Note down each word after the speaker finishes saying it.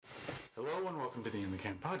Hello and welcome to the In the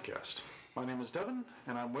Can podcast. My name is Devin,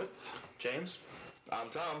 and I'm with James. I'm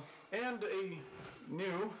Tom. and a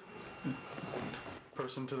new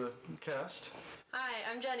person to the cast. Hi,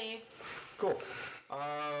 I'm Jenny. Cool.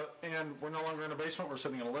 And we're no longer in a basement. We're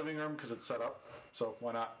sitting in a living room because it's set up. So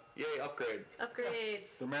why not? Yay, upgrade.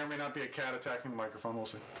 Upgrades. There may or may not be a cat attacking the microphone. We'll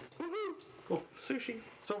see. Woohoo! Cool. Sushi.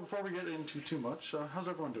 So before we get into too much, how's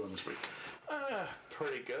everyone doing this week?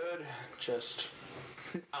 Pretty good.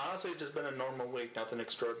 Honestly, it's just been a normal week. Nothing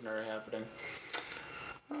extraordinary happening.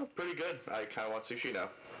 Pretty good. I kind of want sushi now.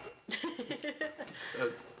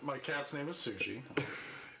 My cat's name is Sushi.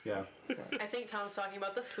 Yeah. I think Tom's talking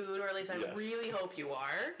about the food, or at least I Yes. really hope you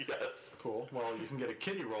are. Yes. Cool. Well, you can get a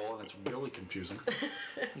kitty roll, and it's really confusing.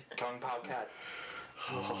 Kung Pao Cat.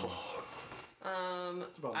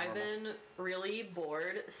 It's about I've normal. been really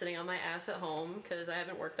bored sitting on my ass at home because I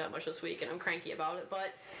haven't worked that much this week and I'm cranky about it,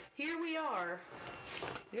 but here we are,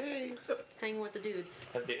 Yay. hanging with the dudes.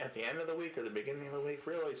 At the end of the week or the beginning of the week?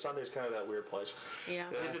 Really, Sunday's kind of that weird place. Yeah.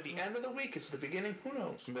 Is it the end of the week? Is it the beginning? Who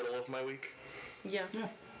knows? Middle of my week. Yeah. Yeah.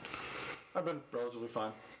 I've been relatively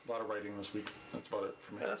fine. A lot of writing this week. That's about it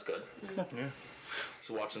for me. Yeah, that's good. Yeah.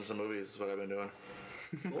 So watching some movies is what I've been doing.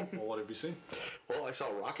 Cool. Well, what have you seen? Well, I saw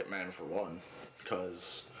Rocket Man for one,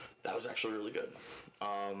 because that was actually really good.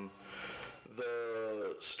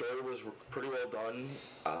 The story was pretty well done.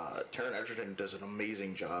 Taron Egerton does an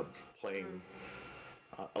amazing job playing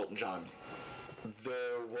Elton John.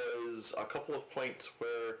 There was a couple of points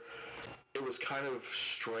where it was kind of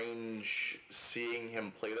strange seeing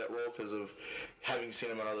him play that role because of having seen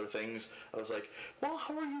him in other things. I was like, well,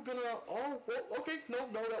 how are you gonna... Oh, well, okay, no,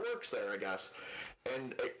 that works there, I guess.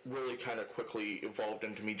 And it really kind of quickly evolved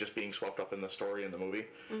into me just being swept up in the story in the movie.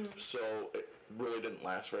 So it really didn't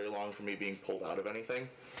last very long for me being pulled out of anything.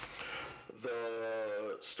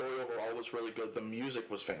 The story overall was really good. The music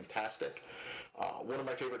was fantastic. One of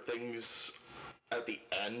my favorite things at the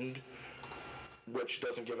end, which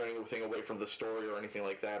doesn't give anything away from the story or anything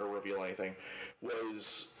like that or reveal anything,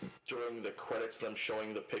 was during the credits them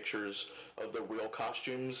showing the pictures of the real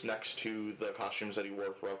costumes next to the costumes that he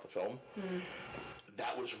wore throughout the film.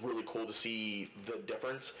 That was really cool to see the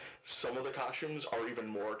difference. Some of the costumes are even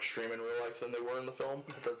more extreme in real life than they were in the film,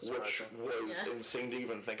 which was insane to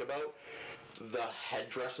even think about. The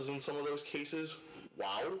headdresses in some of those cases,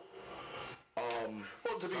 wow.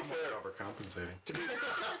 Well, to be fair, Overcompensating. to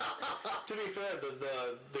be fair,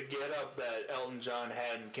 the get-up that Elton John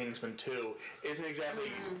had in Kingsman 2 isn't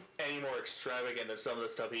exactly any more extravagant than some of the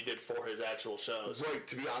stuff he did for his actual shows. Right,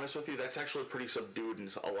 to be honest with you, that's actually pretty subdued in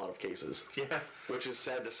a lot of cases. Yeah. Which is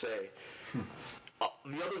sad to say.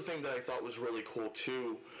 The other thing that I thought was really cool,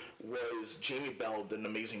 too, was Jamie Bell did an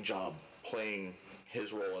amazing job playing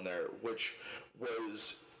his role in there, which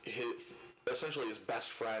was essentially his best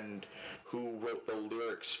friend who wrote the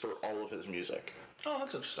lyrics for all of his music. Oh,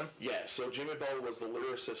 that's interesting. Yeah, so Jamie Bell was the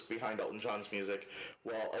lyricist behind Elton John's music,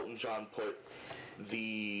 while Elton John put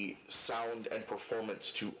the sound and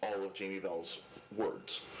performance to all of Jamie Bell's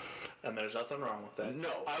words. And there's nothing wrong with that.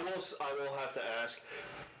 No. I will have to ask,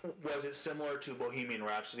 was it similar to Bohemian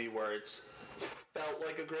Rhapsody where it's felt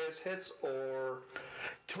like a greatest hits, or...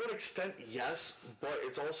 To an extent, yes, but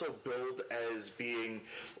it's also billed as being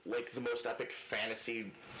like the most epic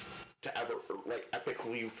fantasy to ever, like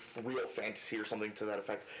epically real fantasy or something to that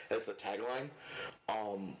effect as the tagline,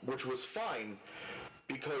 which was fine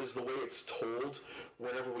because the way it's told,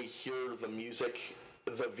 whenever we hear the music,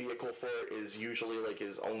 the vehicle for it is usually like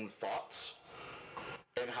his own thoughts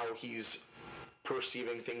and how he's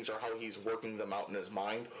perceiving things or how he's working them out in his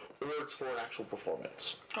mind, or it's for an actual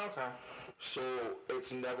performance. Okay. So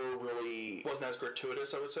it's never really... Wasn't as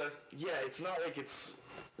gratuitous, I would say. Yeah, it's not like it's,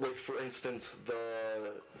 like, for instance,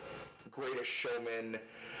 the Greatest Showman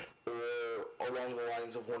or along the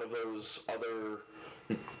lines of one of those other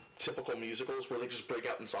typical musicals where they just break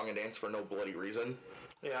out in song and dance for no bloody reason.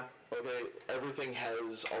 Yeah. Okay, everything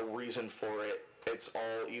has a reason for it. It's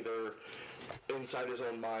all either inside his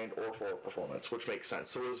own mind or for a performance, which makes sense.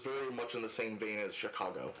 So it was very much in the same vein as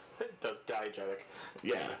Chicago. The diegetic.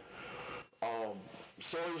 Yeah.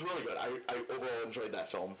 So it was really good. I overall enjoyed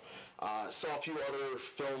that film. Saw a few other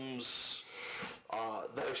films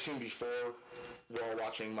that I've seen before while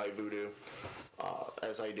watching my Vudu,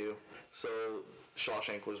 as I do. So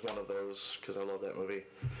Shawshank was one of those because I love that movie.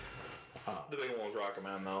 The big one was Rocket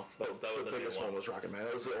Man, though. That was The the biggest big one was Rocket Man.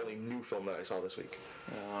 That was the only new film that I saw this week.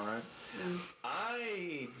 All right.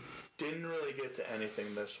 I didn't really get to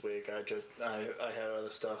anything this week. I had other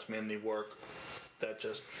stuff, mainly work, that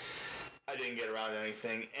just I didn't get around to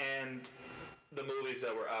anything. And the movies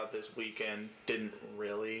that were out this weekend didn't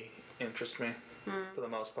really interest me for the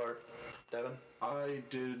most part. Devin?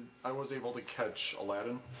 I was able to catch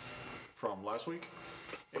Aladdin from last week.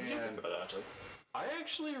 What did you think about it, actually? I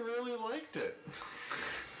actually really liked it.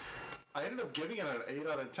 I ended up giving it an 8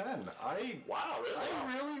 out of 10. Wow, really?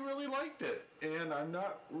 I really, really liked it, and I'm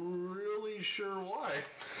not really sure why.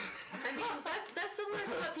 I mean, that's similar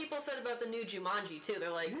to what people said about the new Jumanji too. They're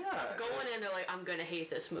like, Yeah. going in, they're like, I'm gonna hate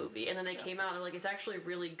this movie, and then they came out and they're like, it's actually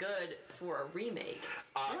really good for a remake,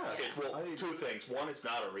 Well, two things. One, it's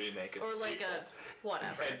not a remake. It's or a like sequel. a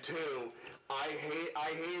whatever. And two, I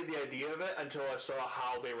hated the idea of it until I saw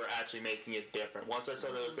how they were actually making it different. Once I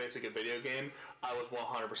saw that it was basically a video game, I was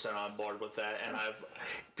 100% on board with that. And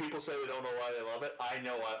people say they don't know why they love it. I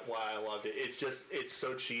know why I loved it. It's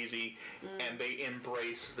so cheesy, and they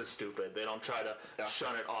embrace the stupid. They don't try to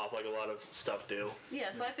shun it off like a lot of stuff do.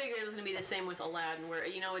 Yeah, so I figured it was gonna be the same with Aladdin, where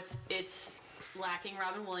it's lacking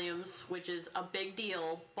Robin Williams, which is a big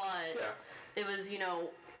deal, but it was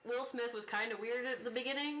Will Smith was kind of weird at the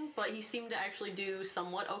beginning, but he seemed to actually do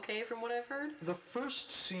somewhat okay from what I've heard. The first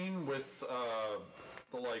scene with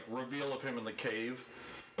the reveal of him in the cave,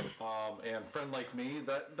 and Friend Like Me,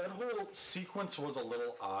 that whole sequence was a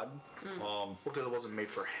little odd. Because it wasn't made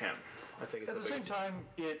for him. I think it's At the same time,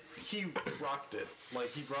 he rocked it.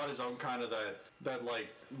 Like, he brought his own kind of that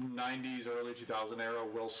 90s, early 2000 era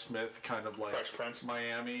Will Smith kind of like Fresh Prince.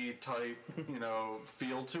 Miami type,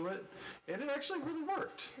 feel to it. And it actually really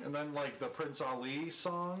worked. And then like the Prince Ali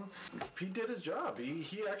song, he did his job.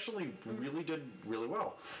 He actually really did really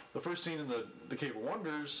well. The first scene in the Cave of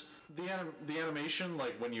Wonders, the animation,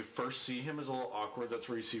 like when you first see him, is a little awkward. That's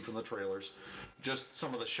where you see from the trailers. Just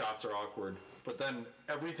some of the shots are awkward. But then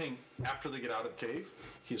everything after they get out of the cave,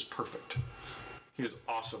 he's perfect. He is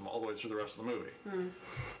awesome all the way through the rest of the movie.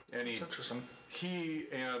 And That's interesting. he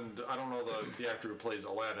and I don't know the actor who plays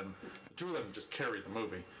Aladdin, the two of them just carry the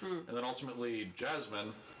movie. And then ultimately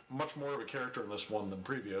Jasmine, much more of a character in this one than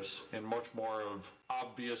previous, and much more of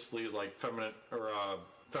obviously like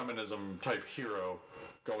feminism type hero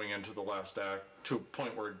going into the last act, to a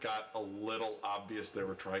point where it got a little obvious they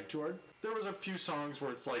were trying too hard. There was a few songs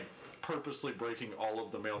where it's like purposely breaking all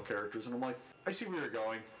of the male characters, and I'm like, I see where you're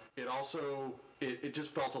going. It also it just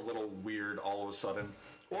felt a little weird all of a sudden.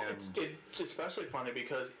 Well, it's especially funny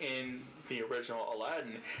because in the original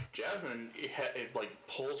Aladdin, Jasmine it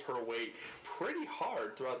pulls her weight pretty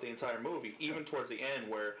hard throughout the entire movie, even towards the end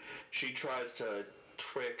where she tries to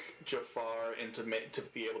trick Jafar into to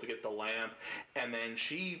be able to get the lamp, and then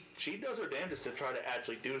she does her damnedest to try to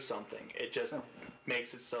actually do something. It just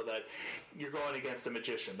makes it so that you're going against a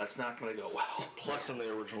magician. That's not going to go well. Plus, in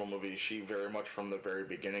the original movie, she very much from the very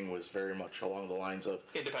beginning was very much along the lines of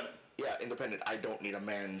Independent. Yeah, independent. I don't need a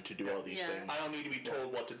man to do all these things. I don't need to be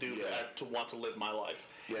told what to do to want to live my life.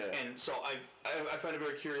 Yeah. And so I find it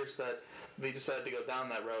very curious that they decided to go down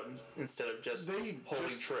that route instead of just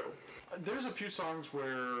holding true. There's a few songs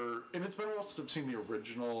where, and it's been a while since I've seen the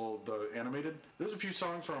original, the animated. There's a few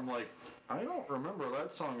songs where I'm like, I don't remember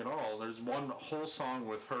that song at all. There's one whole song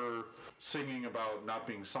with her singing about not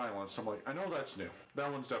being silenced. I'm like, I know that's new.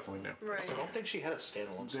 That one's definitely new. Right. So I don't think she had a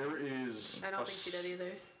standalone song. There is. I don't think she did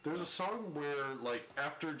either. There's a song where, like,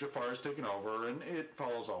 after Jafar is taken over, and it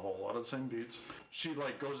follows a whole lot of the same beats, she,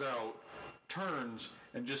 like, goes out, turns,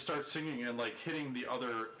 and just starts singing and, like, hitting the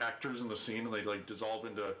other actors in the scene, and they, like, dissolve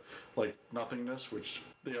into, like, nothingness, which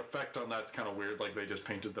the effect on that's kind of weird, like, they just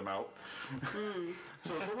painted them out.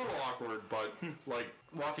 So it's a little awkward, but, like,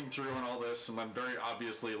 walking through and all this, and then very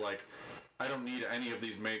obviously, like, I don't need any of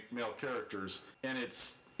these male characters, and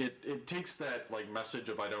it takes that like message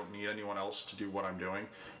of I don't need anyone else to do what I'm doing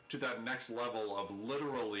to that next level of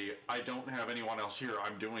literally I don't have anyone else here,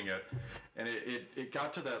 I'm doing it, and it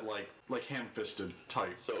got to that like ham-fisted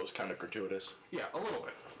type. So it was kind of gratuitous. Yeah, a little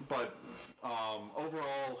bit, but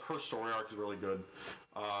overall her story arc is really good.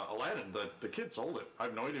 Aladdin, the kid sold it. I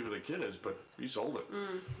have no idea who the kid is, but he sold it.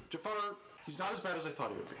 Jafar, he's not as bad as I thought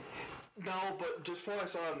he would be. No, but just from what I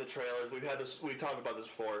saw in the trailers, we talked about this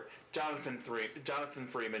before. Jonathan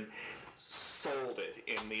Freeman sold it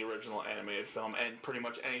in the original animated film, and pretty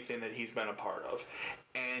much anything that he's been a part of.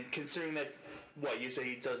 And considering that, what you say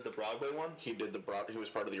he does the Broadway one? He did he was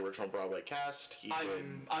part of the original Broadway cast.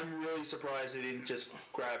 I'm really surprised they didn't just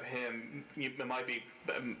grab him. It might be,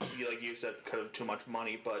 like you said, kind of too much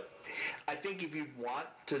money, but I think if you want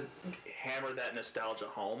to hammer that nostalgia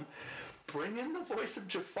home, bring in the voice of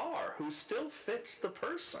Jafar, who still fits the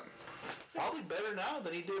person. Probably better now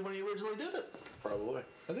than he did when he originally did it. Probably.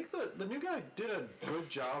 I think the new guy did a good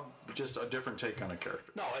job, just a different take on a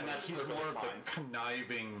character. No, and that's he's perfectly more of fine. the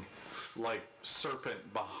conniving, like,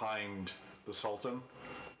 serpent behind the Sultan,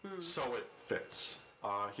 so it fits.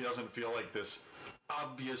 He doesn't feel like this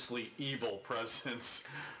obviously evil presence.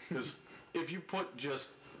 Because if you put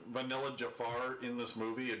just vanilla Jafar in this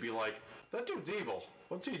movie, it'd be like, that dude's evil.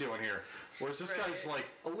 What's he doing here? Whereas this guy's like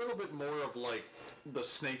a little bit more of like the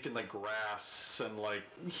snake in the grass, and like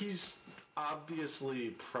he's obviously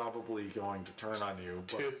probably going to turn on you.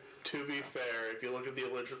 But To be fair, if you look at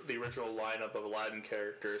the original lineup of Aladdin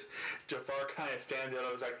characters, Jafar kind of stands out.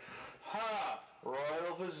 I was like,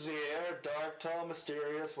 Royal Vizier, dark, tall,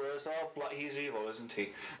 mysterious, wears all black. He's evil, isn't he?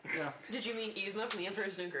 yeah, Did you mean Yzma from The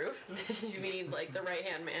Emperor's New Groove? Did you mean like the right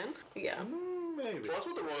hand man? Yeah. maybe. Well, that's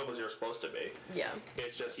what the Royal Vizier is supposed to be. Yeah.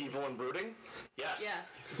 It's just Evil and brooding? yes.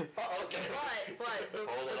 Yeah. Oh, okay. But the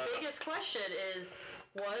biggest question is,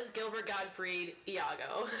 was Gilbert Gottfried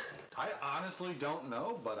Iago? I honestly don't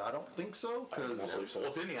know, but I don't think so. Because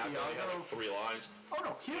Well, didn't he have like 3 lines? oh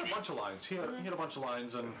no, he had a bunch of lines. He had a bunch of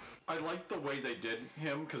lines, and I liked the way they did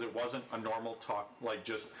him because it wasn't a normal talk, like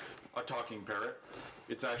just a talking parrot.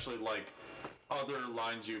 It's actually like other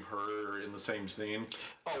lines you've heard in the same scene.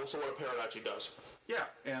 Oh, so what a parrot actually does. Yeah,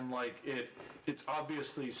 and like it's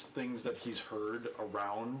obviously things that he's heard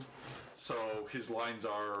around, so his lines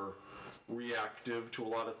are reactive to a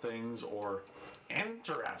lot of things or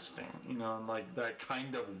interesting, and like that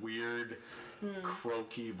kind of weird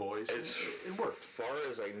croaky voice. It worked. As far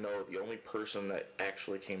as I know, the only person that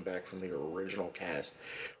actually came back from the original cast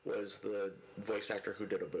was the voice actor who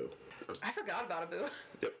did Abu. I forgot about Abu.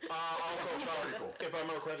 Yep. Also, if I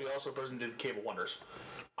remember correctly, also a person did Cave of Wonders.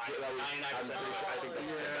 I think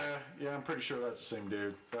that's Yeah, I'm pretty sure that's the same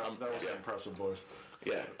dude. That was an impressive voice.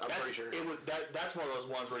 yeah, I'm pretty sure. That's one of those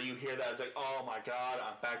ones where you hear that, it's like, oh my god,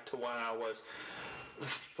 I'm back to when I was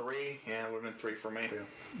 3. Yeah, it would have been 3 for me. Yeah.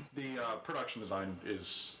 The production design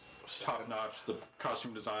is top notch. The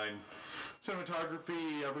costume design,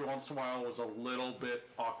 cinematography, every once in a while was a little bit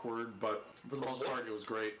awkward, but for the most part, it was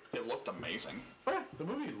great. It looked amazing. But yeah, the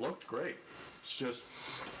movie looked great. It's just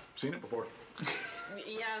seen it before.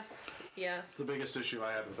 Yeah. It's the biggest issue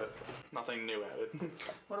I had with it. Nothing new added.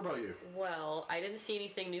 What about you? Well, I didn't see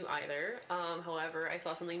anything new either. However, I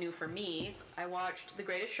saw something new for me. I watched The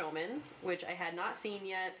Greatest Showman, which I had not seen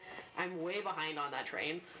yet. I'm way behind on that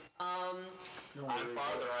train. I'm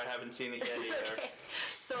farther. I haven't seen it yet either. Okay.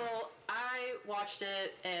 So I watched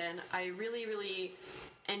it and I really, really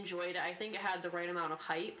enjoyed it. I think it had the right amount of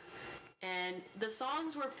hype. And the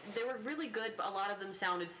songs were really good, but a lot of them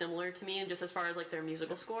sounded similar to me, just as far as like their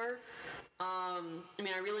musical score. I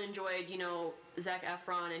mean, I really enjoyed, Zac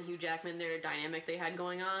Efron and Hugh Jackman, their dynamic they had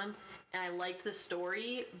going on, and I liked the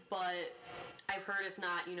story, but I've heard it's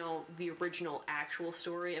not, the original actual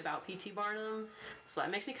story about P.T. Barnum, so that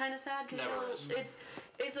makes me kind of sad because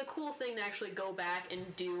it's a cool thing to actually go back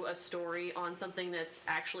and do a story on something that's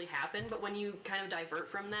actually happened, but when you kind of divert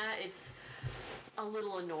from that, it's a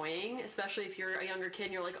little annoying, especially if you're a younger kid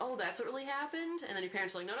and you're like, oh, that's what really happened, and then your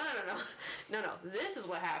parents are like, no, this is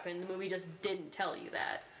what happened. The movie just didn't tell you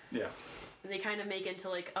that. Yeah. And they kind of make it into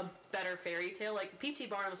like a better fairy tale. Like P.T.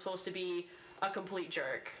 Barnum's supposed to be a complete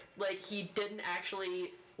jerk. Like he didn't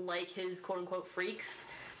actually like his quote unquote freaks.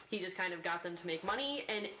 He just kind of got them to make money,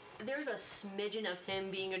 and there's a smidgen of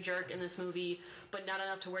him being a jerk in this movie, but not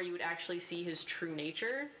enough to where you would actually see his true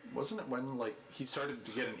nature. Wasn't it when like he started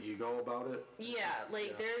to get an ego about it? Yeah,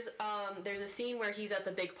 there's a scene where he's at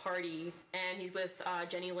the big party and he's with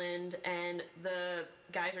Jenny Lind, and the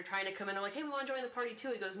guys are trying to come in. They're like, hey, we want to join the party too.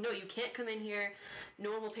 He goes, no, you can't come in here.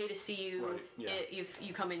 No one will pay to see you if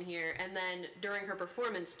you come in here. And then during her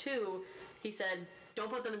performance too, he said,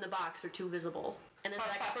 don't put them in the box, they're too visible. And then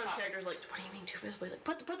Zac Efron's character's like, what do you mean too visible? He's like,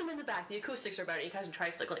 put them in the back. The acoustics are better. He kind of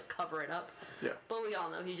tries to like cover it up. Yeah. But we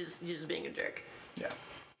all know he's just being a jerk. Yeah.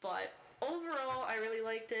 But overall, I really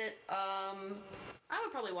liked it. I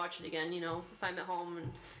would probably watch it again, if I'm at home.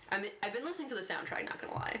 And I've been listening to the soundtrack, not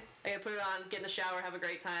gonna lie. I put it on, get in the shower, have a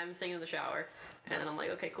great time, sing in the shower. And then I'm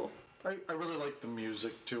like, okay, cool. I really like the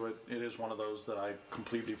music to it. It is one of those that I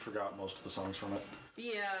completely forgot most of the songs from it.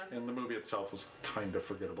 Yeah. And the movie itself was kind of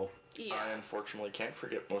forgettable. Yeah. I unfortunately can't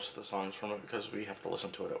forget most of the songs from it because we have to listen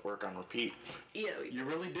to it at work on repeat. Yeah. You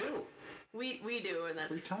really do. We do, and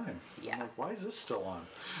that's... Every time. Yeah. I'm like, why is this still on?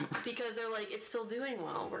 Because they're like, it's still doing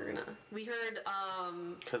well, We heard,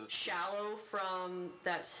 Shallow from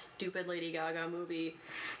that stupid Lady Gaga movie.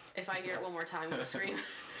 If I hear it one more time, I'm gonna scream.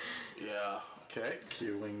 Yeah. Okay,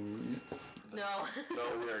 cueing. No. No,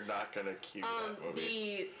 we are not going to cue that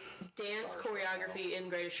movie. The dance choreography in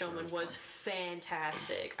Greatest Showman was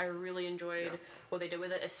fantastic. I really enjoyed what they did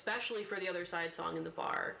with it, especially for the Other Side song in the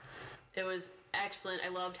bar. It was excellent. I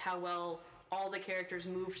loved how well all the characters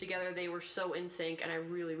moved together. They were so in sync, and I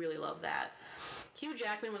really, really loved that. Hugh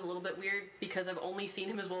Jackman was a little bit weird because I've only seen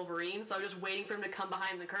him as Wolverine, so I was just waiting for him to come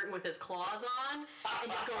behind the curtain with his claws on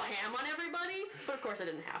and just go ham on everybody. But of course, it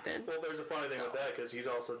didn't happen. Well, there's a funny thing with that because he's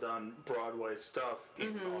also done Broadway stuff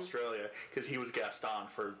in Australia because he was Gaston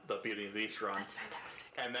for the Beauty and the Beast run. That's fantastic.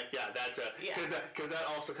 And that's because that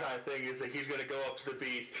also kind of thing is that he's gonna go up to the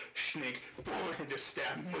beast, sneak, boom, and just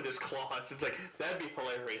stab him with his claws. It's like that'd be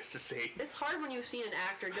hilarious to see. It's hard when you've seen an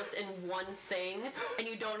actor just in one thing and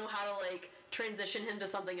you don't know how to transition him to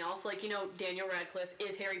something else. Like, Daniel Radcliffe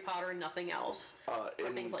is Harry Potter and nothing else. Or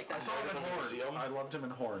things like that. I saw him in Horns. I loved him in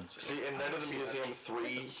Horns. See, in Night of the Museum 3,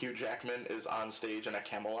 Hugh Jackman is on stage in a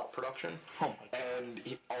Camelot production. Oh my God. And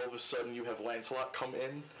all of a sudden you have Lancelot come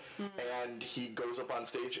in, and he goes up on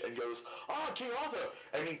stage and goes, King Arthur!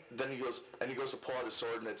 And then he goes to pull out his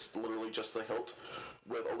sword, and it's literally just the hilt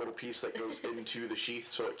with a little piece that goes into the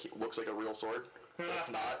sheath so it looks like a real sword. But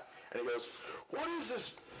it's not. And he goes, what is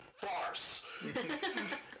this farce?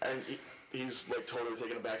 And he's totally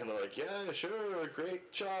taken aback, and they're like, yeah, sure,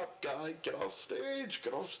 great job, guy, get off stage.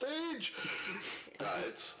 And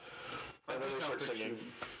then they start singing.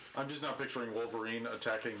 I'm just now picturing Wolverine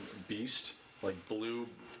attacking Beast, blue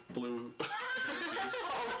Beast.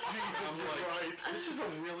 Oh, Jesus, I'm right. This is a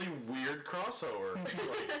really weird crossover.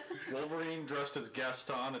 Wolverine dressed as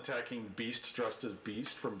Gaston attacking Beast dressed as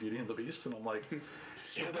Beast from Beauty and the Beast, and I'm like,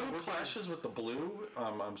 yeah, that clashes with the blue.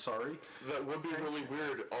 I'm sorry. That would be really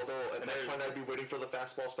weird. Although at that point, I'd be waiting for the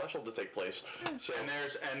fastball special to take place. So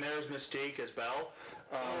and there's Mystique as Belle.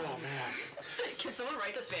 Oh man! Can someone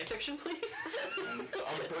write this fanfiction, please? I'm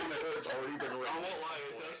pretty sure it's already been written. I won't lie,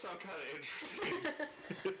 it does sound kind of interesting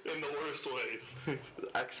in the worst ways.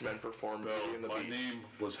 The X-Men performed Beauty and the Beast. My name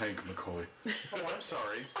was Hank McCoy. Oh, I'm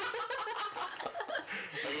sorry.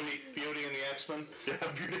 Beauty and the X-Men? Yeah,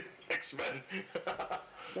 Beauty and the X-Men.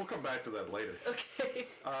 We'll come back to that later. Okay.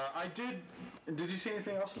 Did you see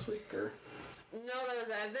anything else this week, or? No, that was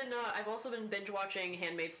it. I've also been binge watching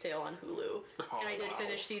handmaid's tale on Hulu. And I did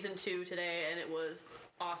finish season 2 today, and it was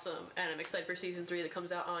awesome. And I'm excited for season 3 that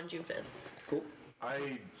comes out on June 5th. Cool.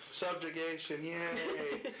 Subjugation,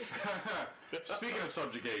 yay! Speaking of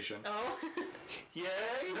subjugation. Oh. Yay!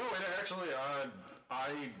 No, it actually,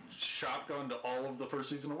 I shotgunned all of the first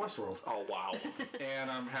season of Westworld. Oh, wow. And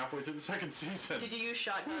I'm halfway through the second season. Did you use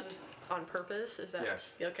shotgun on purpose? Is that?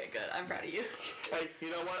 Yes. Okay, good. I'm proud of you. Hey, you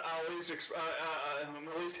know what? I'm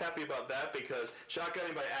at least happy about that because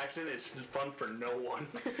shotgunning by accident is fun for no one.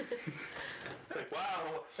 It's like,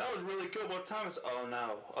 wow, that was really good. What time is? Oh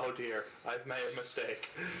no! Oh dear, I've made a mistake.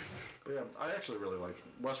 But yeah, I actually really like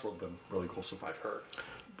Westworld's been really cool so far. I've heard,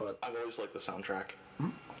 but I've always liked the soundtrack.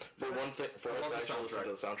 For one thing, I actually listened to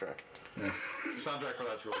the soundtrack. Yeah. The soundtrack for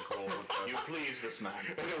that's really cool. You please this man.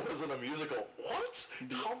 And it wasn't a musical. What?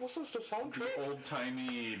 Tom listens to soundtrack? The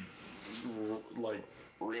old-timey,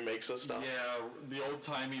 remakes of stuff? Yeah, the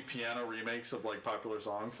old-timey piano remakes of, popular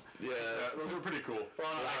songs. Yeah. Those are pretty cool.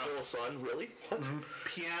 Black Little Sun? Really? What?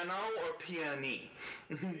 Piano or piani?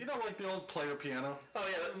 You know, the old player piano? Oh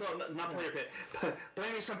yeah, no, not player piano.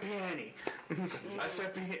 Play me some piani. I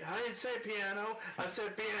didn't say piano. I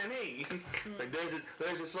said piani.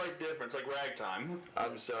 There's a slight difference, like ragtime.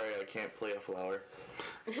 I'm sorry, I can't play a flower.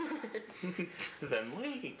 Then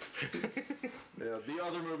leave. Yeah, the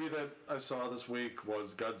other movie that I saw this week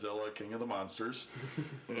was Godzilla, King of the Monsters.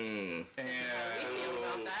 And How do you feel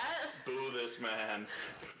about that? Boo this man.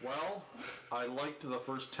 well, I liked the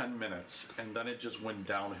first 10 minutes, and then it just went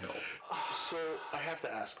downhill. So, I have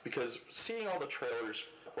to ask, because seeing all the trailers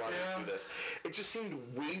prior to this, it just seemed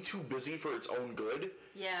way too busy for its own good.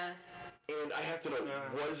 Yeah. And I have to know,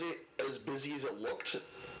 was it as busy as it looked?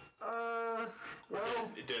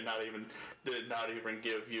 Well, It did not even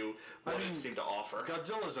give you what it seemed to offer.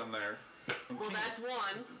 Godzilla's in there. Well, that's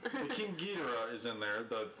one. The King Ghidorah is in there,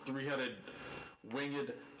 the three-headed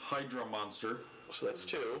winged Hydra monster. So that's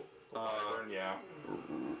two. Yeah.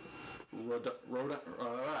 Rodan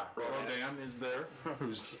is there,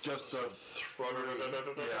 who's just a...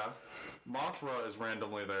 Yeah. Mothra is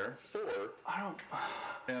randomly there. Four.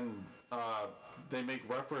 And they make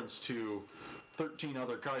reference to 13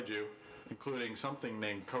 other kaiju, including something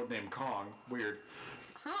codenamed Kong, weird,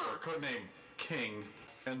 or codenamed King,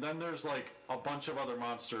 and then there's a bunch of other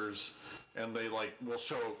monsters, and they will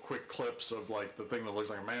show quick clips of the thing that looks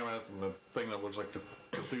like a mammoth, and the thing that looks like a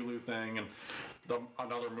Cthulhu thing, and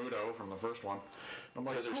another Muto from the first one. I'm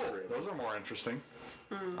like, cool, those are more interesting.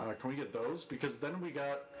 Can we get those? Because then we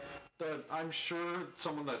got I'm sure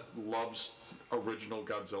someone that loves original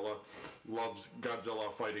Godzilla loves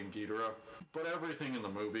Godzilla fighting Ghidorah, but everything in the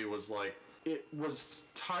movie was it was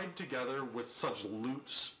tied together with such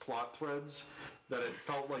loose plot threads that it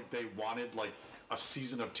felt like they wanted a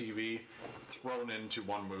season of TV thrown into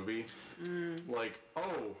one movie. Like,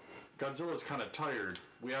 oh, Godzilla's kind of tired.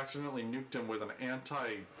 We accidentally nuked him with an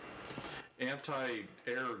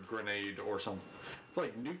anti-air grenade or something.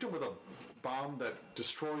 Like, nuked him with a bomb that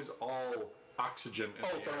destroys all oxygen in the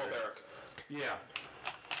air. Thermobaric. Yeah.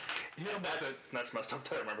 That's messed up.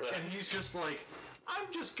 I remember that. And he's just like,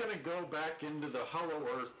 I'm just gonna go back into the hollow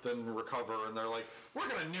earth and recover. And they're like, we're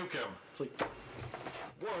gonna nuke him. It's like,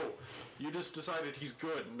 whoa, you just decided he's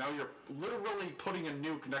good. Now you're literally putting a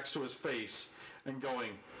nuke next to his face and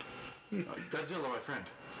going, Godzilla, my friend.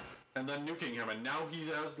 And then nuking him, and now he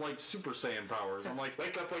has like Super Saiyan powers. I'm like,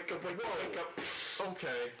 Wake up, wake up, wake up, wake up.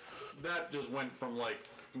 okay, that just went from like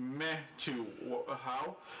meh to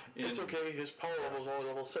how? It's okay. His power level's only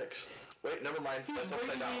level 6. Wait, never mind. He's That's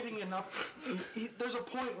upside down. radiating enough. There's a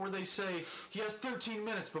point where they say he has 13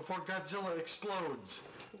 minutes before Godzilla explodes.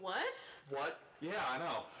 What? What? Yeah, I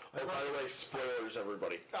know. Oh, by the way, spoilers,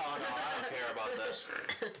 everybody. Oh no, I don't care about this.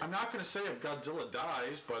 I'm not going to say if Godzilla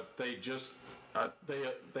dies, but they just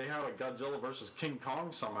they have a Godzilla versus King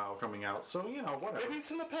Kong somehow coming out. So you know, whatever. Maybe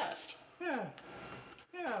it's in the past. Yeah.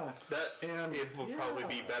 And It would probably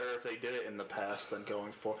be better if they did it in the past than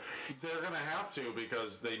going forward. They're gonna have to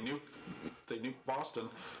because they nuke Boston.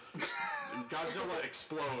 Godzilla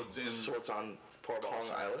explodes in. So it's on Kong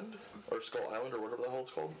Island or Skull Island or whatever the hell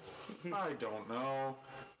it's called. I don't know.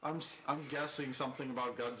 I'm guessing something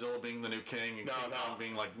about Godzilla being the new king and King Kong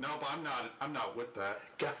being like, nope, I'm not with that.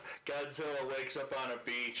 Godzilla wakes up on a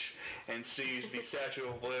beach and sees the Statue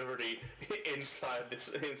of Liberty inside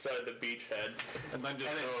the beachhead, And then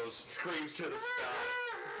just goes screams to the sky.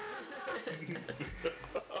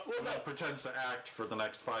 well, that pretends to act for the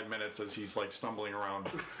next 5 minutes as he's like stumbling around,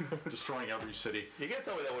 destroying every city. You can't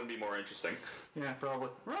tell me that wouldn't be more interesting. Yeah, probably.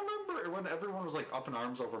 Remember when everyone was like up in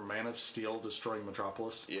arms over Man of Steel destroying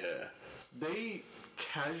Metropolis? Yeah. They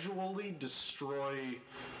casually destroy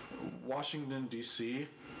Washington D.C.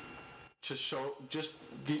 to show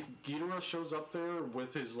Ghidorah shows up there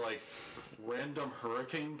with his like random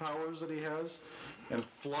hurricane powers that he has and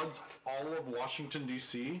floods all of Washington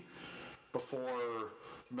D.C. before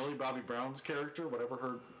Millie Bobby Brown's character, whatever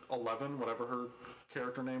her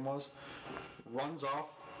character name was, runs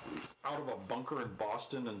off out of a bunker in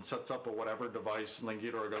Boston and sets up a whatever device, and then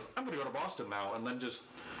Ghidorah goes, I'm going to go to Boston now, and then just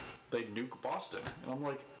they nuke Boston. And I'm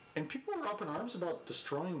like, and people were up in arms about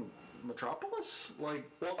destroying Metropolis? Like,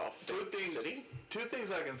 well, two things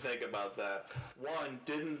I can think about that. One,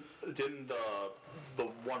 didn't the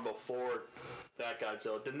one before that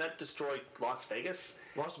Godzilla, didn't that destroy Las Vegas?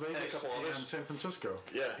 Las Vegas and a couple others? and San Francisco.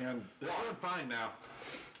 Yeah. And they're doing fine now.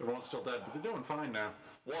 Everyone's still dead, but they're doing fine now.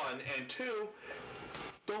 One, and two,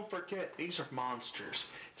 don't forget, these are monsters.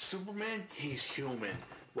 Superman, he's human.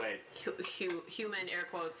 Wait. Human, air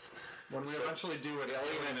quotes. When we eventually do an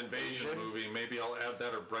alien invasion movie, maybe I'll add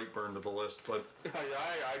that or Brightburn to the list, but...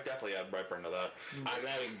 I definitely add Brightburn to that. I'm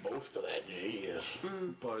adding both to that, jeez.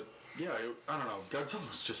 But, yeah, I don't know. Godzilla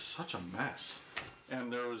was just such a mess.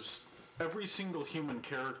 And there was every single human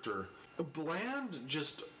character. Bland,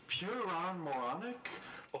 just pure on moronic.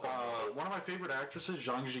 One of my favorite actresses,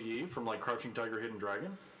 Zhang Ziyi, from like Crouching Tiger, Hidden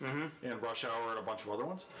Dragon, and Rush Hour, and a bunch of other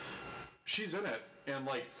ones. She's in it, and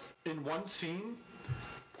like in one scene,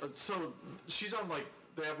 so she's on like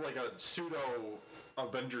they have like a pseudo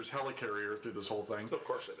Avengers helicarrier through this whole thing. Of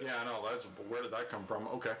course it is. Yeah, I know. Where did that come from?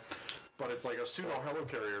 Okay, but it's like a pseudo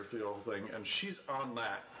helicarrier through the whole thing, and she's on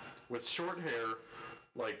that with short hair,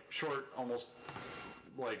 like short, almost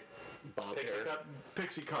like Bob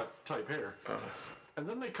pixie cut type hair. And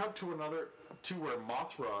then they cut to where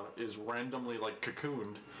Mothra is randomly like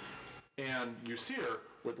cocooned, and you see her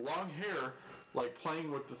with long hair, like playing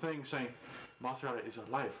with the thing, saying, "Mothra is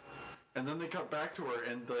alive." And then they cut back to her,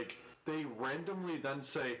 and like they randomly then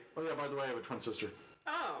say, "Oh yeah, by the way, I have a twin sister."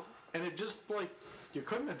 Oh. And it just like you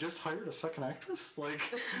couldn't have just hired a second actress, like,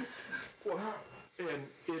 and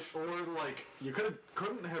it or like you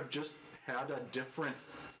couldn't have just had a different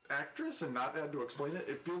actress and not had to explain it.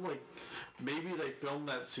 It feels like maybe they filmed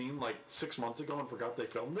that scene like 6 months ago and forgot they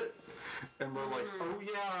filmed it, and we're like, oh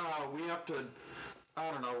yeah, we have to,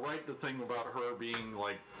 I don't know, write the thing about her being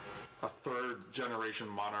like a third generation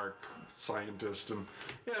monarch scientist, and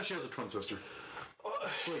yeah, she has a twin sister.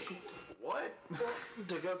 It's like, what?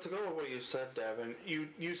 To go with what you said, Devin,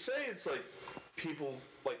 you say it's like people,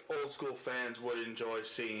 like old school fans would enjoy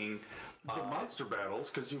seeing The monster battles,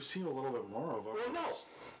 because you've seen a little bit more of them. Well, no,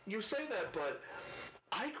 you say that, but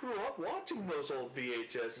I grew up watching those old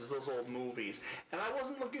VHSs, those old movies, and I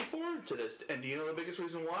wasn't looking forward to this. And do you know the biggest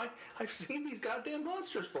reason why? I've seen these goddamn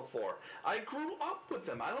monsters before. I grew up with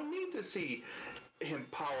them. I don't need to see him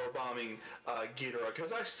power bombing Ghidorah,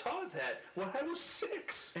 because I saw that when I was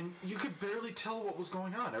 6. And you could barely tell what was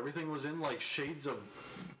going on. Everything was in like shades of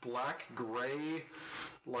black, gray,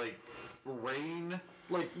 like rain.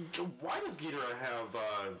 Like, why does Ghidorah have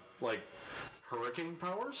like hurricane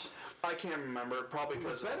powers? I can't remember. Probably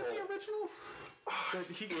because Was that in the original?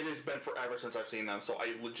 it has been forever since I've seen them, so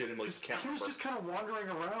I legitimately can't He was remember. just kind of wandering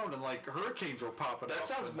around, and like hurricanes were popping up. That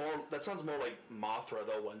sounds more like Mothra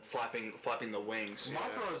though, when flapping the wings.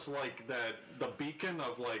 Mothra is like the beacon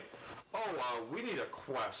of like, we need a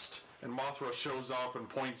quest, and Mothra shows up and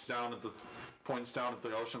points down at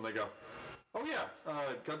the ocean. They go, oh yeah,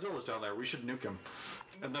 Godzilla's down there. We should nuke him.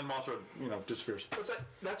 And then Mothra, disappears.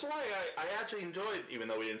 That's why I actually enjoyed, even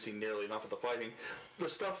though we didn't see nearly enough of the fighting, the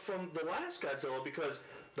stuff from the last Godzilla, because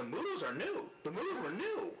the moves are new. The moves were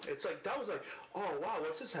new. It's like, that was like, oh wow,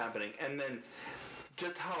 what's this happening? And then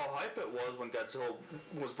just how hype it was when Godzilla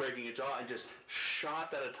was breaking a jaw and just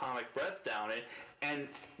shot that atomic breath down it and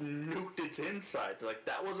nuked its insides. Like,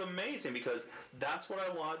 that was amazing, because that's what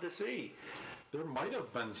I wanted to see. There might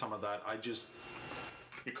have been some of that.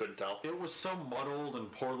 You couldn't tell. It was so muddled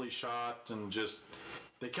and poorly shot, and just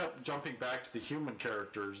they kept jumping back to the human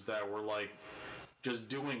characters that were like just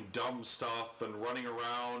doing dumb stuff and running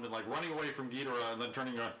around and like running away from Ghidorah and then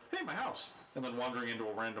turning around, hey, my house, and then wandering into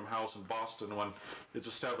a random house in Boston when it's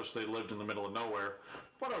established they lived in the middle of nowhere.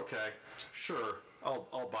 But okay, sure,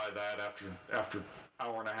 I'll buy that after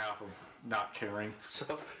hour and a half of not caring. So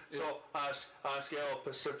on a scale of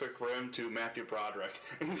Pacific Rim to Matthew Broderick.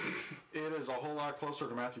 It is a whole lot closer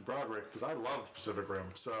to Matthew Broderick, because I loved Pacific Rim,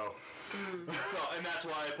 so... Well, and that's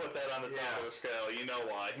why I put that on the top of the scale. You know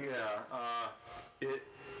why. Yeah,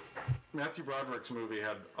 Matthew Broderick's movie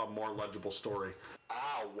had a more legible story.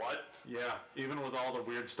 What? Yeah, even with all the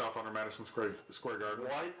weird stuff under Madison Square Garden.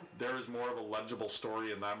 What? There is more of a legible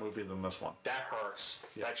story in that movie than this one. That hurts.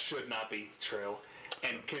 Yeah. That should not be true.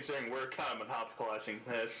 And considering we're kind of monopolizing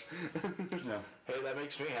this. Yeah. Hey, that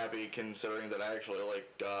makes me happy, considering that I actually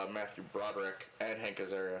liked Matthew Broderick and Hank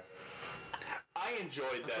Azaria. I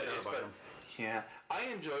enjoyed that. forgot about him. Yeah, I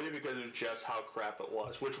enjoyed it because of just how crap it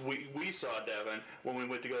was, which we saw, Devin, when we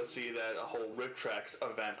went to go see that whole Rift Tracks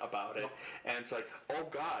event about it. And it's like, oh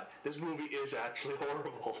god, this movie is actually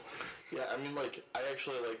horrible. Yeah, I mean, like, I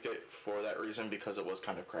actually liked it for that reason, because it was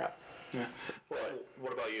kind of crap. Yeah.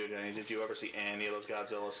 What about you, Jenny? Did you ever see any of those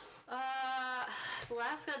Godzillas? The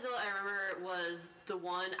last Godzilla I remember was the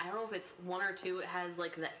one, I don't know if it's 1 or 2, it has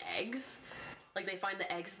like the eggs. Like they find the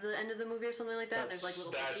eggs at the end of the movie or something like that. There's like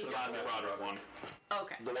little That's the babies. Matthew Broderick one.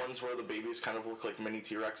 Okay. The ones where the babies kind of look like mini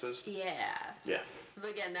T-Rexes. Yeah. Yeah.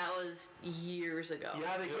 But again, that was years ago.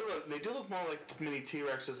 Yeah, they do look more like mini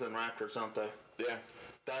T-Rexes than raptors, don't they? Yeah.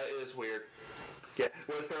 That is weird. Yeah,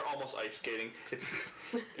 where they're almost ice skating. It's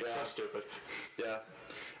so Yeah. stupid. Yeah.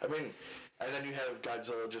 I mean, and then you have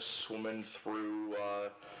Godzilla just swimming through,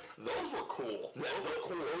 Those were cool. those were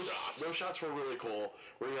cool. Those shots were really cool,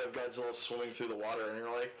 where you have Godzilla swimming through the water, and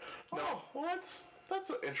you're like, oh, well, that's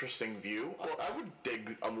an interesting view. Well, I would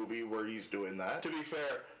dig a movie where he's doing that. To be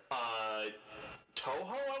fair,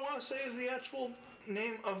 Toho, I want to say, is the actual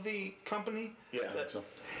name of the company. Yeah, I think so.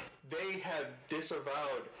 They have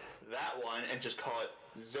disavowed that one and just call it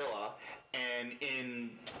Zilla. And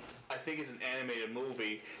in, I think it's an animated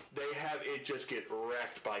movie, they have it just get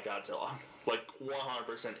wrecked by Godzilla. Like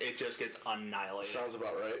 100%, it just gets annihilated. Sounds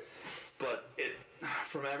about right. But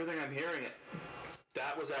from everything I'm hearing,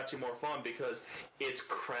 that was actually more fun because it's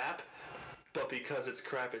crap. But because it's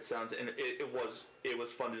crap, it sounds, and it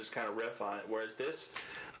was fun to just kind of riff on it. Whereas this,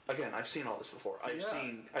 again, I've seen all this before. I've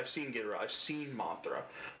seen Ghidorah, I've seen Mothra,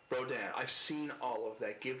 Rodan. I've seen all of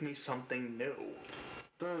that. Give me something new.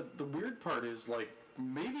 The weird part is, like,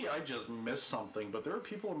 maybe I just missed something, but there are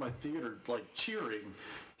people in my theater, like, cheering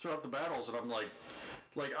throughout the battles, and I'm like,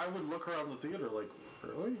 I would look around the theater like,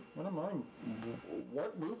 really?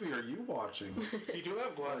 What movie are you watching? You do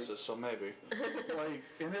have glasses, so maybe. Like,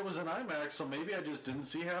 and it was an IMAX, so maybe I just didn't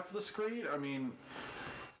see half of the screen. I mean,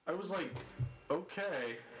 I was like,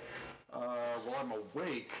 okay, well, I'm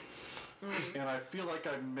awake, and I feel like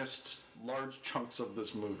I missed large chunks of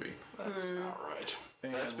this movie. That's not right.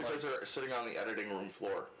 And That's because they're sitting on the editing room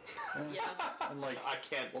floor. Yeah. and like, I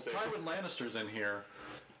can't well, say. Tywin Lannister's in here,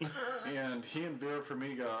 and he and Vera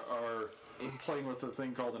Farmiga are playing with a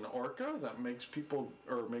thing called an orca that makes people,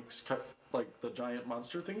 or makes like the giant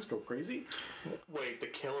monster things go crazy. Wait, the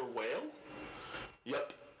killer whale?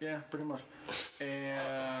 Yep. Yeah, pretty much.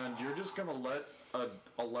 And you're just gonna let a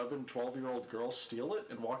 11, 12-year-old girl steal it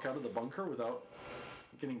and walk out of the bunker without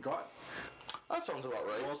getting caught? That sounds about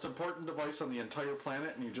the right. most important device on the entire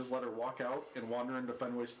planet, and you just let her walk out and wander into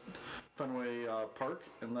Fenway Park,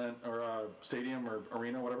 and then or stadium or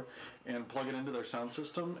arena, whatever, and plug it into their sound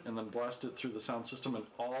system, and then blast it through the sound system, and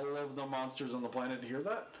all of the monsters on the planet hear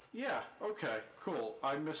that. Yeah, okay, cool.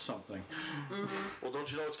 I missed something. Well, don't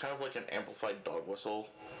you know it's kind of like an amplified dog whistle?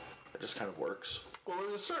 It just kind of works. Well,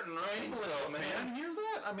 there's a certain range, though, man. Man, hear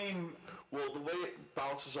that? I mean, Well, the way it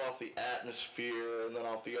bounces off the atmosphere and then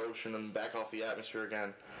off the ocean and back off the atmosphere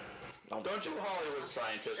again. Don't you Hollywood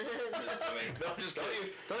scientists?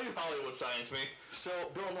 Don't you Hollywood science me? So,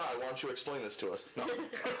 Bill Nye, why don't you explain this to us? No.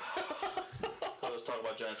 Let's talk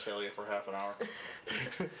about genitalia for half an hour.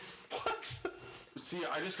 What? see,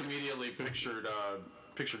 I just immediately pictured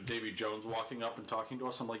Davy Jones walking up and talking to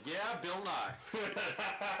us. I'm like, yeah, Bill Nye.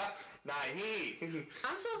 Nahi.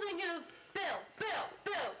 I'm still thinking of Bill,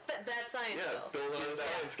 that science Yeah, Bill. Bill Nye the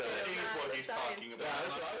Science Guy. That is what he's Science. talking about.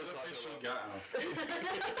 That's what I was talking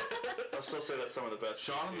about. I'll still say that's some of the best.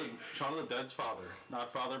 Shaun of the Dead's father.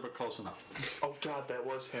 Not father, but close enough. Oh God, that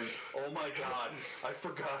was him. Oh my God, I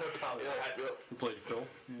forgot about that. He played Phil.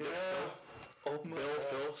 Yeah. Oh my Bill, God.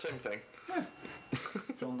 Phil, same thing.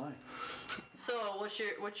 Phil Nye. So, what's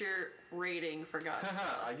your rating for God?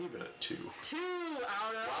 I gave it a 2. 2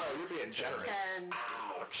 out of Wow, you're being generous. 10.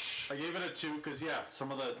 Ouch. I gave it a 2 because yeah,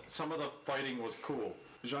 some of the fighting was cool.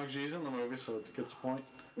 Zhang-Zi's in the movie, so it gets a point.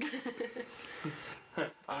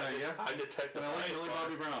 I detect the And I like bias Millie bar.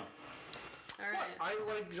 Bobby Brown. All right. I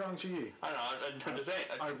like Zhang-Chi. I know.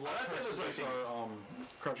 I'm not saying there's anything.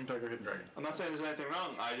 Crouching Tiger, Hidden Dragon. I'm not saying there's anything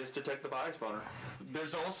wrong. I just detect the bias boner.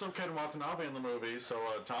 There's also Ken Watanabe in the movie, so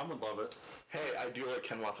Tom would love it. Hey, I do like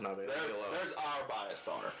Ken Watanabe. There's our bias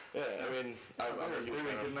boner. Yeah, I mean, I'm a huge We fan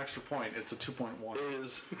get of. an extra point. It's a 2.1.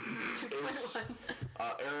 Is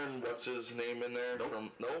Aaron, what's his name in there?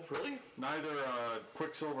 Nope. No, really? Neither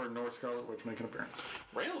Quicksilver nor Scarlet Witch make an appearance.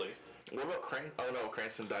 Really? What about Oh no,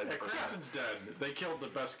 Cranston died. Yeah, Cranston's dead. They killed the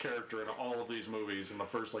best character in all of these movies in the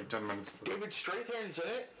first 10 minutes. David Strathairn's in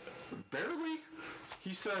it. Barely.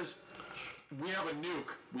 He says, "We have a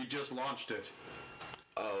nuke. We just launched it."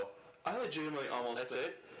 Oh, I legitimately almost that's think,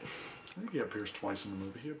 it. I think he appears twice in the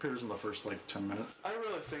movie. He appears in the first 10 minutes. I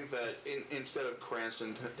really think that instead of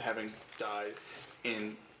Cranston having died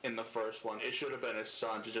in the first one, it should have been his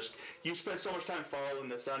son. You spend so much time following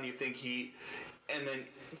the son, you think and then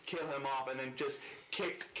kill him off, and then just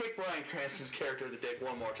kick Bryan Cranston's character in the dick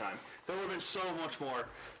one more time. There would have been so much more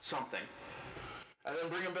something. And then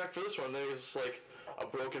bring him back for this one. Then he's like a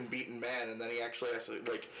broken, beaten man, and then he actually has to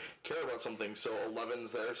care about something. So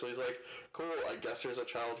 11's there, so he's like, cool. I guess there's a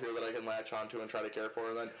child here that I can latch onto and try to care for.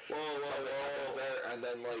 And then something happens there, and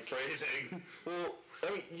then Phrasing. well,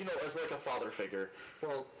 I mean, as a father figure.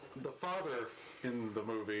 Well, the father in the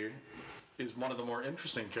movie is one of the more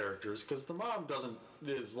interesting characters because the mom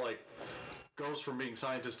goes from being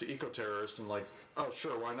scientist to eco-terrorist and oh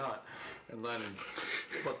sure, why not? And then,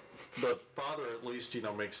 but the father at least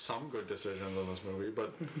makes some good decisions in this movie,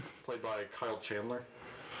 but played by Kyle Chandler.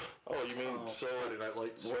 Oh, you mean so Friday Night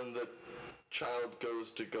Lights. when the child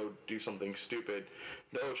goes to go do something stupid,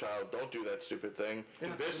 no child, don't do that stupid thing. Yeah.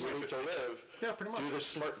 Do this you need to live. Yeah, pretty much. Do this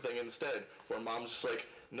smart thing instead. Where mom's just like,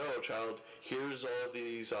 no child, here's all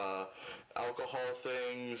these alcohol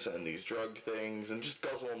things and these drug things, and just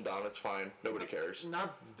guzzle them down. It's fine. Nobody cares.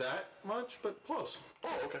 Not that much, but close.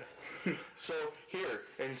 Oh, okay. So here,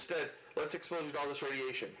 instead, let's expose you to all this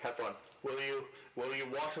radiation. Have fun. Will you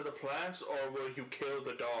water the plants or will you kill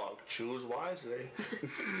the dog? Choose wisely.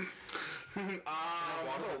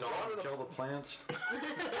 Water the dog, kill the plants.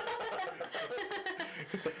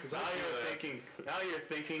 Now you're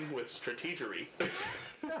thinking with strategery.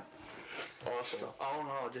 Awesome. All in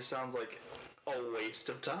all, it just sounds like a waste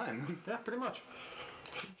of time. Yeah, pretty much.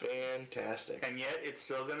 Fantastic. And yet, it's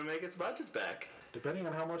still going to make its budget back. Depending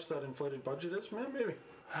on how much that inflated budget is, man, maybe.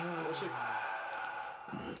 We'll see.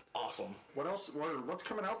 Awesome. What else? What's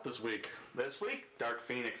coming out this week? This week, Dark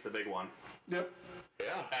Phoenix, the big one. Yep.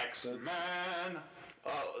 Yeah. X-Men.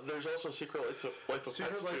 There's also Secret Life of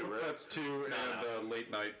Secret Pets Life too, of right? Pets 2 and Late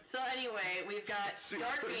Night. So anyway, we've got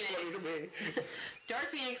Dark Pretty funny to Phoenix. me. Dark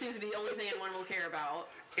Phoenix seems to be the only thing anyone will care about.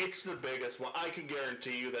 It's the biggest one. I can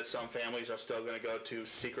guarantee you that some families are still going to go to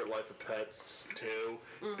Secret Life of Pets 2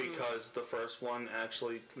 because the first one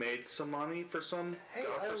actually made some money for some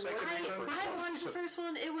godforsaken reason. I watched the first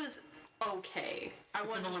one. It was okay. I It's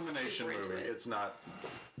wasn't an elimination super into movie. it. It's not.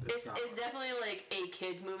 It's definitely a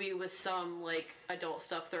kids movie with some adult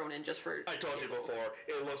stuff thrown in just for. I told you before,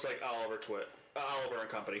 it looks like Oliver and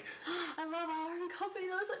Company. I love Oliver and Company.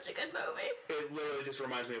 That was such a good movie. It literally just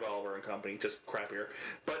reminds me of Oliver and Company, just crappier.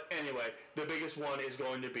 But anyway, the biggest one is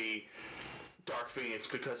going to be Dark Phoenix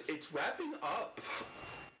because it's wrapping up.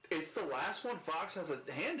 It's the last one Fox has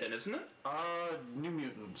a hand in, isn't it? New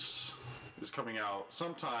Mutants is coming out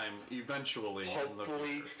sometime eventually.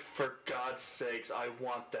 Hopefully, for God's sakes, I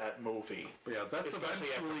want that movie. But yeah, that's Especially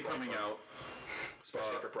eventually after coming Brightburn. out.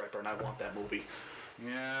 Especially after Brightburn, I want that movie.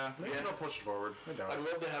 Yeah, maybe they'll push it forward. I doubt I'd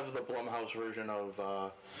it. love to have the Blumhouse version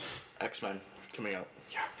of X-Men coming out.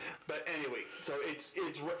 Yeah. But anyway, so it's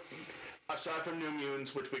aside from New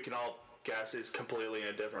Mutants, which we can all guess is completely in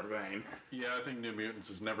a different vein. Yeah, I think New Mutants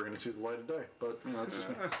is never going to see the light of day. But it's just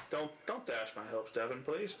me. Don't dash my hopes, Devin,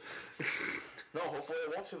 please. No, hopefully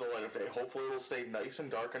it won't see the light of day. Hopefully it'll stay nice and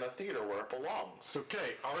dark in a theater where it belongs. It's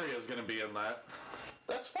okay. Arya's going to be in that.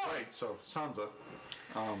 That's fine. Right. So Sansa.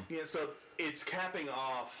 Yeah, so it's capping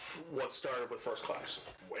off what started with First Class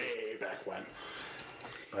way back when.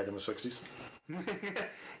 Back in the 60s.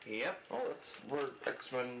 Yep. Oh, that's where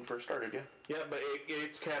X-Men first started, yeah. Yeah, but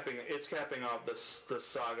it's capping off the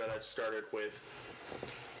saga that started with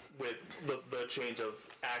the change of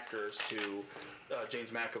actors to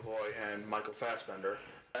James McAvoy and Michael Fassbender.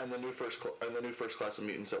 And the new first class of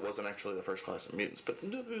mutants. It wasn't actually the first class of mutants, but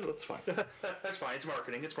that's fine. That's fine. It's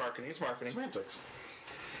marketing. Semantics.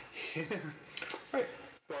 Right.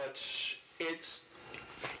 But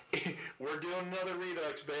we're doing another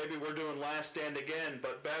Redux, baby. We're doing Last Stand again,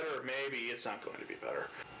 but better, maybe. It's not going to be better.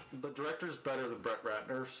 The director's better than Brett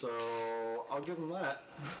Ratner, so I'll give him that.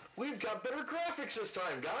 We've got better graphics this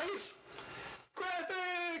time, guys.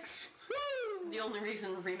 Graphics! Woo! The only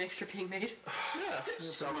reason remakes are being made. Yeah.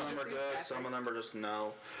 Some of them are good, some of them are just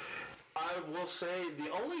no. I will say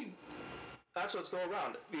actually, let's go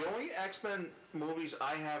around. The only X-Men movies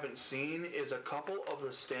I haven't seen is a couple of the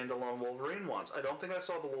standalone Wolverine ones. I don't think I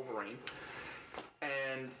saw the Wolverine.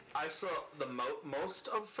 And I saw the most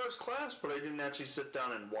of First Class, but I didn't actually sit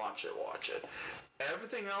down and watch it.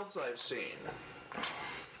 Everything else I've seen.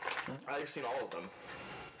 I've seen all of them.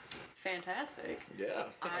 Fantastic. Yeah.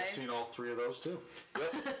 I've seen all three of those too.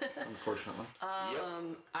 Yep. Unfortunately.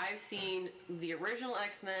 I've seen the original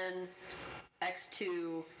X-Men,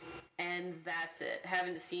 X2, and that's it.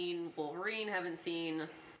 Haven't seen Wolverine, haven't seen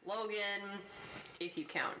Logan. If you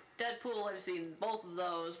count Deadpool, I've seen both of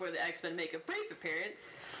those where the X-Men make a brief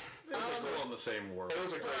appearance. They're still in the same world. It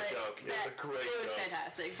was a great joke. It It was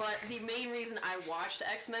fantastic. But the main reason I watched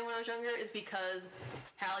X-Men when I was younger is because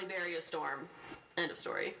Halle Berry is Storm. End of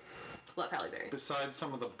story. Love Halle Berry. Besides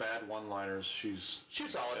some of the bad one-liners, she's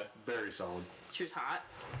solid. very solid. She was hot.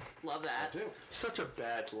 Love that. I do. Such a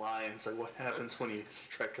bad line. It's like, what happens when you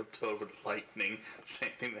strike a toad with lightning? Same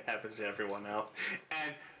thing that happens to everyone else.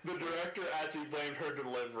 And the director actually blamed her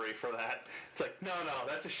delivery for that. It's like, no,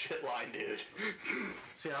 that's a shit line, dude.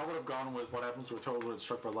 See, I would have gone with what happens with Toad when it's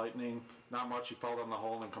struck by lightning. Not much. You fall down the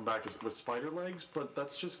hole and then come back with spider legs, but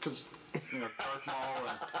that's just because, Darth Maul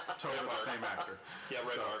and Toad are the same actor. Yeah,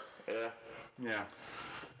 Red So, Heart. Yeah. Yeah.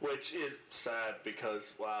 Which is sad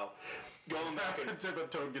because, wow. Going back and If a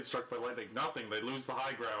Toad gets struck by lightning, nothing. They lose the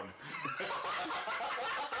high ground.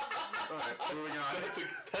 All right, moving on.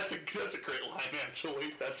 that's a great line,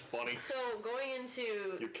 actually. That's funny. So going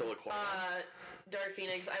into You kill a clown. Dark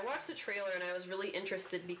Phoenix, I watched the trailer and I was really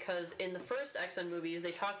interested because in the first X-Men movies,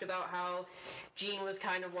 they talked about how Jean was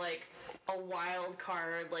kind of like a wild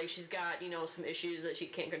card, like she's got, some issues that she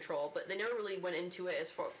can't control, but they never really went into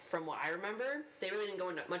it from what I remember. They really didn't go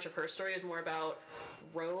into much of her story. It was more about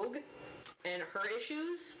Rogue and her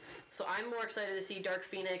issues. So I'm more excited to see Dark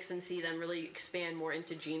Phoenix and see them really expand more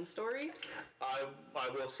into Jean's story. I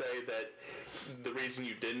will say that the reason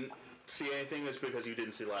you didn't see anything is because you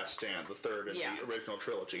didn't see Last Stand, the third in the original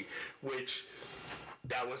trilogy, which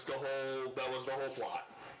that was the whole plot.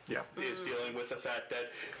 Yeah. Is dealing with the fact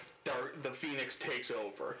that the Phoenix takes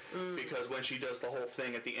over because when she does the whole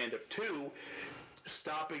thing at the end of 2,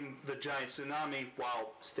 stopping the giant tsunami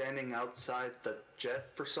while standing outside the jet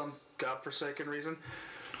for some godforsaken reason.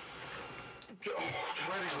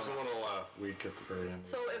 Writing was a little weak at the very end.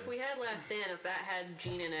 So if we had Last Stand, if that had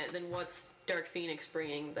Jean in it, then what's Dark Phoenix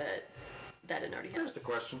bringing that didn't already Here's have? the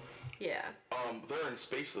question. Yeah. They're in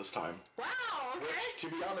space this time. Wow, okay. Which, to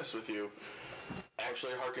be honest with you,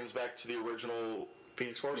 actually harkens back to the original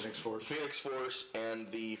Phoenix Force. Phoenix Force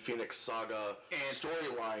and the Phoenix Saga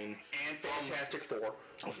storyline. And Fantastic Four.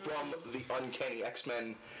 From the Uncanny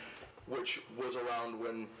X-Men, which was around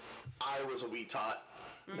when I was a wee tot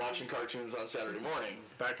watching cartoons on Saturday morning.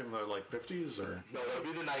 Back in the 50s or No, that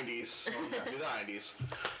would be the 90s. That would be the 90s.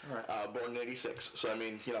 all right. Born in 86. So, I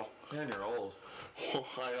mean, Man, you're old.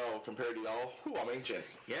 I know, compared to y'all, I'm ancient.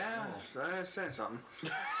 Yeah, that's saying something.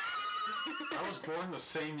 I was born the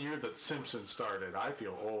same year that Simpsons started. I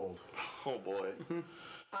feel old. Oh boy.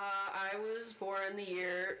 I was born the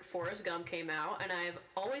year Forrest Gump came out, and I've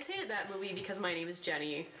always hated that movie because my name is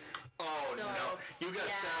Jenny. Oh So, no, you got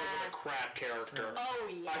yeah. saddled with a crap character. Oh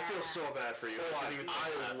yeah. I feel so bad for you. I didn't even think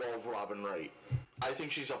I that. love Robin Wright. I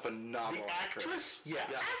think she's a phenomenal The actress? Yeah.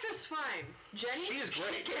 Actress fine. Jenny. She is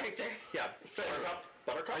great. Character. Yeah.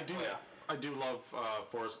 Buttercup. I do. Oh, yeah. I do love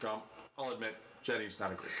Forrest Gump. I'll admit, Jenny's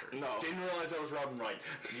not a great character. No. Didn't realize that was Robin Wright.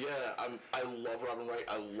 Yeah, I love Robin Wright.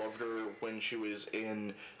 I loved her when she was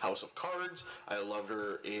in House of Cards. I loved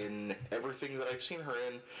her in everything that I've seen her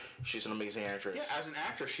in. She's an amazing actress. Yeah, as an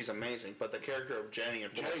actress, she's amazing, but the character of Jenny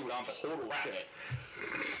and Jenny Forrest was Gump is total crap.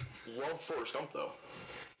 shit. Love Forrest Gump though.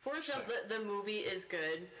 Forrest Gump, the movie is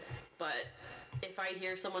good, but if I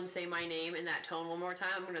hear someone say my name in that tone one more time,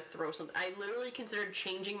 I'm gonna throw something. I literally considered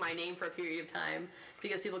changing my name for a period of time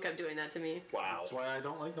because people kept doing that to me. Wow. That's why I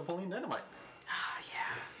don't like Napoleon Dynamite. Ah,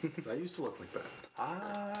 yeah. 'Cause I used to look like that.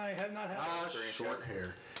 I have not had that experience Short yet.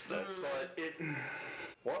 hair. But it...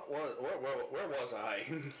 Where was I?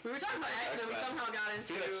 We were talking about X-Men, we X-Men. somehow got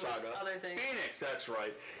into Phoenix Saga. other things. Phoenix, that's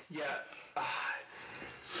right. Yeah.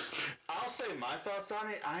 I'll say my thoughts on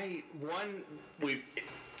it.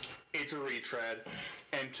 It's a retread,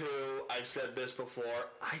 and two, I've said this before.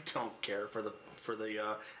 I don't care for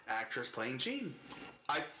the actress playing Jean.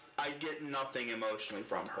 I get nothing emotionally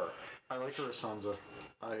from her. I like her as Sansa.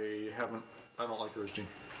 I don't like her as Jean.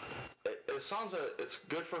 As Sansa, it's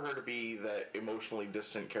good for her to be that emotionally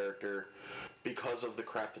distant character because of the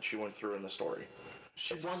crap that she went through in the story.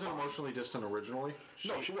 She wasn't emotionally distant originally.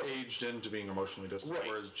 No, she wasn't. aged into being emotionally distant. Right.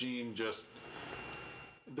 Whereas Jean just...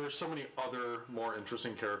 There's so many other more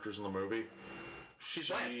interesting characters in the movie. She's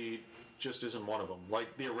She bland. just isn't one of them.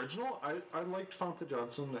 Like, the original, I liked Famke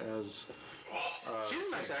Johnson as... She's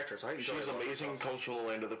a nice actress. I enjoy She's her amazing, stuff. comes from the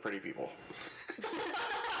land of the pretty people.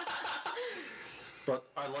 But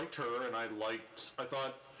I liked her, and I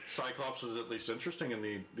thought Cyclops was at least interesting in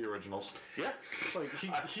the originals. Yeah. Like,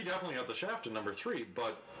 he definitely got the shaft in number 3,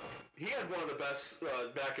 but... He had one of the best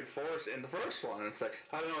back and forth in the first one. And it's like,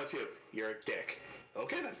 I don't know, it's you. You're a dick.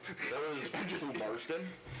 Okay then. That was Drew Marsden.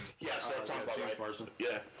 Yes, that sounds about James right. Marsden.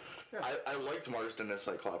 Yeah. I liked Marsden as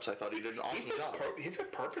Cyclops. I thought he did an awesome job. He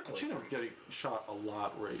fit perfectly. I've seen him getting shot a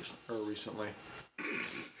lot recently.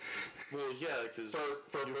 Well, yeah, because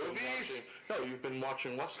For movies? You've been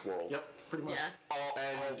watching Westworld. Yep, pretty much. Yeah.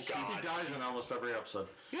 And He dies in almost every episode.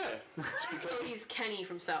 yeah, So he's Kenny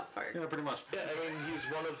from South Park. Yeah, pretty much. yeah. I mean, he's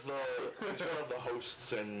one of the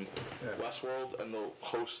hosts in Westworld, and the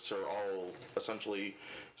hosts are all essentially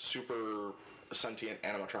super sentient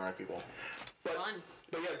animatronic people. Fun.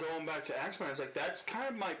 But yeah, going back to X-Men, it's like that's kind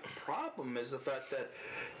of my problem is the fact that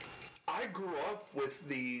I grew up with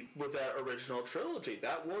that original trilogy.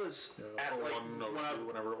 That was at like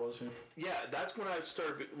whenever it was. yeah, that's when I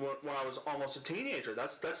started when I was almost a teenager.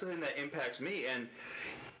 That's the thing that impacts me. And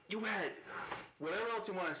you had whatever else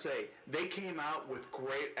you want to say, they came out with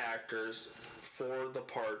great actors for the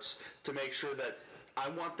parts to make sure that I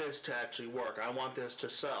want this to actually work. I want this to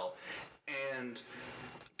sell. And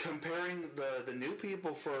comparing the new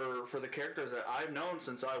people for the characters that I've known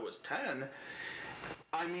since I was 10,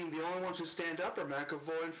 I mean, the only ones who stand up are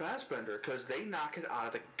McAvoy and Fassbender because they knock it out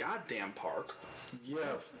of the goddamn park. Yeah,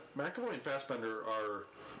 McAvoy and Fassbender are...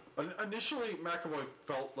 Initially, McAvoy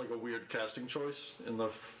felt like a weird casting choice in the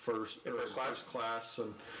first class,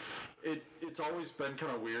 and it's always been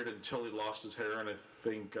kind of weird until he lost his hair, and I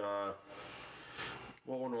think...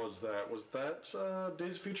 what one was that? Was that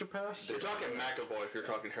Days of Future Past? You're talking McAvoy if you're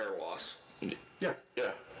talking hair loss. Yeah.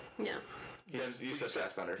 Yeah, Yeah. you said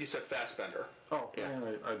Fassbender. You said Fassbender. Oh, yeah,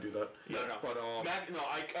 I do that. No. But,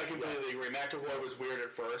 I completely agree. McAvoy was weird at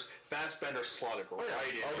first. Fassbender slotted right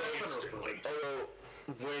in instantly. Although,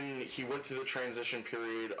 when he went through the transition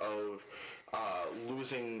period of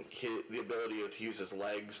losing the ability to use his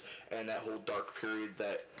legs and that whole dark period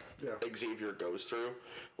that Xavier goes through,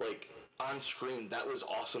 like, on screen, that was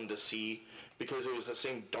awesome to see because it was the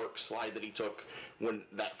same dark slide that he took when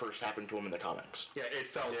that first happened to him in the comics. Yeah, it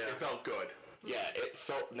felt good. Yeah, it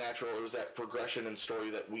felt natural. It was that progression and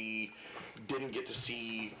story that we didn't get to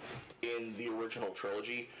see in the original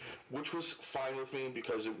trilogy, which was fine with me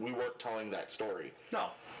because we weren't telling that story. No.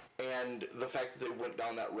 And the fact that they went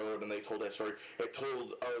down that road and they told that story, it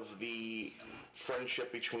told of the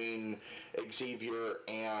friendship between Xavier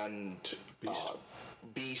and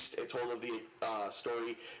Beast. It told of the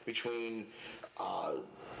story between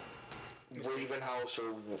Ravenhouse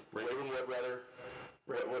or Ravenwood, rather.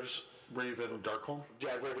 Raven Darkholm?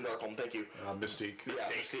 Yeah, Raven Darkholm, thank you. Mystique. Yeah,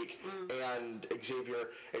 Mystique. And Xavier,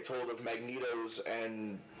 it told of Magneto's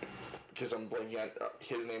and because I'm blanking on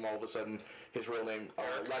his name all of a sudden. His real name,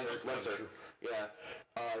 Lenser. Yeah,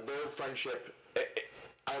 their friendship.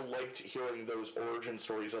 I liked hearing those origin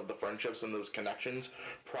stories of the friendships and those connections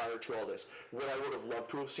prior to all this. What I would have loved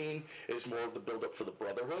to have seen is more of the build-up for the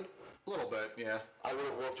Brotherhood. A little bit, yeah. I would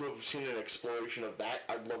have loved to have seen an exploration of that.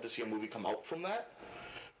 I'd love to see a movie come out from that.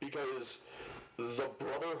 Because the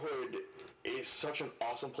Brotherhood is such an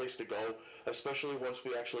awesome place to go, especially once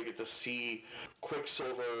we actually get to see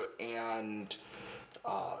Quicksilver and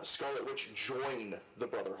Scarlet Witch join the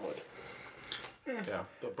Brotherhood. Yeah,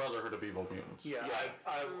 the Brotherhood of Evil Mutants. Yeah,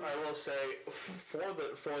 I will say for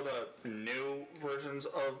the new versions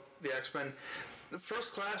of the X-Men, the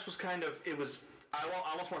First Class was kind of, it was, I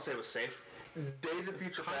almost want to say it was safe. Days of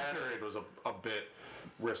Future Time Past period was a bit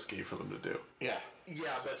risky for them to do. Yeah. Yeah,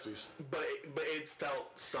 60s. but it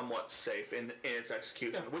felt somewhat safe in its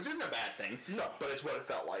execution, which isn't a bad thing. No. But it's what it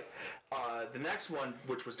felt like. The next one,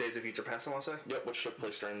 which was Days of Future Past, I want to say. Yep, which took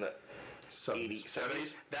place during the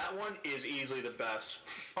 70s. That one is easily the best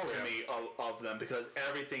to me of them, because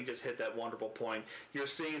everything just hit that wonderful point. You're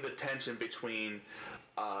seeing the tension between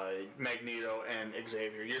Magneto and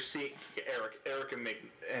Xavier. You're seeing Eric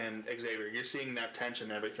and Xavier. You're seeing that tension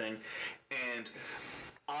and everything. And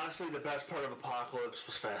honestly, the best part of Apocalypse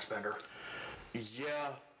was Fassbender.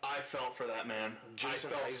 Yeah. I felt for that man.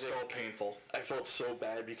 Jason I felt Isaac, so painful. I felt so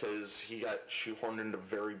bad because he got shoehorned into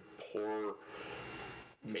very poor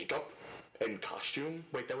makeup and costume.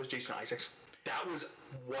 Wait, that was Jason Isaacs? That was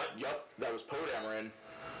what? Yup, that was Poe Dameron.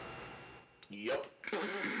 Yup.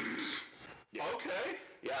 Okay.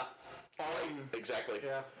 Yeah. Exactly.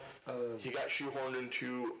 Yeah. He got shoehorned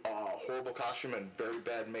into a horrible costume and very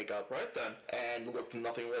bad makeup. Right then. And looked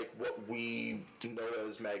nothing like what we know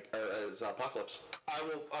as Apocalypse. I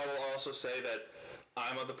will also say that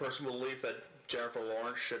I'm of the personal belief that Jennifer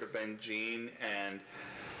Lawrence should have been Jean, and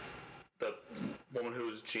the woman who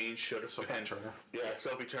was Jean should have been Turner. Yeah,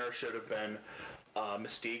 Sophie Turner should have been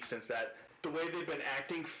Mystique, since that the way they've been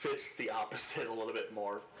acting fits the opposite a little bit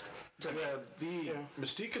more.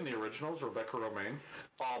 Mystique in the originals, Rebecca Romaine,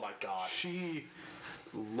 Oh my god. she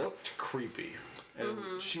looked creepy.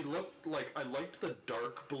 And she looked like, I liked the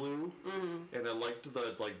dark blue, and I liked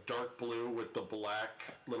the dark blue with the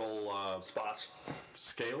black little Spots.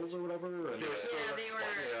 scales or whatever. And, Yeah,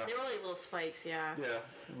 they were like little spikes. Yeah. yeah,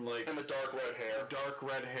 and, like And the dark red hair. dark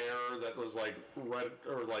red hair that was like red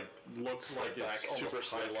or like looked Slick like it's back, almost super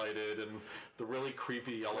slick. highlighted, and the really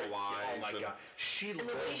creepy yellow eyes. Oh my and god. She And the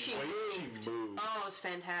way she moved. moved. Oh, it was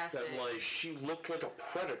fantastic. That like She looked like a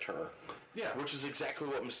predator. Yeah. Which is exactly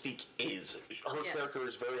what Mystique is. Her Yeah. character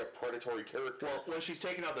is very a predatory character. Well, when she's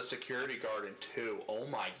taking out the security guard in 2, oh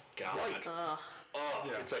my god. Right. Oh,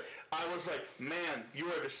 Yeah. it's like, I was like, man, you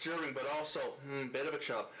are disturbing, but also, bit of a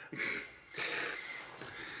chub.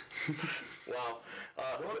 Wow.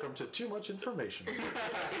 welcome to too much information.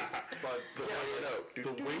 But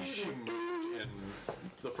the way she moved in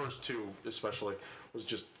the first 2 especially was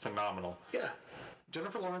just phenomenal. Yeah.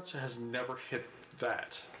 Jennifer Lawrence has never hit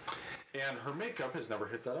that. And her makeup has never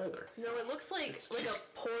hit that either. No, it looks like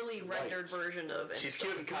a poorly rendered version of it. She's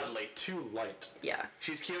cute and cuddly. Too light. Yeah.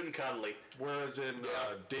 She's cute and cuddly. Whereas in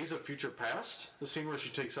Days of Future Past, the scene where she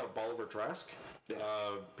takes out Bolivar Trask,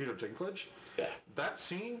 Peter Dinklage, that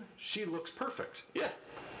scene, she looks perfect. Yeah.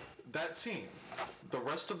 That scene. The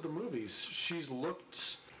rest of the movies, she's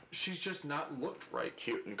just not looked right.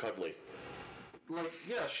 Cute and cuddly. Like,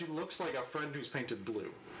 yeah, she looks like a friend who's painted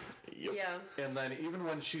blue. Yep. Yeah. And then even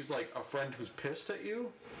when she's like a friend who's pissed at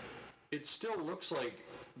you, it still looks like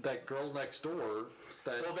that girl next door.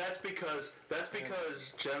 Well, that's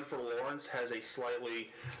because Jennifer Lawrence has a slightly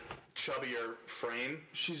chubbier frame.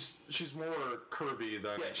 she's more curvy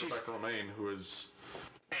than Rebecca Romaine, who is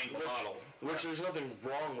a model. Which there's nothing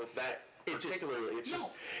wrong with that particularly. It's just,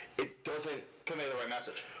 it doesn't convey the right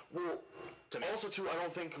message. Well, To me. also too, I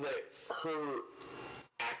don't think that her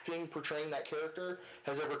acting portraying that character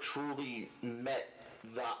has ever truly met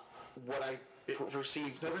what I perceive.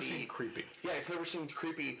 It's never seemed creepy. Yeah, it's never seemed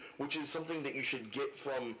creepy, which is something that you should get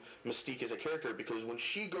from Mystique as a character, because when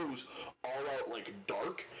she goes all out like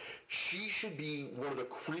dark, she should be one of the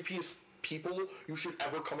creepiest people you should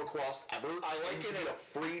ever come across ever. I like You should it. be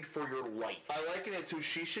afraid for your life. I liken it to,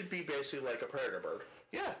 she should be basically like a predator bird,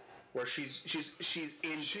 Yeah. where she's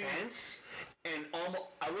intense and almost,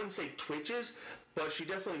 I wouldn't say twitches, but she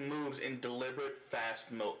definitely moves in deliberate,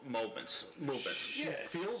 fast movements. She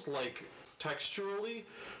feels like texturally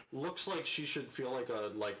looks like she should feel like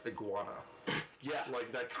a iguana. Yeah.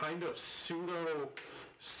 Like that kind of pseudo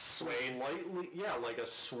slightly, like a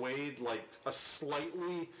suede, like a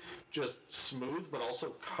slightly just smooth, but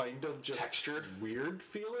also kind of just textured, weird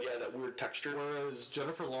feeling. Yeah, that weird texture. Whereas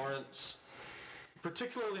Jennifer Lawrence,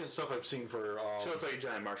 particularly in stuff I've seen for She looks like a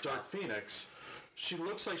giant marshmallow. Dark Phoenix, she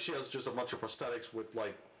looks like she has just a bunch of prosthetics with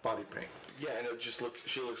like body paint. Yeah, and it just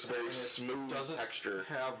she looks very smooth Doesn't texture.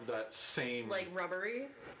 have that same Like rubbery.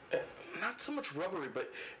 Not so much rubbery,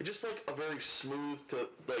 but it just like a very smooth to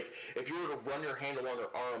like if you were to run your hand along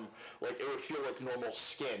her arm, like it would feel like normal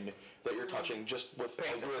skin that you're touching, just with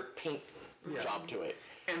a weird paint job to it.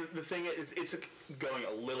 And the thing is, it's going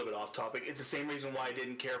a little bit off topic. It's the same reason why I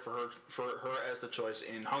didn't care for her as the choice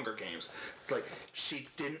in Hunger Games. It's like she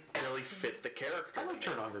didn't really fit the character. I liked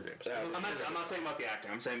her in Hunger Games. Yeah, I'm not saying about the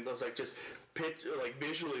acting. I'm saying those like just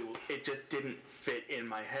visually, it just didn't fit in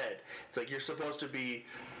my head. It's like you're supposed to be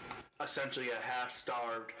essentially a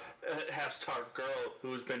half-starved girl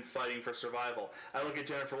who's been fighting for survival. I look at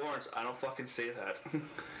Jennifer Lawrence. I don't fucking see that.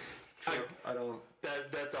 I don't.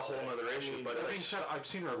 That's a whole other issue. But That being said, I've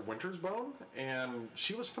seen her in Winter's Bone, and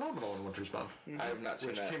she was phenomenal in Winter's Bone. I have not seen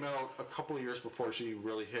Which that. came out a couple of years before she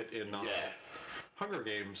really hit in Hunger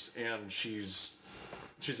Games, and she's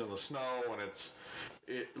in the snow, and it's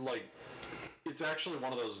actually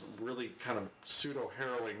one of those really kind of pseudo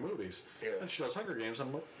harrowing movies. Yeah. And she does Hunger Games, and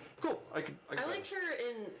I'm like, cool. I liked her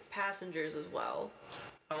in Passengers as well.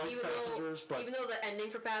 I like Passengers, but even though the ending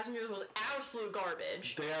for Passengers was absolute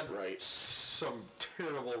garbage. they had some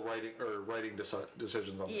terrible writing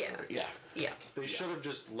decisions on the movie. Yeah. They should have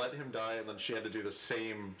just let him die, and then she had to do the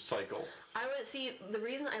same cycle. I would see the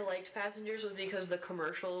reason I liked Passengers was because the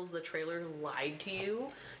commercials, the trailers lied to you,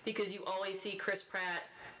 because you always see Chris Pratt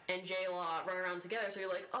and J-Law run around together, so you're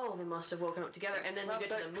like, oh, they must have woken up together, and then you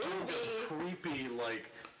get to the movie. Creepy, like,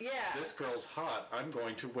 this girl's hot, I'm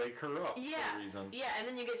going to wake her up for reasons. Yeah, and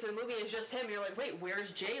then you get to the movie and it's just him, and you're like, wait,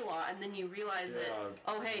 where's J-Law? And then you realize that,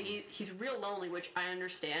 oh, hey, he's real lonely, which I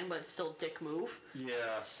understand, but it's still a dick move.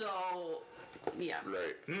 Yeah. So, yeah.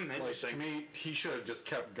 Right. Like, to me, he should have just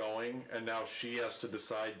kept going, and now she has to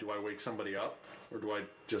decide, do I wake somebody up, or do I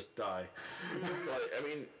just die? But, I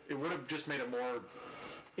mean, it would have just made it more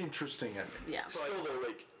interesting ending. Yeah. Still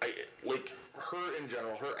though, her in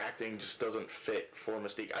general, her acting just doesn't fit for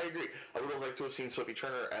Mystique. I agree. I would have liked to have seen Sophie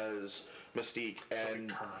Turner as Mystique,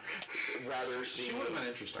 and rather see she would have been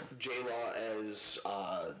interesting. J-Law as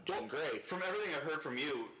Jean Grey. From everything I've heard from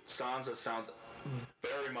you, Sansa sounds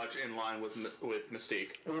very much in line with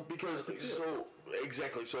Mystique. Well, because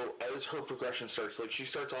exactly. So as her progression starts, like she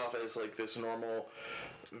starts off as like this normal,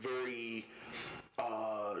 very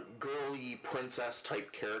girly princess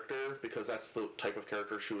type character, because that's the type of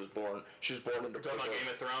character she was born. She was born into privilege. Game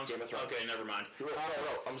of Thrones. Game of Thrones. Okay, never mind. No.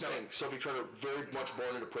 I'm saying Sophie Turner very much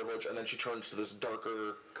born into privilege, and then she turns to this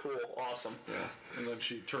darker, cool, awesome. Yeah. And then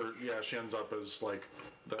she ends up as like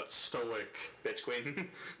that stoic bitch queen.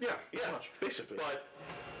 yeah, basically. But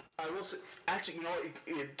I will say, actually, you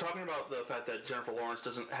know, talking about the fact that Jennifer Lawrence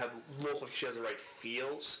doesn't look like she has the right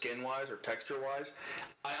feel, skin-wise or texture-wise,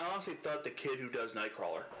 I honestly thought the kid who does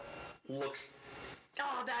Nightcrawler looks...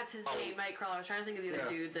 Oh, that's his name, Nightcrawler. I was trying to think of the other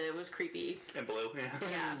dude that was creepy. In blue.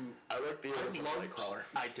 Yeah. I like the original Nightcrawler.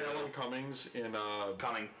 I do. Alan Cummings in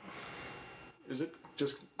Coming. Is it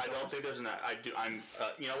just? I don't think there's an. I do. I'm.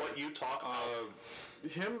 You know what? You talk.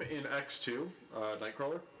 Him in X2,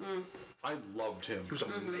 Nightcrawler. I loved him. He was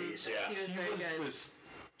amazing. He was very good. This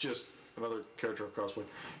just another character of cosplay.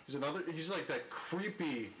 He's like that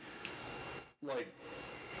creepy, like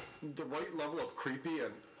the right level of creepy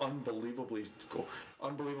and unbelievably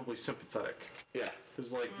sympathetic. Yeah.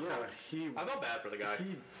 Because I felt bad for the guy.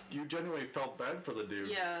 You genuinely felt bad for the dude.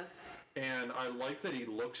 Yeah. And I like that he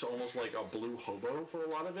looks almost like a blue hobo for a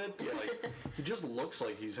lot of it. Like he just looks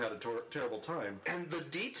like he's had a terrible time. And the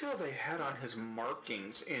detail they had on his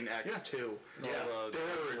markings in X2.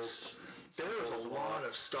 There's a lot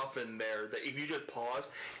of stuff in there that if you just pause,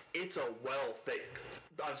 it's a wealth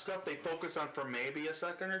on stuff they focus on for maybe a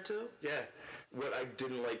second or two. Yeah. What I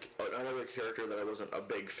didn't like, another character that I wasn't a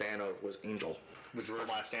big fan of was Angel. From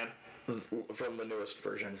Last Stand? From the newest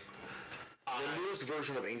version. The newest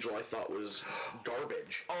version of Angel I thought was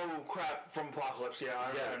garbage. Oh crap! From Apocalypse, yeah, I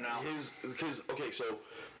remember now. So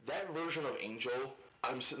that version of Angel,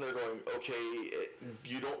 I'm sitting there going, okay,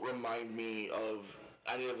 you don't remind me of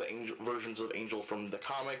any of the versions of Angel from the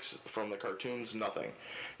comics, from the cartoons, nothing.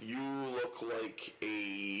 You look like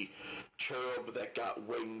a cherub that got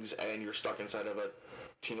wings and you're stuck inside of a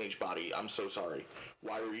teenage body. I'm so sorry.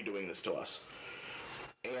 Why are you doing this to us?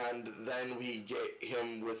 And then we get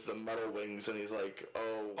him with the metal wings, and he's like,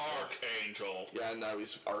 oh... Archangel. Yeah, now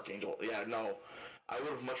he's Archangel. Yeah, no. I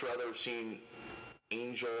would have much rather seen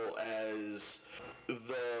Angel as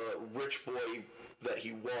the rich boy that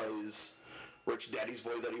he was, rich daddy's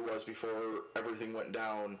boy that he was before everything went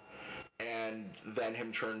down, and then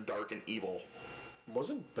him turn dark and evil.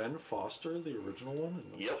 Wasn't Ben Foster the original one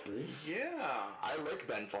in number Yep. 3? Yeah. I like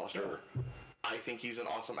Ben Foster. I think he's an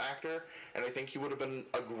awesome actor, and I think he would have been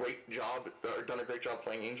done a great job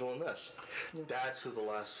playing Angel in this. That's who the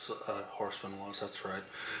last Horseman was. That's right.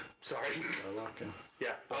 Sorry. I like him.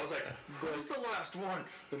 Yeah. I was like, who's the last one?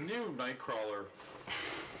 The new Nightcrawler.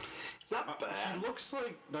 It's not bad. He looks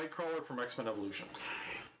like Nightcrawler from X-Men Evolution.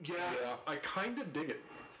 Yeah. I kind of dig it.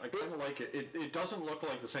 I kind of like it. It doesn't look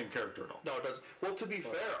like the same character at all. No, it doesn't. Well, to be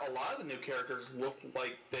fair, a lot of the new characters look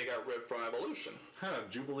like they got ripped from Evolution.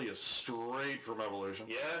 Jubilee is straight from Evolution.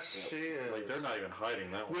 Yes, she is. Like, they're not even hiding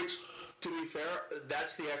that one. Which, to be fair,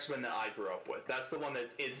 that's the X-Men that I grew up with. That's the one that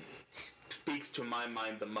it speaks to my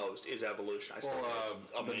mind the most, is Evolution. I still think it's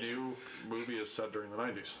the amazing. new movie is set during the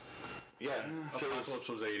 90s. Yeah, because Apocalypse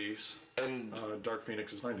was 80s. and Dark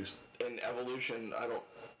Phoenix is 90s. in Evolution,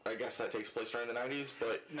 I guess that takes place during the 90s,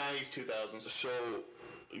 but 90s, 2000s. so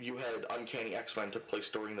you had Uncanny X-Men took place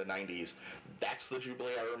during the 90s. That's the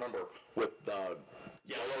Jubilee I remember with the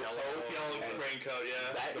Yellow and green coat,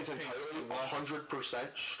 yeah. that is entirely 100%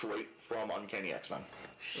 straight from Uncanny X-Men.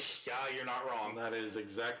 Yeah, you're not wrong. That is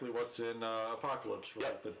exactly what's in Apocalypse for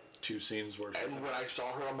like the 2 scenes where she's And when I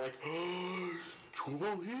saw her, I'm like,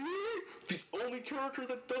 Jubilee, the only character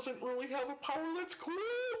that doesn't really have a power that's cool.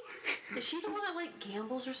 Is she the one that like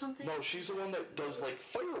gambles or something? No, she's the one that does like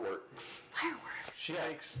fireworks. Fireworks. She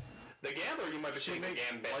makes The Gambler, you might be thinking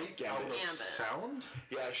Gambit. light out of Gambit. sound?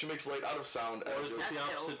 Yeah, she makes light out of sound. Or And is it just, the That's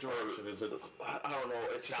opposite dope. direction? Is it... I don't know.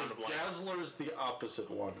 It's Sound just of light. Dazzler's the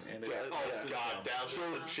opposite one. And it's Yeah, Oh, God,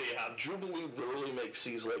 Dazzler. Jubilee literally makes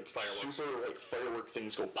these like Fireworks. super like firework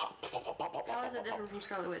things go pop, pop, pop, pop, pop, How pop, is it pop, different from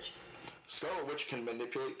Scarlet Witch? Scarlet Witch can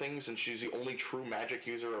manipulate things, and she's the only true magic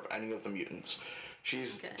user of any of the mutants.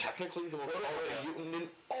 She's Okay. technically the most powerful mutant in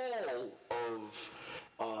all of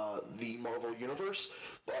the Marvel universe,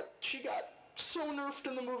 but she got so nerfed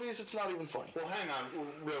in the movies it's not even funny. Well, hang on,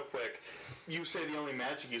 real quick. You say the only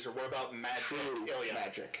magic user. What about magic? True Alien?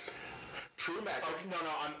 magic. True magic. Okay, no,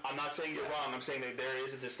 I'm not saying you're wrong. I'm saying that there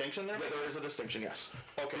is a distinction there. Yeah, there is a distinction, yes.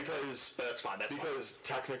 Okay, because that's fine. That's Because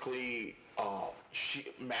technically,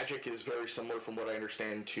 magic is very similar, from what I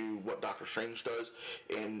understand, to what Doctor Strange does,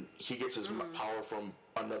 and he gets his power from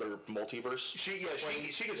another multiverse. She gets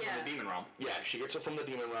it from the demon realm. Yeah, she gets it from the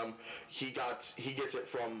demon realm. He gets it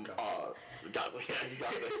from Godzilla. Yeah, he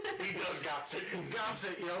got it. He does got it. Got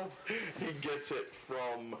it, yo! He gets it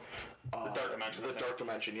from The dark dimension. The dark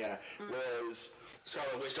dimension, yeah. Whereas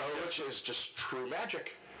Scarlet Witch is just true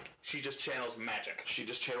magic. She just channels magic. She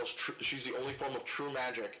just channels. She's the only form of true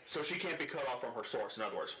magic. So she can't be cut off from her source. In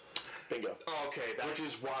other words. Bingo. Okay, that's Which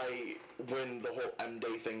is why when the whole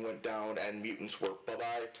M-Day thing went down and mutants were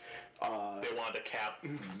bye-bye, they wanted to cap.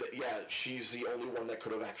 yeah, she's the only one that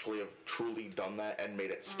could have actually have truly done that and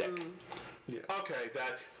made it stick. Okay,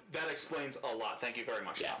 that explains a lot. Thank you very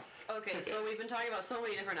much. Yeah. Okay, so we've been talking about so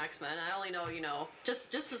many different X-Men. I only know,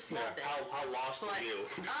 just a small bit. How lost But, were you?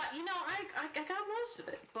 I got most of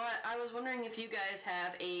it. But I was wondering if you guys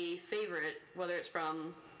have a favorite, whether it's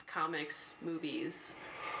from comics, movies,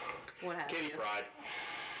 what have Kitty you. Pryde.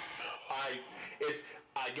 I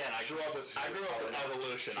grew up with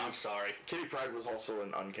Evolution. I'm sorry. Kitty Pryde was also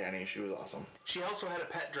in Uncanny. She was awesome. She also had a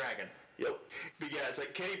pet dragon. Yep. But yeah, it's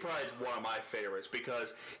like Kitty Pryde's one of my favorites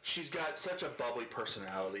because she's got such a bubbly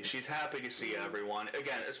personality. She's happy to see everyone.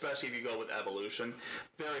 Again, especially if you go with Evolution.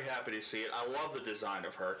 Very happy to see it. I love the design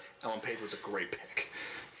of her. Ellen Page was a great pick.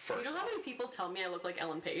 You know how many people tell me I look like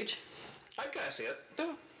Ellen Page? I kind of see it.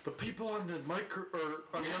 Yeah. The people on the on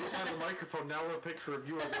the other side of the microphone now have a picture of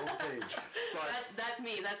you on your page. That's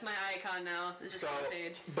me. That's my icon now. It's just So, Ellen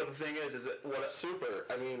Page. but the thing is that Super.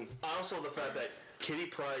 I mean, also the fact that Kitty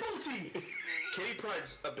Pryde's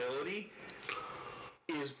ability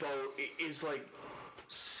is like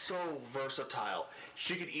so versatile.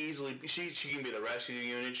 She could easily she can be the rescue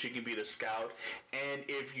unit, she can be the scout, and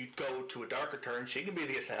if you go to a darker turn, she can be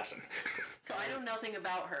the assassin. So I know nothing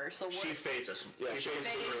about her. So what? She phases. yeah, she she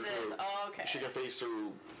phases. Phases. Oh, okay. She can phase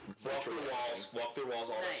through Walk through walls, all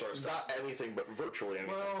that Nice. sort of stuff. not anything, but virtually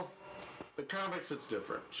anything. Well, the comics, it's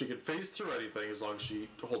different. She can phase through anything as long as she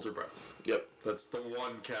holds her breath. Yep. That's the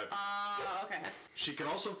one caveat. Okay. She can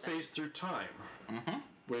also phase through time,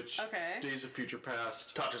 which Okay. Days of Future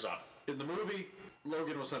Past. Touches on. In the movie,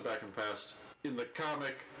 Logan was sent back in the past. In the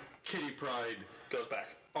comic, Kitty Pryde Goes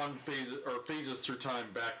back. phases through time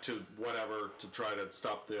back to whatever to try to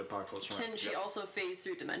stop the apocalypse. Can she also phase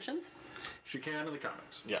through dimensions? She can in the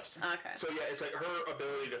comics. Yes. Okay. So yeah, it's like her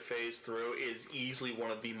ability to phase through is easily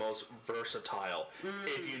one of the most versatile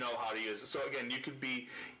if you know how to use it. So again, you can be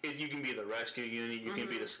the rescue unit, you can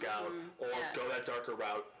be the scout, or go that darker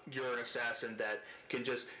route. You're an assassin that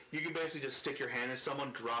you can basically just stick your hand in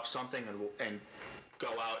someone, drop something, and go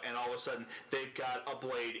out, and all of a sudden they've got a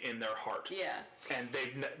blade in their heart. Yeah. And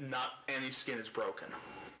they've not any skin is broken.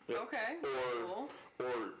 Okay. Cool.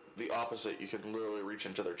 Or the opposite, you can literally reach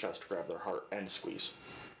into their chest, grab their heart, and squeeze.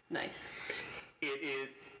 Nice.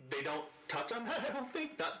 They don't touch on that, I don't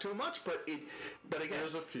think, not too much, but again,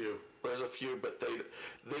 There's a few, but they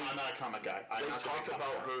I'm not a comic guy. they talk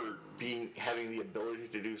about her having the ability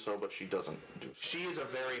to do so, but she doesn't do so. She is a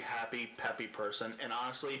very happy, peppy person, and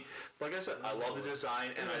honestly, like I said, I love the design,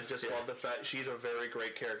 and I just love the fact she's a very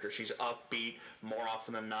great character. She's upbeat more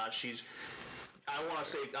often than not. I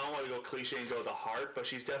don't want to go cliche and go the heart, but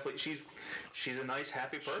she's a nice,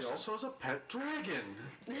 happy person. She also has a pet dragon.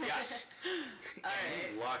 Yes. All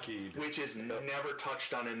right. Lockheed. Which is never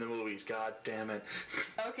touched on in the movies. God damn it.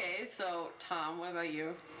 Okay, so Tom, what about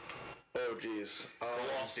you? Oh, jeez.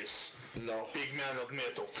 Colossus. No. Big man of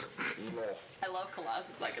metal. No. I love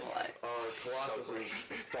Colossus, not gonna lie. Colossus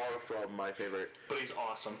is far from my favorite. But he's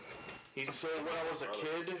awesome. So when I was a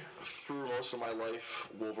kid, through most of my life,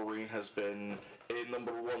 Wolverine has been a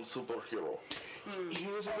number one superhero. He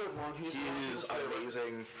was a good one. He is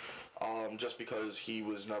amazing, just because he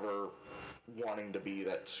was never wanting to be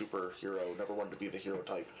that superhero, never wanted to be the hero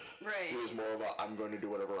type. Right. He was more of a, I'm going to do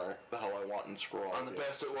whatever the hell I want and screw all I'm the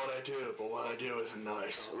best at what I do, but what I do isn't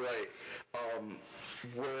nice. Right.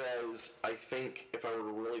 Whereas I think, if I were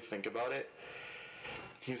to really think about it,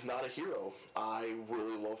 he's not a hero. I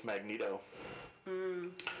really love Magneto.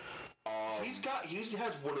 He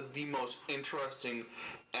has one of the most interesting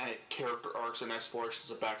character arcs and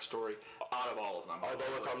explorations of backstory out of all of them.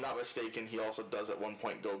 Although, if I'm not mistaken, he also does at one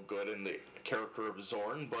point go good in the character of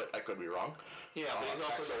Zorn, but I could be wrong. Yeah, but he's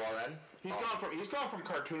also XORN. He's gone from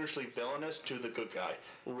cartoonishly villainous to the good guy,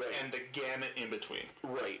 Right. and the gamut in between.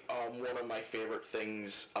 Right. One of my favorite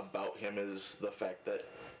things about him is the fact that,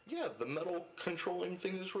 yeah, the metal controlling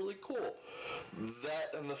thing is really cool.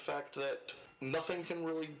 That and the fact that nothing can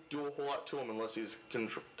really do a whole lot to him unless he's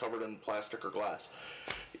covered in plastic or glass.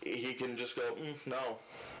 He can just go, no,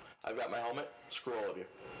 I've got my helmet, screw all of you.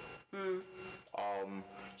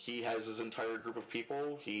 He has his entire group of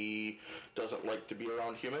people. He doesn't like to be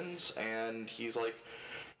around humans, and he's like,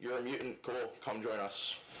 you're a mutant, cool, come join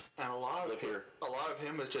us. And a lot of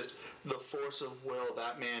him is just the force of will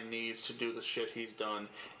that man needs to do the shit he's done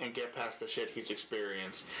and get past the shit he's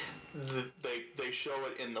experienced. They show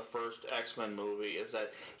it in the first X-Men movie, is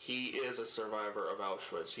that he is a survivor of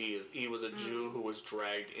Auschwitz. He was a Jew who was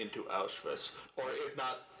dragged into Auschwitz, or if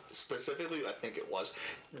not specifically, I think it was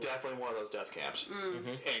definitely one of those death camps,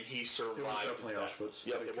 and he survived. It was definitely that. Auschwitz.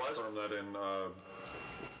 Yep, They it was. confirmed that in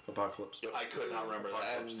Apocalypse. Yep. I could not remember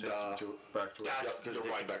that. Apocalypse takes him back to it. Because You're it takes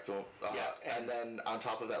right. it back to him. And then on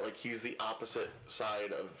top of that, like, he's the opposite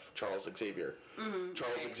side of Charles Xavier.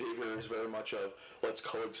 Charles Xavier is very much of, let's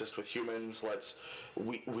coexist with humans,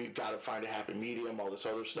 we've got to find a happy medium, all this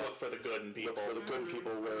other stuff. Look for the good in people. Look for the good in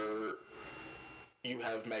people, where you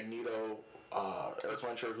have Magneto, Eric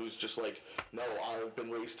Lencher, who's just like, no, I've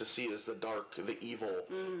been raised to see as the dark, the evil.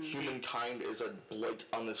 Humankind is a blight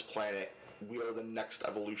on this planet. We are the next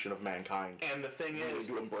evolution of mankind. And the thing We need is,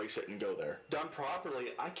 to embrace it and go there. done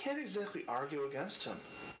properly, I can't exactly argue against him.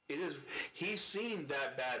 He's seen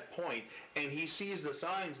that bad point, and he sees the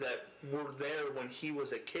signs that were there when he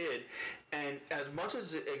was a kid. And as much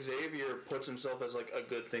as Xavier puts himself as like a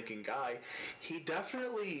good thinking guy, he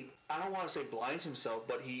definitely, I don't want to say blinds himself,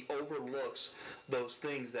 but he overlooks those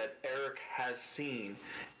things that Eric has seen.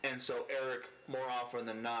 And so Eric, more often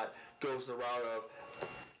than not, goes the route of,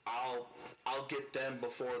 I'll get them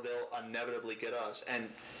before they'll inevitably get us. And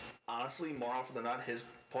honestly, more often than not, his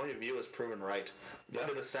point of view is proven right. Look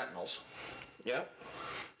at the Sentinels. Yeah.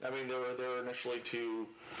 I mean, they were there initially to,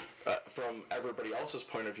 from everybody else's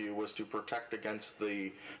point of view, was to protect against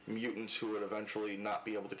the mutants who would eventually not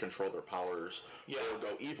be able to control their powers or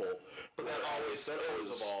go evil. But that always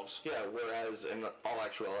evolves. Yeah, whereas in all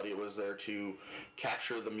actuality, it was there to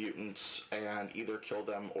capture the mutants and either kill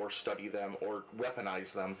them or study them or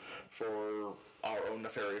weaponize them for our own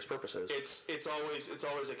nefarious purposes. It's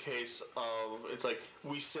always a case of, it's like,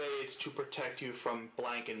 we say it's to protect you from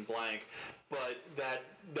blank and blank, but that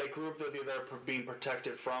group that they're being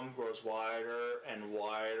protected from grows wider and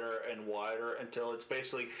wider and wider until it's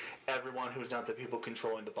basically everyone who's not the people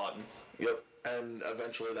controlling the button. Yep. And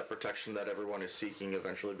eventually that protection that everyone is seeking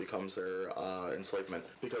eventually becomes their enslavement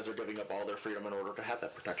because they're giving up all their freedom in order to have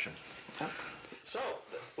that protection. So,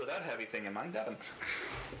 with that heavy thing in mind, Devin.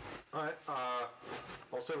 Alright,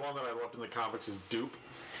 I'll say one that I loved in the comics is Dupe.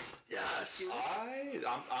 Yes. I'm It is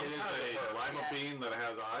kind a lima bean that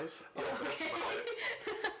has eyes.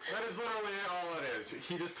 That is literally all it is.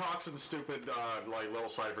 He just talks in stupid, like, little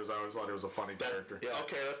ciphers. I always thought he was a funny character. Yeah.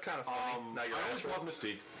 Okay, that's kind of funny. Now you're I always actually- love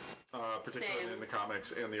Mystique, particularly Same. in the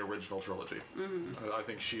comics and the original trilogy. I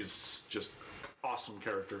think she's just awesome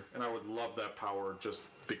character, and I would love that power just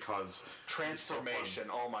because Transformation.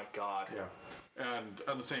 Oh my god. yeah. And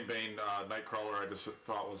on the same vein, Nightcrawler I just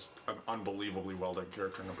thought was an unbelievably well done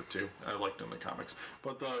character, number 2. I liked him in the comics.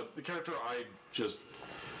 But the character I just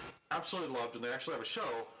absolutely loved, and they actually have a show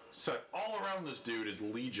set all around this dude, is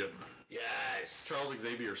Legion. Yes. Charles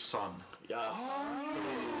Xavier's son. Yes.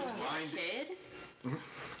 Mind- Kid?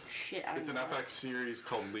 Shit, I don't It's an know. FX series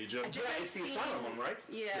called Legion. Yeah, it's the Asylum one, right?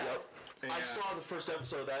 Yeah. Yep. I Yeah. saw the first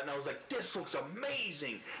episode of that and I was like, this looks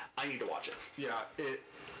amazing. I need to watch it. Yeah,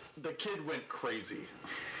 the kid went crazy.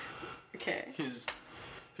 Okay. His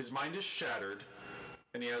mind is shattered,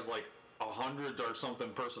 and he has like 100 or something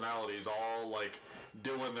personalities, all like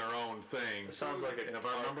doing their own thing. It sounds like And if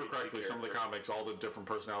I remember correctly, some of the comics, all the different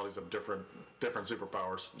personalities have different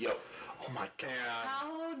superpowers. Yep. Oh my god. And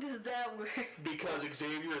How does that work? Because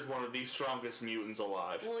Xavier is one of the strongest mutants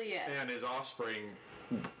alive. Well, yeah. and his offspring.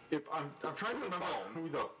 If I'm trying to remember who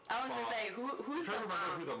the I was gonna say, who's I'm trying the to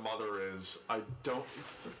remember who the mother is. I don't.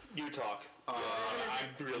 You talk. I'm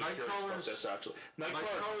really curious about Nightcrawler's- this actually.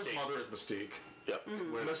 Nightcrawler's Mystique. mother is Mystique. Yep.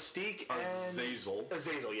 With Mystique and Azazel.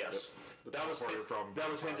 Azazel, yes. The That was teleporter from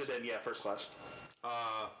that was First hinted in, yeah, First Class.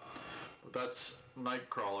 That's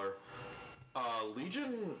Nightcrawler.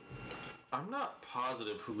 Legion. I'm not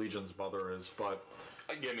positive who Legion's mother is, but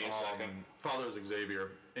Give me a second. father is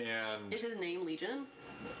Xavier, and Is his name Legion?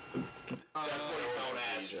 That's what he's known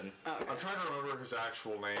as. Legion. Oh, okay. I'm trying to remember his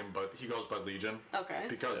actual name, but he goes by Legion. Okay.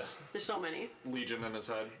 Because There's so many. Legion in his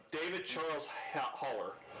head. David Charles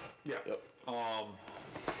Haller, Yeah. Yep.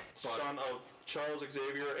 son of Charles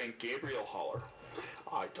Xavier and Gabriel Haller.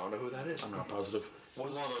 I don't know who that is. I'm not positive. It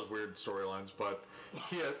was one of those weird storylines, but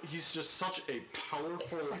he's just such a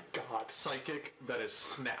powerful God. psychic that is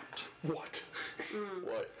snapped. What?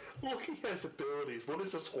 What? Looking at his abilities, what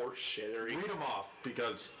is this horse shittery? Read him off,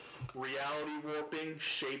 because Reality warping,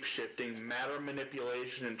 shape-shifting, matter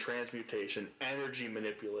manipulation and transmutation, energy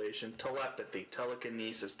manipulation, telepathy,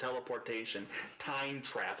 telekinesis, teleportation, time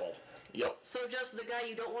travel. Yep. So just the guy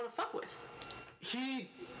you don't want to fuck with.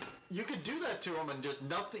 you could do that to him and just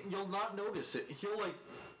nothing, you'll not notice it.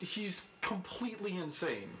 He's completely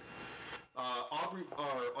insane.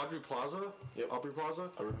 Aubrey Plaza, Yep. Aubrey Plaza,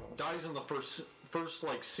 Aubrey Plaza. dies in the first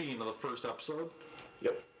like scene of the first episode,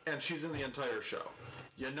 Yep. and she's in the entire show.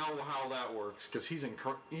 You know how that works because he's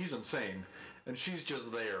insane, and she's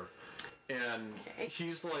just there, and Okay.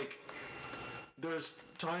 he's like, there's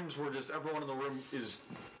times where just everyone in the room is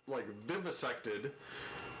like vivisected,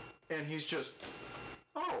 and he's just,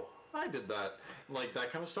 oh, I did that, like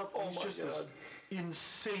that kind of stuff. He's my just this God.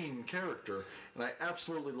 insane character, and I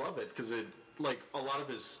absolutely love it because it, like, a lot of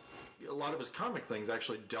his comic things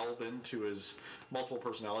actually delve into his multiple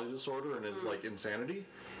personality disorder and his like insanity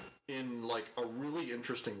in like a really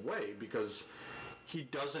interesting way, because he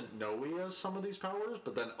doesn't know he has some of these powers,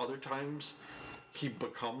 but then other times he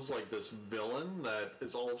becomes like this villain that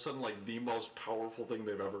is all of a sudden like the most powerful thing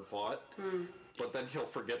they've ever fought. But then he'll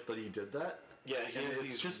forget that he did that. Yeah, he And has it's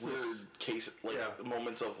these just weird this-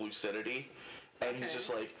 moments of lucidity, and he's Okay. just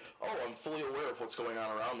like, "Oh, I'm fully aware of what's going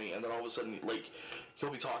on around me," and then all of a sudden, like,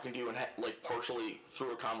 he'll be talking to you and like partially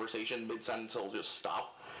through a conversation, mid sentence, he'll just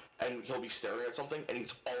stop, and he'll be staring at something, and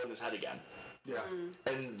it's all in his head again, Yeah.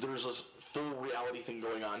 and there's this full reality thing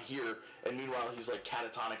going on here, and meanwhile he's like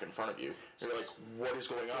catatonic in front of you. You're like, "What is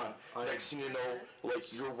going on?" Next thing you know,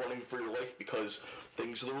 like you're running for your life because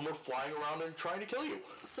things in the room are flying around and trying to kill you.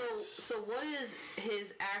 So what is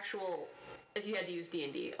his actual, if you had to use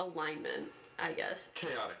D&D, alignment, I guess?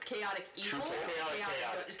 Chaotic. Chaotic evil?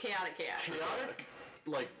 chaotic. Just chaotic. Chaotic,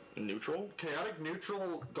 like, Neutral. chaotic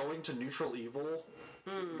neutral going to neutral evil,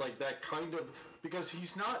 like that kind of, because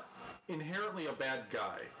he's not inherently a bad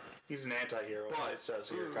guy. He's an anti-hero, But- it says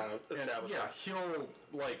here, kind of And established. yeah,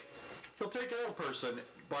 he'll take an ill person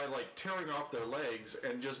by like tearing off their legs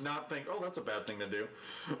and just not think, oh, that's a bad thing to do.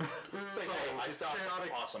 It's like, So hey, I it's stopped.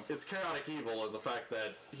 chaotic. Awesome. It's chaotic evil in the fact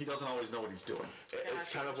that he doesn't always know what he's doing. It's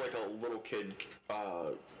kind of like a little kid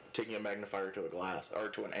taking a magnifier to a glass or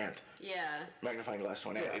to an ant, Yeah. magnifying glass to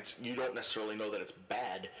an ant. Yeah. You don't necessarily know that it's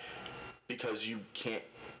bad because you can't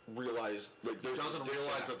realize like there's Doesn't this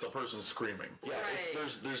realize disconnect. that the person's screaming. Yeah, Right.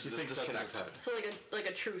 there's He this thinks that's in his disconnect. head. So like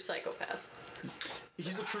a true psychopath.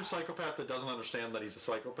 He's a true psychopath that doesn't understand that he's a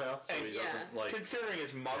psychopath, so he Yeah. doesn't like. Considering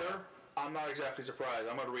his mother, I'm not exactly surprised.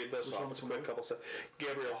 I'm going to read this Which off. one's It's a the quick mother? couple steps.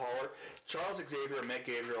 Gabriel Haller. Charles Xavier met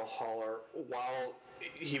Gabriel Haller while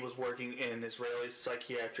he was working in an Israeli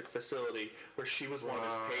psychiatric facility where she was one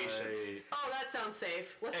of his patients. Right. Oh, that sounds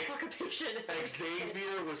safe. Let's fuck a patient.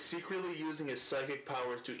 Xavier was secretly using his psychic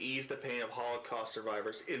powers to ease the pain of Holocaust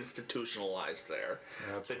survivors institutionalized there.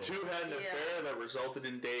 That's The cool. two had an Yeah. affair that resulted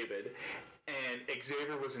in David, and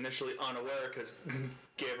Xavier was initially unaware because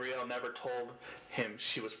Gabrielle never told him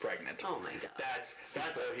she was pregnant. Oh my god. That's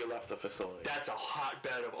Before he left the facility. a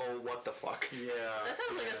hotbed of oh what the fuck. Yeah. That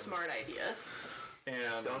sounds like a smart idea.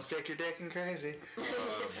 And Don't stick your dick in crazy.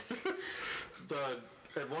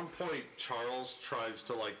 at one point Charles tries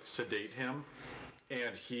to like sedate him,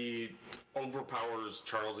 and he overpowers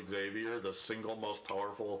Charles Xavier, the single most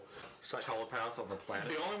powerful telepath on the planet.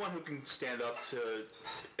 The only one who can stand up to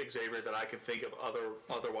Xavier that I can think of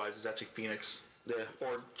otherwise is actually Phoenix. Yeah.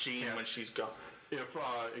 Or Jean Yeah. when she's gone. If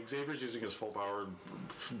Xavier's using his full power,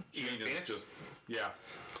 Jean is Phoenix? just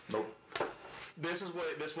nope. This is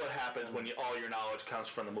what happens when all your knowledge comes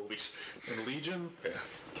from the movies. And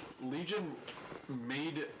Legion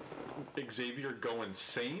made Xavier go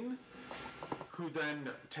insane, who then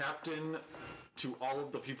tapped in to all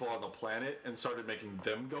of the people on the planet and started making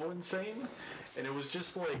them go insane. And it was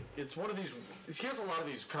just like, it's one of these, he has a lot of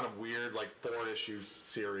these kind of weird like 4-issue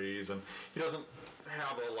series, and he doesn't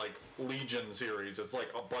have a like Legion series. It's like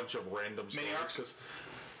a bunch of random Mini stories, arcs. 'cause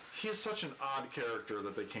he is such an odd character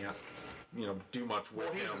that they can't, do much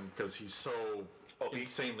with he's- him because he's so OP.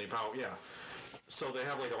 insanely powerful. Yeah. So they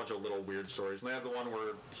have like a bunch of little weird stories, and they have the one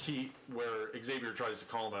where Xavier tries to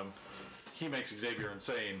calm him. He makes Xavier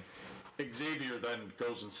insane. Xavier then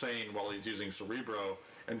goes insane while he's using Cerebro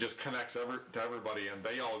and just connects to everybody, and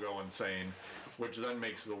they all go insane, which then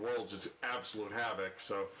makes the world just absolute havoc.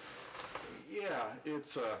 So yeah,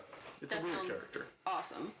 it's a That weird sounds character.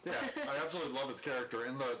 awesome. Yeah, I absolutely love his character,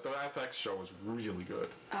 and the FX show was really good.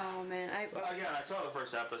 Oh man, Again, I saw the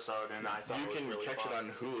first episode and I thought You it was can really catch fun. it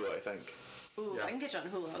on Hulu, I think. ooh, Yeah. I can get you on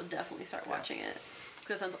Hulu. I would definitely start watching it.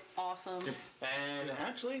 Because it sounds awesome. And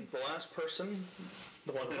actually, the last person,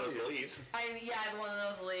 the one who knows the least, I'm the one that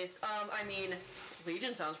knows the least.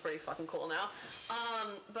 Legion sounds pretty fucking cool now.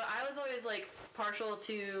 But I was always like partial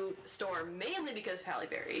to Storm mainly because of Halle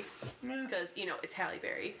Berry, because it's Halle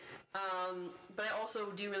Berry. But I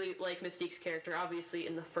also do really like Mystique's character. Obviously,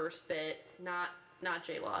 in the first bit, not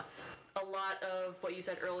J-Law. A lot of what you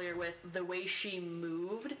said earlier with the way she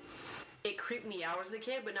moved, it creeped me out as a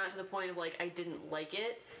kid, but not to the point of like I didn't like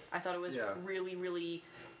it. I thought it was Yeah. really, really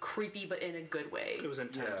creepy, but in a good way. it was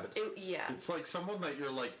intended. Yeah. It's like someone that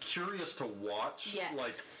you're like curious to watch,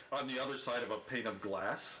 Yes. like on the other side of a pane of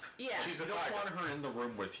glass. Yeah. She's You a don't tiger. want her in the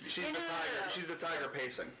room with you. She's No, the no, no, tiger. no. She's the tiger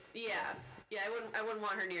pacing. Yeah, I wouldn't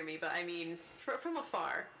want her near me, but I mean, from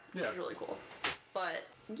afar, Yeah. she's really cool. But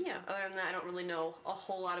yeah, other than that, I don't really know a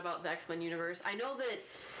whole lot about the X-Men universe. I know that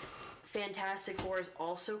Fantastic Four is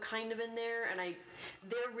also kind of in there, and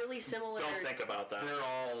they're really similar. Don't think about that. They're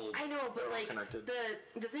all. I know, but like connected.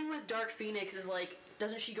 the thing with Dark Phoenix is like,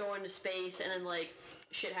 doesn't she go into space and then like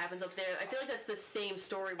shit happens up there? I feel like that's the same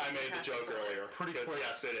story. With I made the Fantastic joke Four. earlier. Pretty because, quick.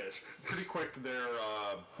 yes, it is. Pretty quick,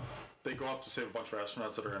 they go up to save a bunch of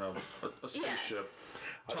astronauts that are in a spaceship.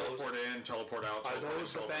 Teleport in, teleport out. Are teleport in,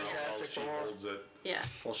 those the teleport out while Fantastic she Four? holds it. Yeah,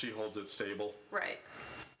 While she holds it stable. right.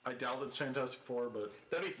 I doubt it's Fantastic Four, but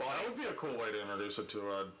That'd be fun. that would be a cool way to introduce it to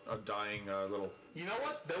a dying little. You know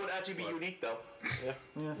what? That would actually be unique, though.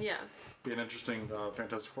 Yeah. Be an interesting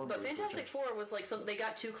Fantastic Four. But movie for a Fantastic change. Four was like they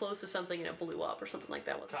got too close to something and it blew up or something like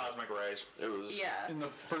that. Wasn't it? Cosmic rays. It was. Yeah. In the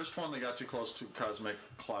first one, they got too close to cosmic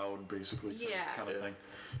cloud, basically, same Yeah. kind of thing.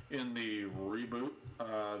 In the reboot,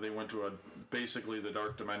 they went to basically the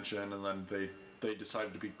dark dimension, and then they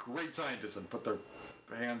decided to be great scientists and put their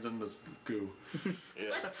hands in the goo.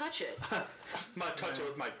 Let's touch it. I'm gonna touch it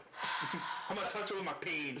with my. I'm gonna touch it with my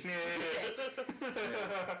peen.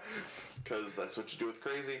 Because that's what you do with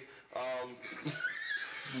crazy.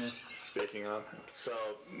 Speaking of, so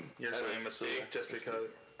you're saying it's, Mystique just because?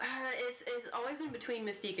 It's always been between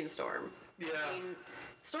Mystique and Storm. Yeah. I mean,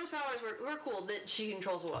 Storm's powers were cool that she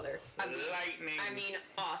controls the weather. Lightning. I mean,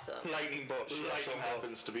 awesome. Lightning bolt. She also Lightning bolt.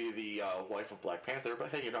 happens to be the wife of Black Panther, but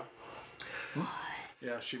hey, you know.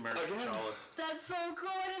 Yeah, she married Again. T'Challa. That's so cool.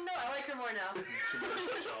 I didn't know. I like her more now. She married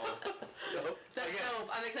T'Challa. That's Again. dope.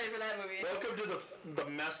 I'm excited for that movie. Welcome to the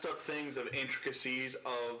messed up things of intricacies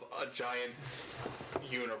of a giant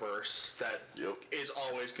universe that is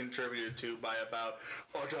always contributed to by about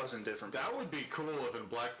a dozen different people. That would be cool if in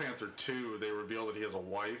Black Panther 2 they reveal that he has a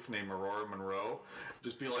wife named Aurora Monroe.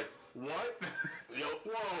 Just be like, what?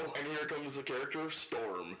 Whoa! And here comes the character of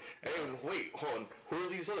Storm. And wait, hold on. Who are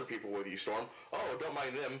these other people with you, Storm? Oh, don't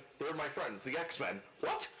mind them. They're my friends, the X-Men.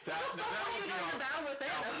 What? That would be With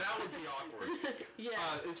Thanos? that would be awkward. Yeah.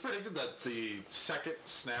 It's predicted that the second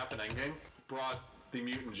snap in Endgame brought the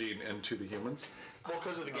mutant gene into the humans. Well,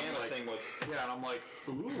 because of the Gamma thing with... Yeah, and I'm like,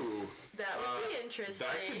 ooh. That would be interesting.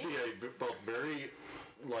 That could be both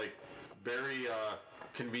very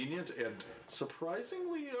convenient and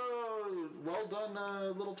surprisingly well done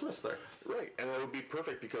little twist there. Right, and it would be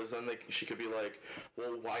perfect because then she could be like,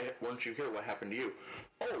 well, why weren't you here? What happened to you?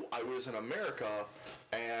 Oh, I was in America,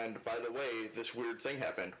 and by the way, this weird thing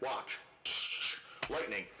happened. Watch.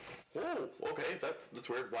 Lightning. Oh, okay, that's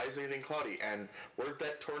weird. Why is it getting cloudy? And where did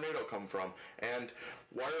that tornado come from? And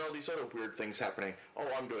why are all these other weird things happening? Oh,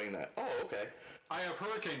 I'm doing that. Oh, okay. I have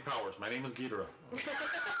hurricane powers. My name is Ghidorah.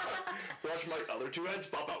 Watch my other two heads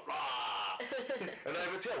pop out. Rah! And I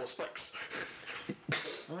have a tail with spikes.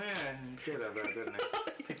 Oh yeah, you did have that, didn't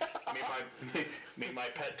you? meet my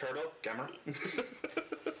pet turtle, Gemmer.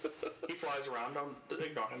 He flies around. Don't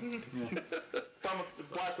ignore him.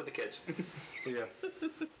 Blast with the kids. Yeah.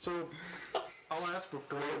 So, I'll ask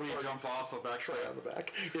before we jump off of X-Men on the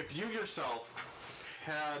back. If you yourself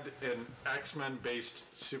had an X-Men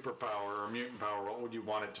based superpower or mutant power, what would you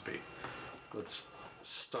want it to be? Let's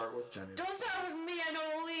start with Jenny. Don't start with me. I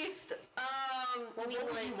know the least. What would you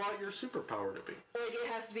want your superpower to be? Like it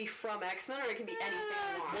has to be from X-Men, or it can be anything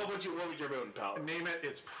you want. What would your mutant power? Name it.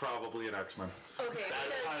 It's probably an X-Men. Okay,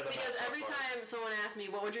 kind of the because best every so far. time someone asks me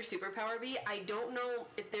what would your superpower be, I don't know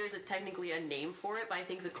if there's technically a name for it, but I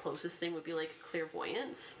think the closest thing would be like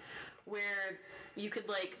clairvoyance, where you could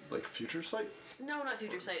like Future Sight? no, not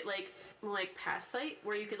future sight, like past sight,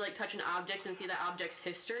 where you could like touch an object and see that object's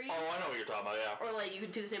history, Oh, I know what you're talking about, yeah. or like you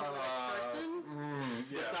could do the same with like a person.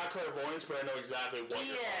 Yeah. It's not clairvoyance, but I know exactly what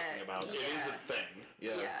you're talking about. It is yeah. a thing.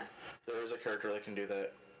 Yeah. There is a character that can do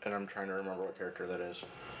that, and I'm trying to remember what character that is.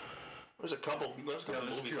 There's a couple There's a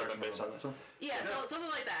movies few that have been based on X-Men this. ones, Yeah, so,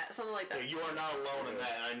 something like that. Something like that. You are not alone in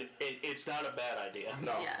that, and it's not a bad idea.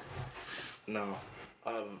 No. Yeah. No.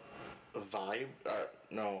 Vibe?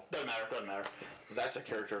 No. Doesn't matter. That's a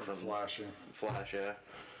character from Flash, yeah. Flash, yeah.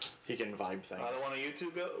 He can vibe things. Either one of you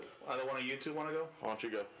two go? Either one of you two want to go? Why don't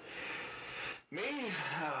you go? Me?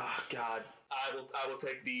 Oh, God. I will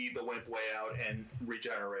take the wimp way out and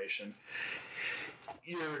regeneration.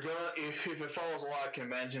 You're gonna if it follows a lot of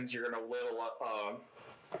conventions, you're gonna live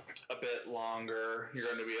a bit longer. You're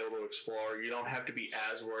going to be able to explore. You don't have to be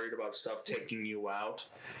as worried about stuff taking you out.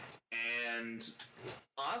 And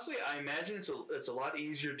honestly, I imagine it's a lot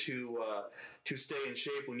easier to stay in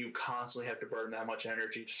shape when you constantly have to burn that much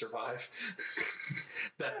energy to survive.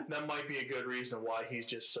 that might be a good reason why he's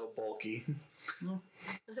just so bulky.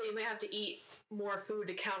 So you may have to eat more food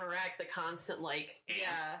to counteract the constant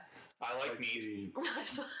yeah. I like meat.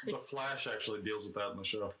 The Flash actually deals with that in the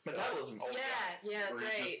show. Metabolism. Yeah, that's Where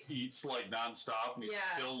he right. just eats like nonstop, and he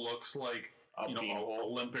still looks like an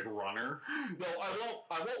Olympic runner. No,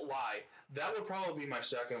 I won't lie. That would probably be my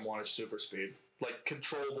second one is super speed. Like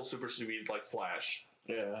controllable super speed like Flash.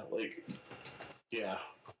 Yeah, yeah.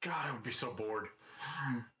 God, I would be so bored.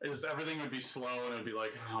 Everything would be slow, and it'd be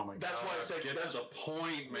like, oh my god. That's why I said get to the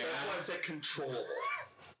point, man. That's why I said controllable.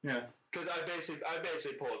 Yeah. Because I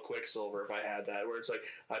basically pull a Quicksilver if I had that, where it's like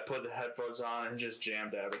I put the headphones on and just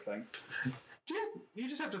jammed everything. You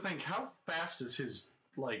just have to think, how fast is his,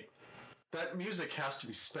 that music has to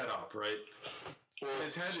be sped up, right? Well,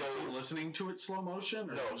 his head, is he listening to it slow motion?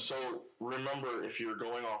 Or? No, so remember, if you're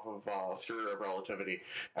going off of theory of relativity,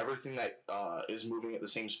 everything that is moving at the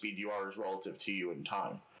same speed you are is relative to you in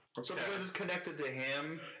time. So because it's connected to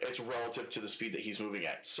him, it's relative to the speed that he's moving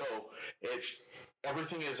at. So if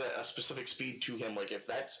everything is at a specific speed to him,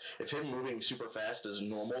 if him moving super fast is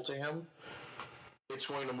normal to him, it's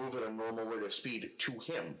going to move at a normal rate of speed to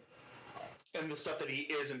him. And the stuff that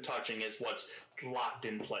he isn't touching is what's locked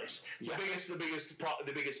in place. Yes. The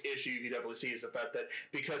biggest issue you can definitely see is the fact that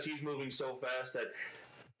because he's moving so fast that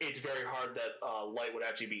it's very hard that light would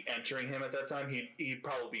actually be entering him at that time. He'd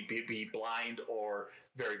probably be blind or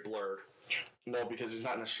very blurred. No, because he's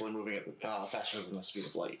not necessarily moving at faster than the speed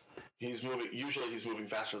of light. Usually he's moving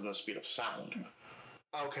faster than the speed of sound.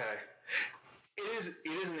 Okay.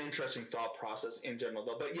 It is an interesting thought process in general,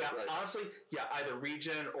 though. But yeah, honestly, either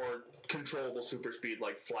regen or controllable super speed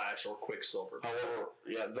like Flash or Quicksilver. However,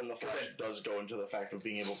 then the Flash does go into the fact of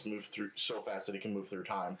being able to move through so fast that he can move through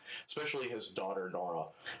time. Especially his daughter Nora,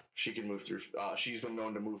 she can move through. She's been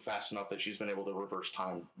known to move fast enough that she's been able to reverse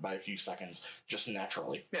time by a few seconds just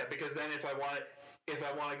naturally. Yeah, because then if I want to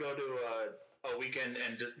go to a weekend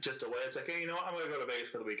and just away, it's like, hey, you know what? I'm going to go to Vegas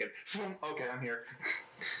for the weekend. Okay, I'm here.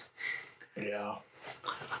 Yeah.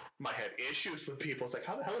 Might have issues with people. It's like,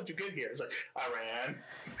 how the hell did you get here? It's like, I ran.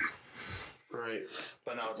 Right.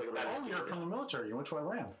 But no, it's like, oh, you're from the military. You went to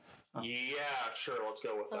Iran. Yeah, sure, let's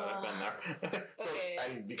go with that. I've been there.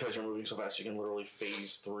 And because you're moving so fast, you can literally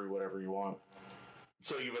phase through whatever you want.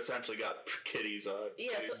 So you've essentially got Kitty's. So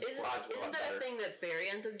isn't that a thing that Barry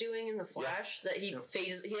ends up doing in the Flash? That he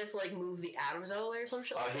phases, he has to like move the atoms out of the way or some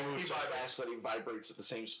shit. He moves so fast that he vibrates at the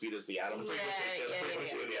same speed as the atom. The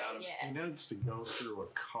frequency of the atoms. He needs to go through a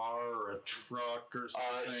car or a truck or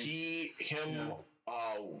something.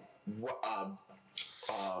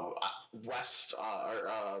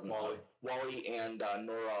 Wally and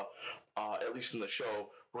Nora, at least in the show,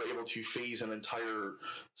 were able to phase an entire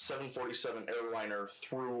 747 airliner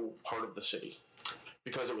through part of the city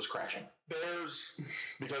because it was crashing. Because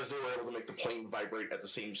they were able to make the plane vibrate at the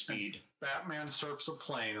same speed. Batman surfs a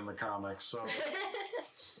plane in the comics, so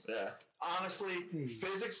yeah. Honestly,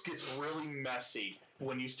 physics gets really messy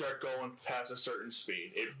when you start going past a certain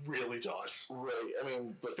speed. It really does. Right. I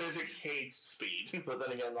mean, physics hates speed. But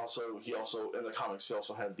then again, he also in the comics, he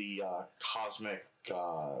also had the cosmic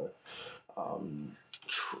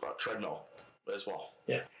treadmill as well.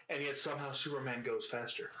 Yeah. And yet somehow Superman goes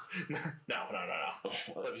faster. No.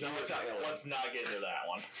 Let's not get into that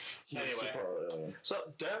one. Anyway.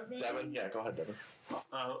 So, Devin? Yeah, go ahead, Devin.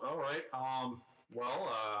 All right. I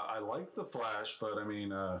like the Flash, but I mean,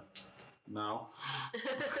 no.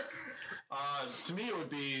 To me, it would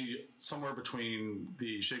be somewhere between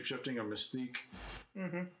the shapeshifting of Mystique.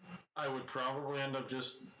 Mm-hmm. I would probably end up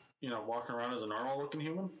just, walking around as a normal-looking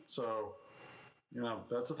human. So,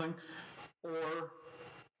 that's a thing. Or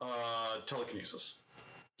telekinesis.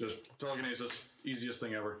 Just telekinesis, easiest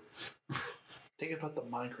thing ever. Think about the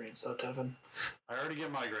migraines, though, Devin. I already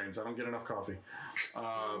get migraines. I don't get enough coffee.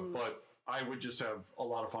 But I would just have a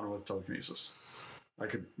lot of fun with telekinesis. I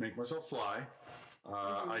could make myself fly.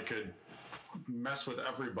 I could mess with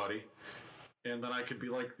everybody. And then I could be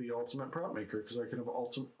like the ultimate prop maker because I could have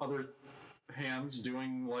other hands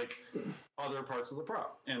doing like other parts of the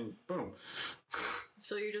prop. And boom.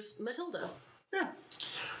 So you're just Matilda. Yeah.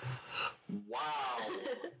 Wow.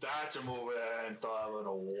 That's a movie I hadn't thought of in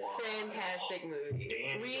a while. Fantastic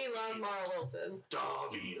movie. We love Mara Wilson.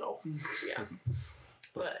 DeVito. Yeah.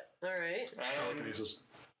 But, alright. Telekinesis.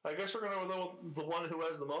 I guess we're going to go with the one who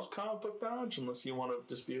has the most comic book knowledge, unless you want to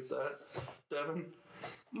dispute that, Devin.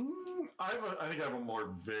 I think I have a more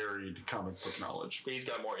varied comic book knowledge. He's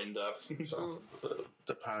got more in-depth. So.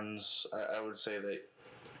 Depends. I would say that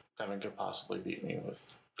Devin could possibly beat me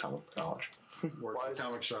with comic book knowledge. Worked at a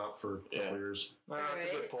comic shop for a couple years. That's a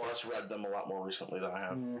good point. Plus read them a lot more recently than I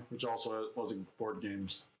have. Which also was a board game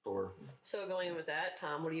store. So going in with that,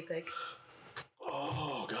 Tom, what do you pick?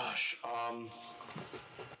 Oh, gosh.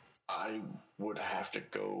 I would have to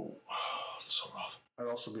go... it's so rough. I'd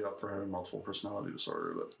also be up for having multiple personality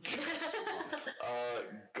disorder.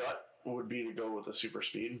 Gut would be to go with the super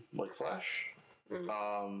speed, like Flash.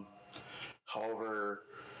 Mm-hmm. However,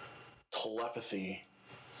 telepathy...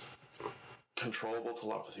 Controllable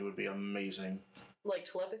telepathy would be amazing. Like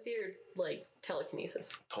telepathy or like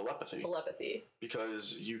telekinesis? Telepathy.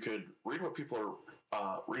 Because you could read what people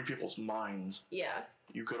are... read people's minds. Yeah.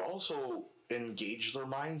 You could also engage their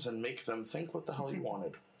minds and make them think what the hell you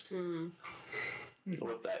wanted.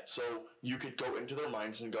 With that. So you could go into their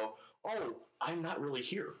minds and go, oh, I'm not really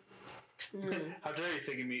here. How dare you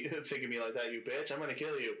think of me like that, you bitch? I'm going to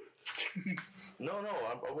kill you. No,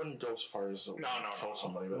 I wouldn't go as far as to kill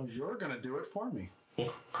somebody. But you're going to do it for me.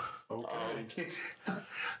 Okay.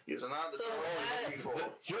 You're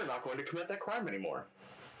not going to commit that crime anymore.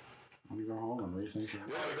 I'm going to go home and rethink it.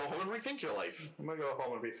 You're going to go home and rethink your life. I'm going to go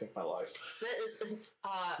home and rethink my life.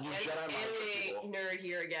 Anime nerd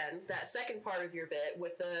here again. That second part of your bit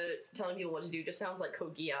with the telling people what to do just sounds like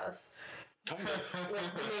Code Geass. Kind of. With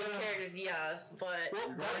the main character's Geass, but...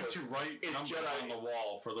 You're going to write numbers on the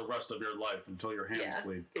wall for the rest of your life until your hands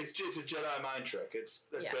bleed. It's a Jedi mind trick. That's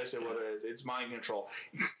basically what it is. It's mind control.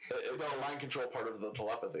 The mind control part of the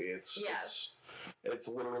telepathy. It's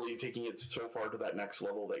literally taking it so far to that next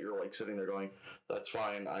level that you're like sitting there going, that's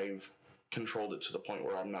fine, I've controlled it to the point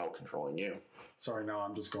where I'm now controlling you. Sorry, no,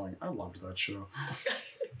 I'm just going, I loved that show.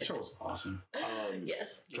 The show was awesome.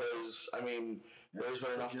 Yes. Because, I mean, there's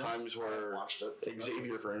been enough times where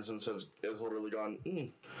Xavier, for instance, has literally gone,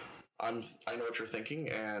 I know what you're thinking,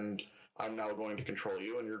 and I'm now going to control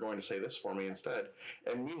you, and you're going to say this for me instead.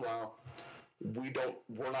 And meanwhile,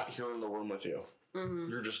 we're not here in the room with you. Mm-hmm.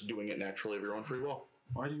 You're just doing it naturally of your own free will.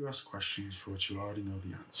 Why do you ask questions for which you already know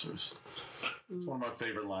the answers? It's one of my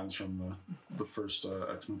favorite lines from the first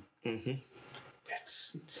X-Men. Mm-hmm.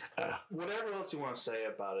 It's whatever else you want to say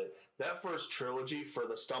about it. That first trilogy, for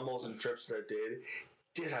the stumbles and trips that it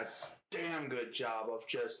did a damn good job of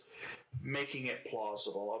just making it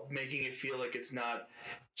plausible, of making it feel like it's not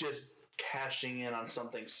just cashing in on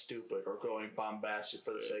something stupid or going bombastic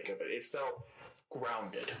for the sake of it. It felt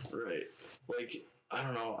grounded. Right. Like, I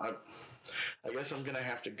don't know. I guess I'm gonna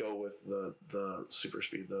have to go with the super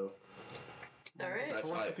speed though. All right. That's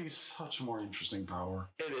why I think it's such a more interesting power.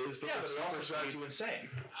 It is, but but it also drives you insane.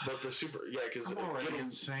 But the super, because getting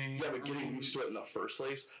insane. Yeah, but getting used to it in the first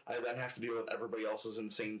place, I then have to deal with everybody else's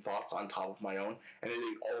insane thoughts on top of my own, and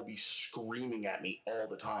they'd all be screaming at me all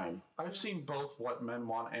the time. I've seen both what men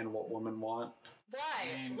want and what women want. Why?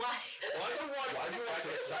 Why did you watch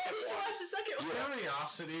the second one?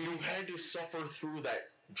 Curiosity. You had to suffer through that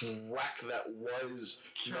dreck that was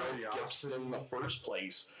Mel Gibson in the first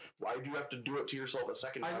place. Why do you have to do it to yourself a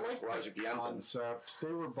second time? I like the concept.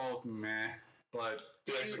 They were both meh, but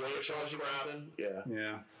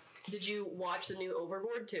yeah. Did you watch the new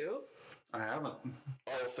Overboard too? I haven't.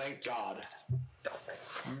 Oh, thank God.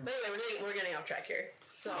 But anyway, we're getting off track here.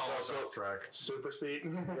 So off track. Super speed.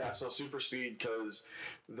 Yeah, so super speed, because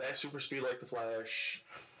that super speed like the Flash.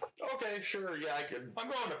 Okay, sure, yeah, I'm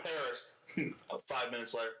going to Paris. 5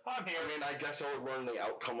 minutes later, I'm here. I mean, I guess I would learn the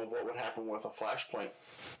outcome of what would happen with a Flashpoint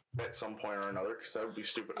at some point or another, because that would be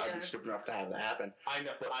stupid. Yeah. I'd be stupid enough to have that happen. I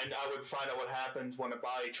know. I would find out what happens when a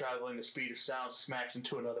body traveling the speed of sound smacks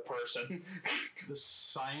into another person. The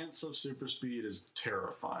science of super speed is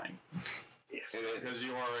terrifying. Yes, because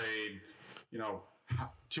you are a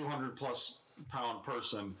 200 plus pound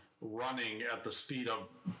person running at the speed of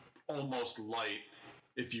almost light.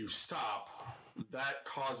 If you stop, that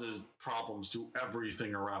causes problems to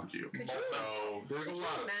everything around you. So there's a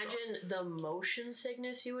lot of imagine the motion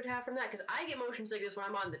sickness you would have from that? Because I get motion sickness when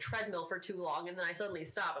I'm on the treadmill for too long and then I suddenly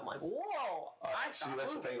stop. I'm like, whoa! See,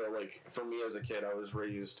 that's the thing though. Like, for me as a kid, I was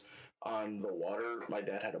raised on the water. My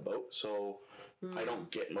dad had a boat, so I don't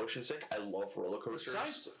get motion sick. I love roller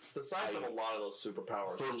coasters. The science of a lot of those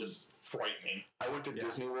superpowers is just frightening. I went to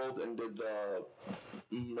Disney World and did the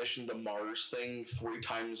Mission to Mars thing 3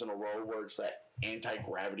 times in a row, where it's that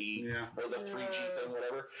anti-gravity or the 3G thing,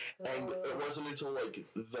 whatever. And it wasn't until like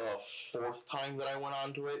the 4th time that I went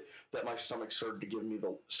onto it that my stomach started to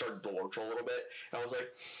lurch a little bit. And I was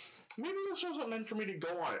like, maybe this wasn't meant for me to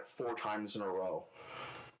go on it 4 times in a row.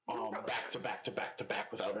 Back to back to back to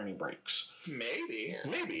back without any breaks. Maybe.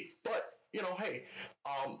 But, hey,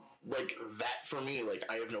 like that for me, like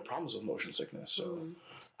I have no problems with motion sickness. So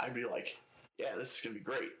I'd be like, yeah, this is going to be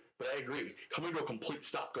great. But I agree. Coming to a complete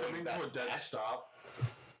stop, going to a dead stop,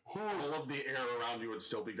 all of the air around you would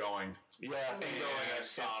still be going. Yeah, and going as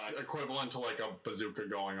Sonic. It's equivalent to like a bazooka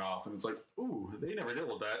going off, and it's like, ooh, they never deal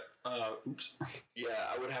with that. Oops.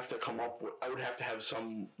 Yeah, I would have to have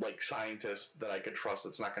some like scientist that I could trust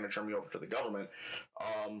that's not going to turn me over to the government.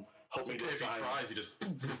 Help me design. If he tries, he just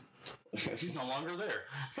he's no longer there.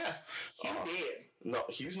 Yeah, he did. No,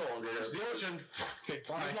 he's no longer there. The ocean. He's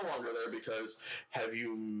no longer there because have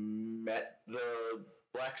you met the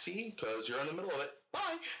Black Sea? Because you're in the middle of it.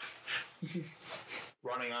 Bye.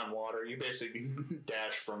 Running on water. You basically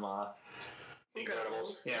dash from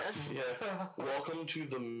Incredibles. Yeah. Welcome to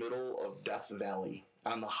the middle of Death Valley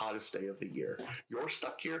on the hottest day of the year. You're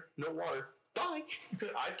stuck here. No water. Bye.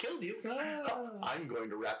 I've killed you. I'm going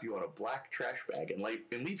to wrap you in a black trash bag and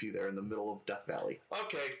leave you there in the middle of Death Valley.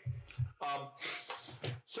 Okay.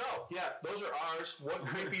 So, yeah, those are ours. What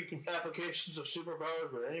creepy applications of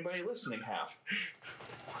superpowers would anybody listening have?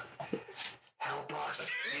 Help us.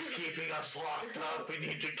 He's keeping us locked up. We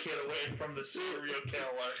need to get away from the serial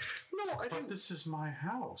killer. No, but this is my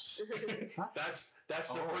house. That's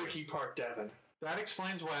the freaky part, Devin. That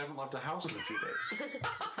explains why I haven't left the house in a few days.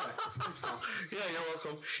 Thanks, Tom. Yeah, you're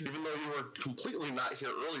welcome. Even though you were completely not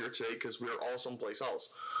here earlier today because we were all someplace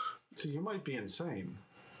else. So you might be insane.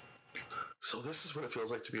 So this is what it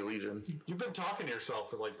feels like to be Legion. You've been talking to yourself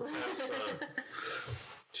for like the past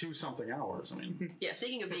 2-something hours. I mean, yeah.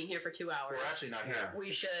 Speaking of being here for 2 hours, we're actually not here.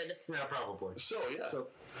 We should. Yeah, probably. So yeah. So,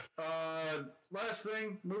 last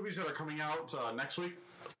thing, movies that are coming out next week.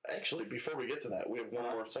 Actually, before we get to that, we have one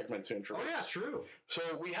more segment to introduce. Oh yeah, true. So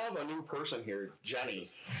we have a new person here, Jenny.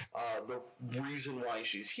 The reason why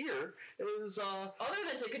she's here is other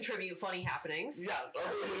than to contribute funny happenings. yeah,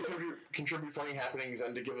 other than to contribute funny happenings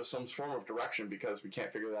and to give us some form of direction because we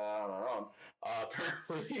can't figure that out on our own.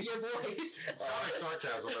 Apparently, Your voice. It's not like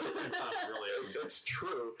sarcasm, but it's not really. it's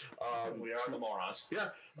true. We are the morons. Yeah,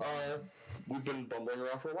 we've been bumbling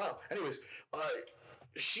around for a while. Anyways,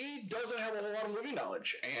 she doesn't have a whole lot of movie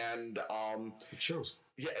knowledge, and It shows.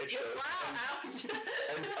 yeah, it shows. Wow, ouch.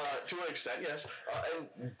 And to an extent, yes.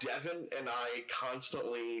 And Devin and I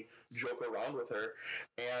constantly joke around with her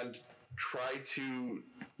and try to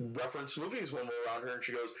reference movies when we're around her, and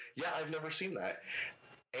she goes, "Yeah, I've never seen that."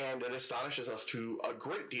 And it astonishes us to a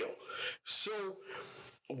great deal. So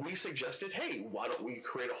we suggested, hey, why don't we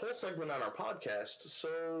create a whole segment on our podcast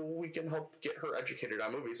so we can help get her educated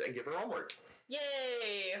on movies and give her homework.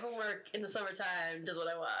 Yay! Homework in the summertime does what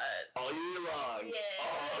I want. All year long.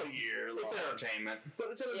 Yeah. All year long. It's entertainment. But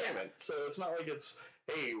it's entertainment. So it's not like it's,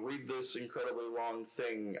 hey, read this incredibly long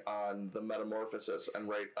thing on the Metamorphosis and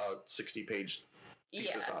write a 60-page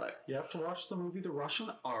thesis on it. You have to watch the movie The Russian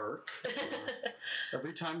Ark.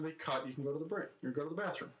 Every time they cut, you can go to the break. You go to the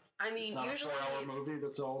bathroom. I mean, It's not usually a 4-hour movie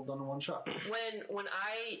that's all done in one shot. when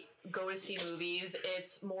I go to see movies,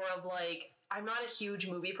 it's more of like, I'm not a huge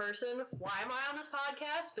movie person. Why am I on this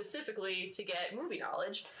podcast? Specifically to get movie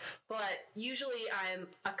knowledge. But usually I'm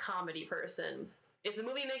a comedy person. If the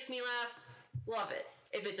movie makes me laugh, love it.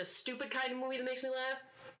 If it's a stupid kind of movie that makes me laugh,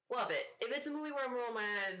 love it. If it's a movie where I'm rolling my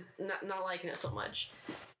eyes, not liking it so much.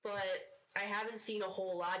 But I haven't seen a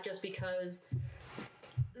whole lot just because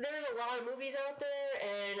there's a lot of movies out there,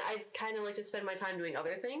 and I kind of like to spend my time doing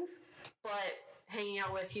other things. But hanging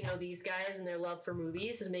out with, these guys and their love for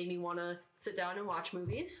movies has made me want to sit down and watch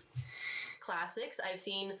movies. Classics. I've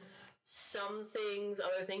seen some things,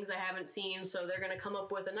 other things I haven't seen, so they're going to come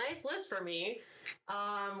up with a nice list for me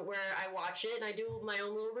where I watch it and I do my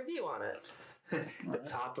own little review on it. The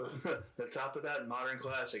top of that modern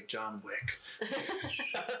classic, John Wick.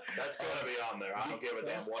 That's gonna be on there. I don't give a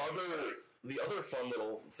damn what. The other fun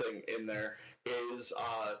little thing in there is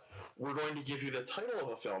we're going to give you the title of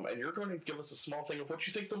a film, and you're going to give us a small thing of what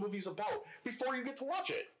you think the movie's about before you get to watch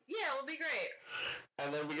it. Yeah, it'll be great.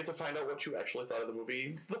 And then we get to find out what you actually thought of the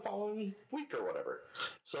movie the following week or whatever.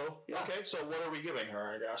 So, yeah. Okay, so what are we giving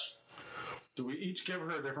her, I guess? Do we each give her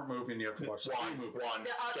a different movie and you have to watch the three movies?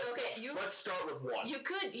 One. Let's start with one. You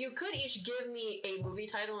could each give me a movie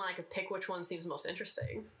title and I could pick which one seems most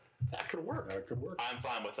interesting. That could work. I'm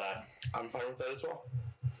fine with that. I'm fine with that as well.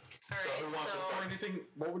 All right, Who wants to start? Anything?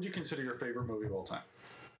 What would you consider your favorite movie of all time?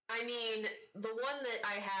 I mean, the one that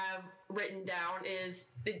I have written down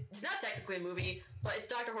it's not technically a movie, but it's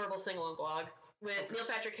Dr. Horrible's Sing-Along Blog with Neil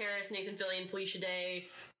Patrick Harris, Nathan Fillion, Felicia Day.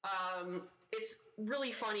 It's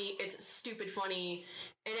really funny. It's stupid funny,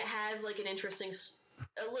 and it has like a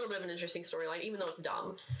little bit of an interesting storyline, even though it's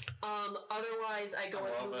dumb. Otherwise, I go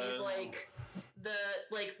with movies like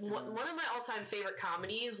one of my all-time favorite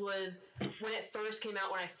comedies was when it first came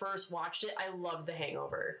out. When I first watched it, I loved The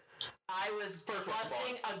Hangover. I was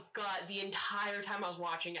busting a gut the entire time I was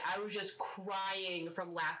watching it. I was just crying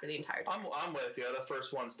from laughter the entire time. I'm with you. The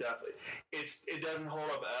first one's definitely it doesn't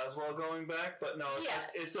hold up as well going back, but no,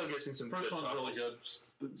 it still gives me some. First good one's really chuckles.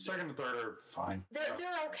 good. The second and third are fine. They're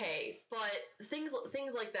okay, but things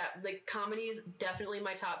like that, like comedies, definitely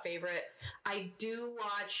my top favorite. I do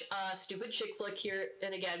watch stupid chick flick here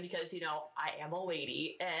and again because I am a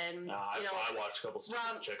lady, and I watched a couple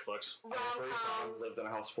stupid chick flicks. Rom-coms lived in a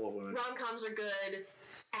house full of women. Rom-coms are good.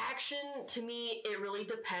 Action, to me, it really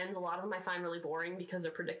depends. A lot of them I find really boring because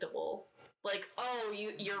they're predictable. Like,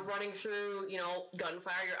 you're running through,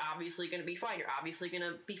 gunfire, you're obviously going to be fine. You're obviously going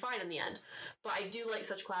to be fine in the end. But I do like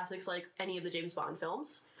such classics like any of the James Bond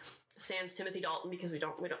films. Sans Timothy Dalton because we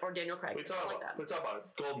don't or Daniel Craig. We talk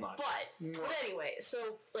about Goldeneye. But anyway, so,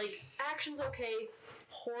 like, action's okay.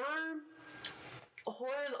 Horror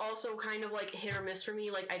is also kind of, like, hit or miss for me.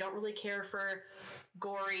 Like, I don't really care for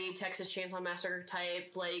gory Texas Chainsaw Massacre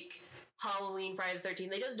type, like, Halloween, Friday the 13th.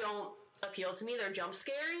 They just don't appeal to me. They're jump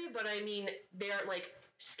scary, but I mean, they aren't like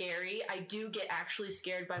scary. I do get actually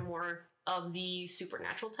scared by more of the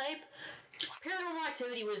supernatural type. Paranormal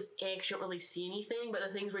Activity was, I actually don't really see anything, but the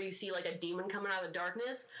things where you see like a demon coming out of the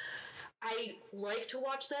darkness, I like to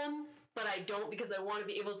watch them, but I don't because I want to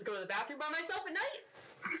be able to go to the bathroom by myself at night.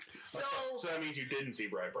 So that means you didn't see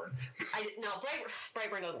Brightburn.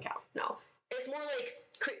 Brightburn doesn't count. No. It's more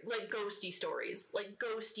like ghosty stories, like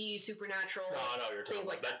ghosty, supernatural. No, you're talking things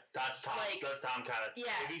like that. That's Tom. That's Tom kind of.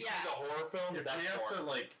 Yeah, if he sees a horror film, if that's we have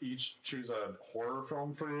to each choose a horror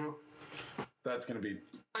film for you, That's gonna be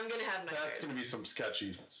I'm gonna have nightmares. that's gonna be some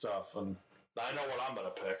sketchy stuff, and I know what I'm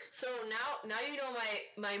gonna pick. So now you know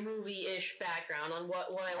my movie-ish background on what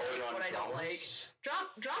I like, what I don't like.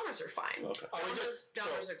 Dramas are fine. Okay.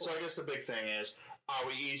 Dramas are cool. So I guess the big thing is, are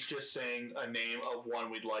we each just saying a name of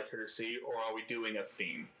one we'd like her to see, or are we doing a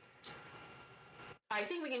theme? I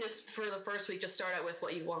think we can just, for the first week, just start out with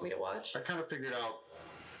what you want me to watch. I kind of figured out,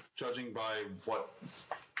 judging by what it's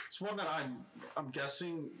one that I'm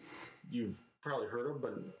guessing you've probably heard of,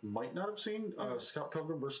 but might not have seen. Scott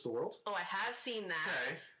Pilgrim vs. the World. Oh, I have seen that.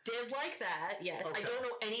 Okay. Did like that. Yes. Okay. I don't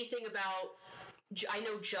know anything about. I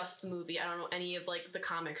know just the movie. I don't know any of like the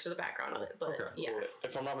comics or the background of it. But Okay. yeah,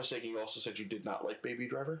 If I'm not mistaken, you also said you did not like Baby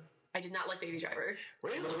Driver. I did not like Baby Driver. A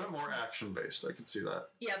little bit more action based. I can see that.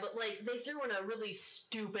 Yeah, but like they threw in a really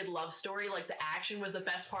stupid love story. Like the action was the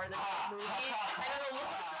best part of the movie. I don't know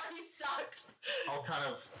what he sucked. I'll kind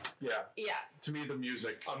of Yeah, To me, the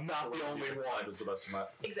music. I'm not the only one. Was the best in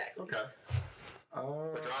that. exactly. Okay.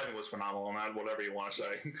 The driving was phenomenal in that, whatever you want to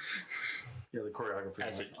say. Yeah, the choreography.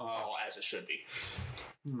 As it should be.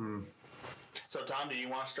 So, Tom, do you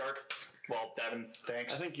want to start? Well, Devin,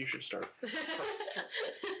 thanks. I think you should start. Okay,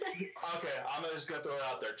 I'm just going to throw it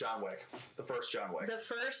out there. John Wick. The first John Wick. The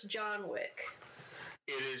first John Wick.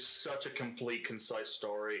 It is such a complete, concise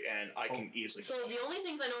story, and I can easily... So the only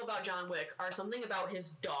things I know about John Wick are something about his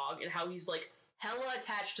dog and how he's like hella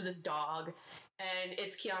attached to this dog, and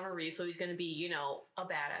it's Keanu Reeves, so he's going to be, you know, a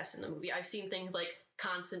badass in the movie. I've seen things like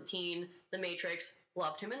Constantine, The Matrix,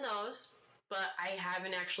 loved him in those, but I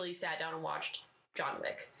haven't actually sat down and watched John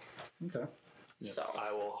Wick. Okay. So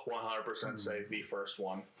I will 100% say the first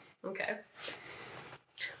one. okay.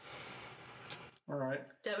 All right.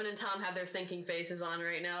 Devin and Tom have their thinking faces on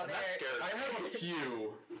right now. That's I scary. have a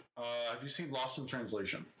few. Have you seen Lost in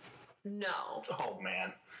Translation? No. Oh,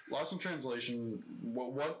 man. Lost in Translation.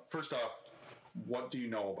 What? First off, what do you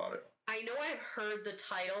know about it? I know I've heard the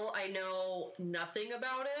title. I know nothing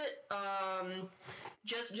about it.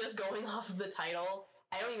 Just going off of the title,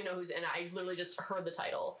 I don't even know who's in it. I literally just heard the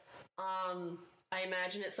title. I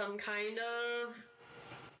imagine it's some kind of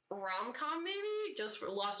rom-com, maybe, just for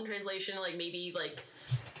Lost in Translation, like maybe like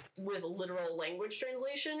with literal language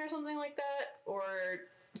translation or something like that, or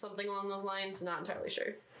something along those lines. Not entirely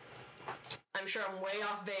sure. I'm sure I'm way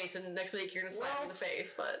off base, and next week you're gonna slap me in the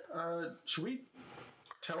face. But Should we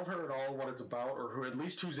tell her at all what it's about, or who at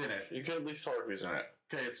least who's in it? You can at least tell her who's in it.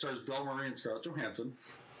 Okay, it stars Bill Murray and Scarlett Johansson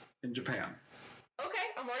in Japan. okay,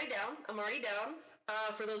 I'm already down.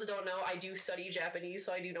 For those that don't know, I do study Japanese,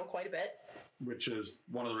 so I do know quite a bit. Which is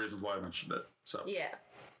one of the reasons why I mentioned it. So Yeah.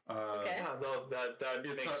 Okay. That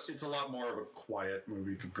makes... it's a lot more of a quiet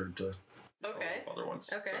movie compared to Okay. other ones.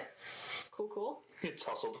 Okay. So. Cool. It's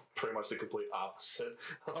also pretty much the complete opposite.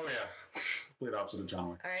 Oh yeah, complete opposite of John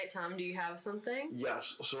Wick. All right, Tom, do you have something?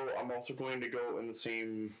 Yes, so I'm also going to go in the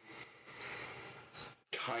same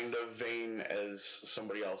kind of vein as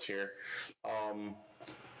somebody else here.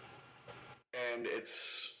 And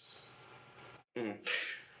it's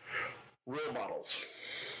Role Models.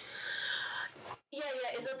 Yeah.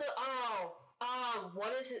 Is it the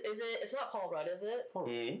what is it? Is it? It's not Paul Rudd, is it?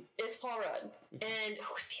 Mm-hmm. It's Paul Rudd. And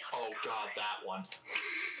who's the other Oh, guy? God, that one.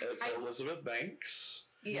 It's Elizabeth Banks.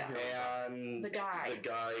 Yeah. And The guy. The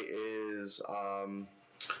guy is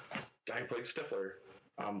guy who played Stifler.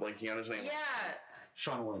 I'm blanking on his name. Yeah.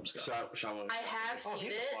 Sean William Scott. Sean William. I have seen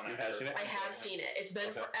He's it. a fun You actor. have seen it? I have seen it. It's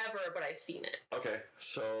been forever, but I've seen it. Okay,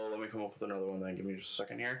 so let me come up with another one then. Give me just a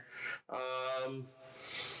second here.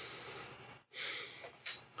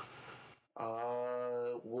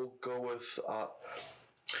 We'll go with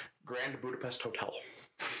Grand Budapest Hotel.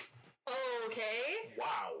 Okay.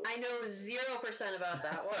 Wow. I know 0% about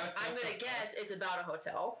that one. I'm gonna guess it's about a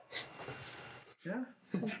hotel. Yeah.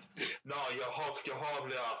 No, you're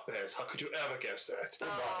horribly off base. How could you ever guess that?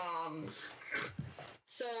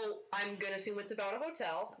 So I'm gonna assume it's about a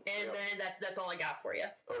hotel, and then that's all I got for you.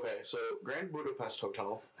 Okay, so Grand Budapest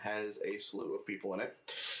Hotel has a slew of people in it.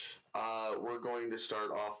 We're going to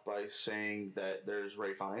start off by saying that there's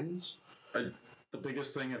Ray Fiennes. The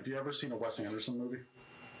biggest thing. Have you ever seen a Wes Anderson movie?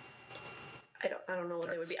 I don't know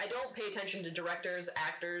what they would be. I don't pay attention to directors,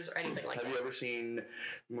 actors, or anything like Have that. you ever seen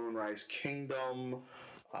Moonrise Kingdom?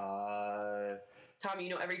 Tommy, you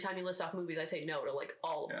know, every time you list off movies, I say no to like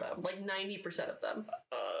all of them, like 90% of them.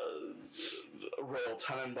 Royal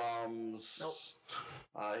Tenenbaums. Nope.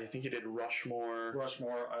 I think you did Rushmore.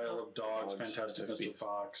 Rushmore, Isle of Dogs, Dogs, Fantastic Mr.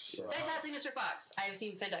 Fox. Fantastic Mr. Fox. I have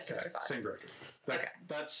seen Fantastic Mr. Fox. Same director.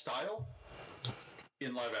 That style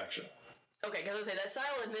in live action. Okay, because I was gonna say that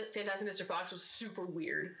style in Fantastic Mr. Fox was super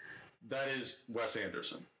weird. That is Wes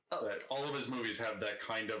Anderson. That all of his movies have that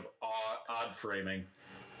kind of odd framing.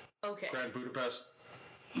 Okay. Grand Budapest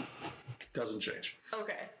doesn't change.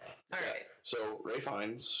 Okay. All right. So Ralph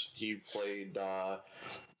Fiennes, he played.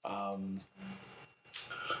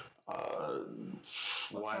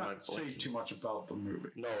 Why not say too much about the movie?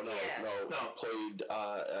 No. Yeah. He played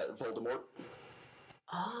Voldemort.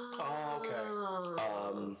 Oh,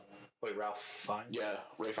 okay. Wait, Ralph Fiennes? Yeah,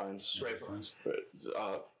 Ralph Fiennes. Ralph Fiennes.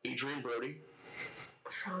 Adrian Brody.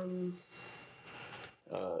 From.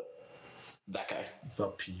 That guy. The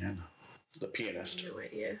piano. The pianist. No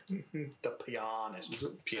idea. The pianist. Is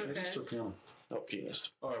it pianist? Okay. Or piano? No,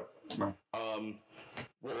 pianist. Oh, no.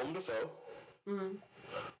 Willem Dafoe. Mm-hmm.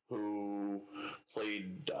 Who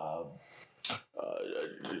played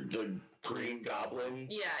the Green Goblin.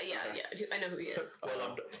 Yeah. I know who he is.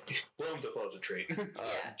 Willem Dafoe's a treat.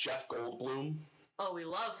 Yeah. Jeff Goldblum. Oh, we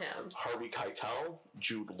love him. Harvey Keitel.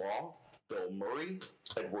 Jude Law. Bill Murray.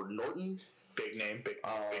 Edward Norton. Big name, big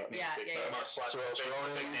name. Yeah. Big name.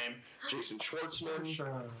 Jason Schwartzman.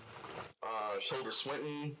 Tilda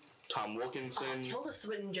Swinton. Tom Wilkinson. Tilda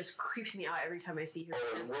Swinton just creeps me out every time I see her.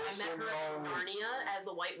 Because I met her in Narnia as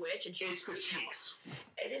the White Witch, and It's the cheeks.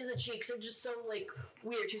 It is the cheeks. They're just so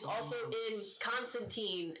weird. She's also in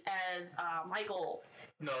Constantine as Michael.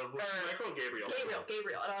 No, Michael or Gabriel?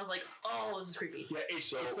 Gabriel. And I was like, oh, this is creepy. Yeah,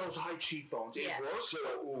 it's those high cheekbones. Yeah.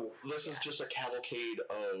 So this is just a cavalcade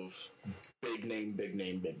of big name.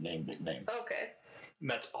 Okay. And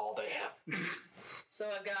that's all they have. So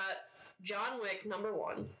I've got John Wick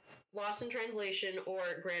 #1, Lost in Translation,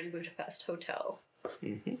 or Grand Budapest Hotel.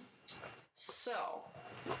 Mm-hmm. So,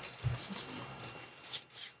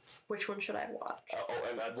 which one should I watch?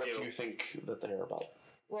 And what do you think that they're about?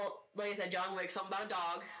 Well, like I said, John Wick, something about a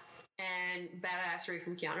dog, and badassery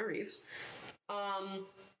from Keanu Reeves.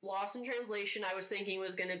 Lost in Translation, I was thinking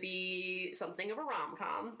was going to be something of a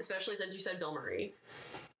rom-com, especially since you said Bill Murray.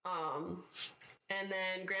 And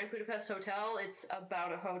then Grand Budapest Hotel, it's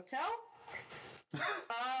about a hotel.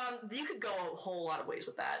 You could go a whole lot of ways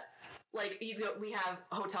with that. Like, we have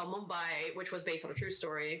Hotel Mumbai, which was based on a true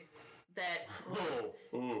story. That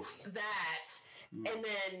was that. And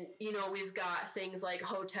then, we've got things like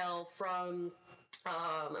Hotel from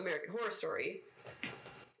American Horror Story.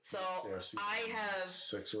 So, I have...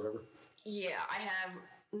 6 or whatever. Yeah, I have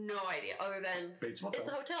no idea, other than Bates Motel. It's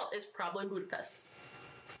a hotel. It's probably in Budapest.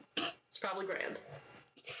 It's probably grand.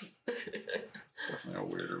 No,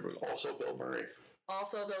 weirder, but Also Bill Murray.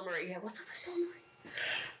 Yeah, what's up with Bill Murray?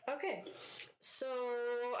 Okay, so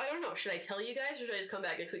I don't know. Should I tell you guys, or should I just come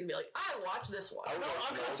back next week and be like, I watched this one? I'm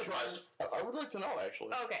not surprised. I would like to know,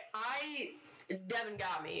 actually. Okay, Devin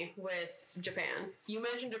got me with Japan. You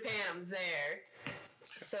mentioned Japan, I'm there.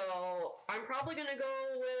 So I'm probably gonna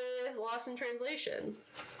go with Lost in Translation.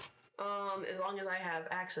 As long as I have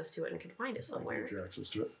access to it and can find it somewhere. Get your access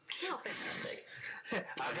to it. Oh, fantastic.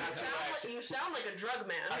 You I sound like a drug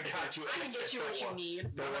man. I got you. I can get you what you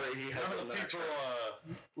need. Don't worry, he has None it of in the the people extra.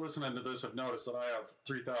 listening to this have noticed that I have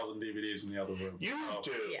 3,000 DVDs in the other room. You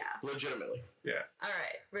do. Yeah. Legitimately. Yeah. All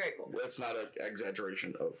right. Very cool. That's not an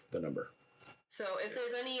exaggeration of the number. So if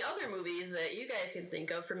there's any other movies that you guys can think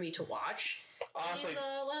of for me to watch, Honestly, please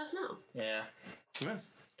let us know. yeah.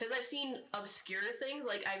 Because I've seen obscure things.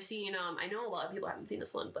 Like, I've seen, I know a lot of people haven't seen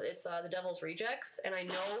this one, but it's The Devil's Rejects, and I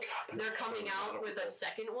know they're coming out with a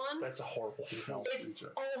second one. That's a horrible film. It's,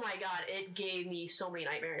 oh my god, it gave me so many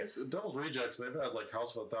nightmares. The Devil's Rejects, they've had like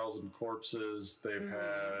House of a Thousand Corpses, they've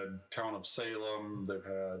had Town of Salem, they've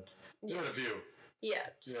had a few. Yeah,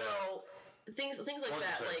 so things like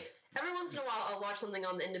that. Like, every once in a while, I'll watch something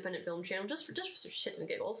on the Independent Film Channel just for shits and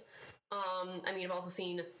giggles. I mean, I've also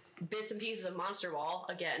seen bits and pieces of Monster Ball.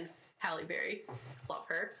 Again, Halle Berry, love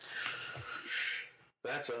her.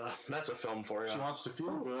 That's a film for you. She wants to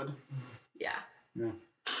feel good. Yeah.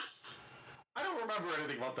 I don't remember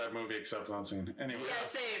anything about that movie except one scene. Anyway. Yeah,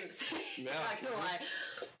 same. Yeah. Not gonna lie.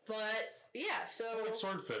 But, yeah, so... Like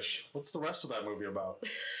Swordfish. What's the rest of that movie about?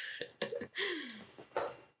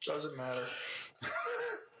 Doesn't matter.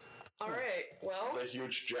 Alright, well... The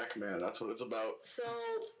huge Jack Man, that's what it's about. So,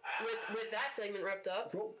 with that segment wrapped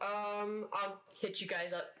up, I'll hit you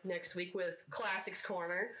guys up next week with Classics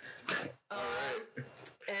Corner.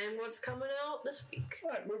 And what's coming out this week?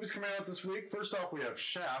 Alright, movies coming out this week. First off, we have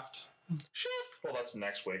Shaft. Well, that's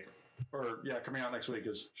next week. Coming out next week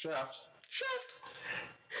is Shaft.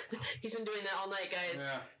 He's been doing that all night, guys.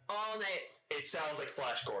 Yeah. All night. It sounds like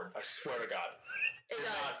Flash Gordon. I swear to God. It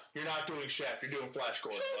does. You're not doing Shaft. You're doing Flash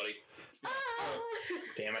Gordon, buddy.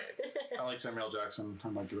 Damn it. I like Samuel Jackson. I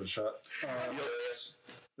might give it a shot. Yes.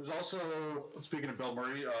 There's also, speaking of Bill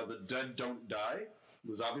Murray, The Dead Don't Die.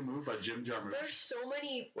 The Zombie Movie by Jim Jarmusch. There's so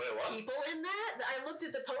many Wait, what? people in that. I looked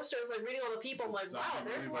at the poster. I was like reading all the people. I'm like, Zombie wow,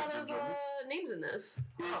 there's a Movie by lot Jim of Jarmusch. names in this.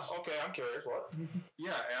 Oh, okay, I'm curious. What?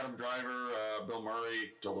 Yeah, Adam Driver, Bill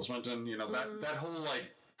Murray, Tilda Swinton. You know that whole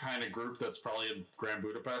like kind of group that's probably in Grand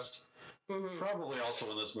Budapest. Probably also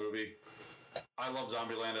in this movie. I love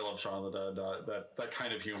Zombieland. I love Shaun of the Dead. That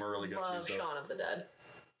kind of humor really gets Love me. Shaun of the Dead.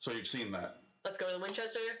 So you've seen that. Let's go to the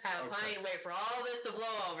Winchester, have a pint, and wait for all this to blow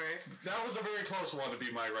over. That was a very close one to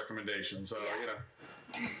be my recommendation. So Yeah. you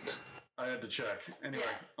know, I had to check anyway.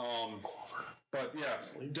 Yeah. But yeah,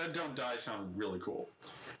 Dead Don't Die sound really cool.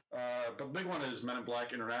 But the big one is Men in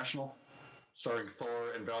Black International, starring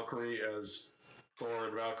Thor and Valkyrie as Thor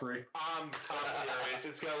and Valkyrie. I'm curious.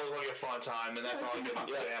 It's gonna look like a fun time, and that's all I'm giving a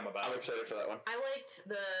damn about. I'm excited for that one. I liked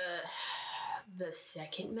the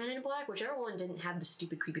second Men in Black, whichever one didn't have the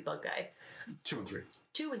stupid creepy bug guy. 2 and 3.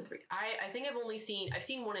 2 and 3. I think I've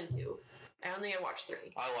seen 1 and 2. I don't think I watched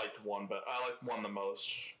 3. I liked 1, but I liked 1 the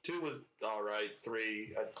most. 2 was all right.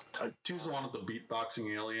 3, 2's the one with the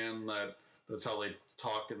beatboxing alien. That's how they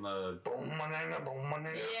talk in the. Yeah.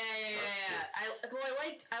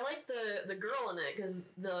 I liked the girl in it because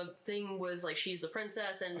the thing was like she's the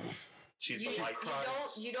princess and she's you the white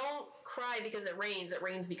you don't cry because it rains. It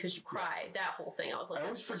rains because you cry. That whole thing. I was like, I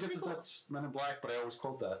always forget that that's Men in Black, but I always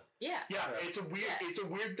quote that. Yeah. Yeah, it's a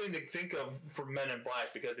weird thing to think of for Men in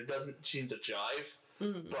Black because it doesn't seem to jive.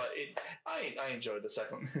 But I enjoyed the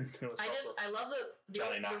second one. I love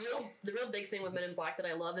the real big thing with Men in Black that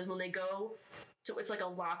I love is when they go to, it's like a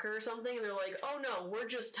locker or something, and they're like, oh no, we're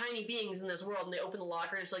just tiny beings in this world, and they open the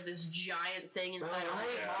locker and it's like this giant thing inside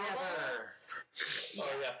Oh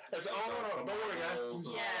yeah, it's no, don't worry guys.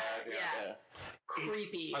 Yeah.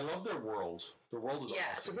 Creepy. I love their world. Their world is Yeah.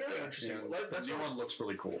 awesome. It's a very interesting. That new one looks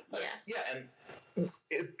really cool. Yeah. And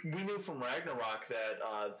we knew from Ragnarok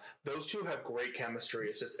that those two have great chemistry.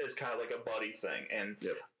 It's kind of like a buddy thing, and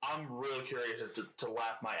I'm really curious as to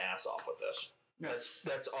laugh my ass off with this.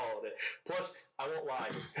 That's all of it. Plus, I won't lie,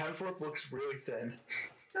 Hemsworth looks really thin.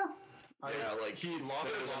 Like he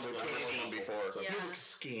lost a lot of before. Yeah. He looks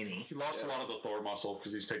skinny. He lost a lot of the Thor muscle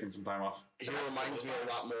because he's taking some time off. He reminds me a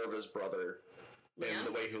lot more of his brother in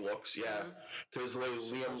the way he looks. Yeah, because the way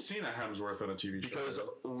Liam. I've seen a Hemsworth in a TV show.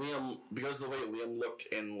 Because the way Liam looked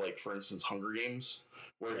in, like, for instance, Hunger Games,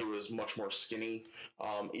 where he was much more skinny.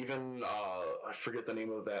 Even I forget the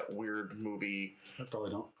name of that weird movie. I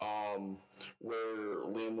probably don't. Where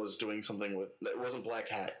Liam was doing something with, it wasn't Black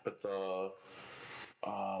Hat, but the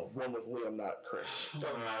one with Liam, not Chris.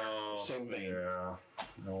 Same vein. Yeah,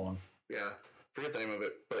 no one. Yeah, forget the name of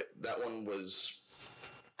it, but that one was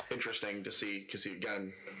interesting to see because he,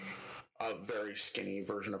 again, a very skinny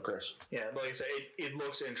version of Chris. Yeah, like I said, it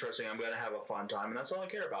looks interesting. I'm going to have a fun time, and that's all I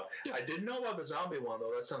care about. Yeah. I didn't know about the zombie one,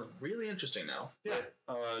 though. That sounds really interesting now. Yeah.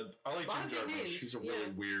 I like Jim Jarmusch. He's a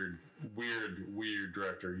really weird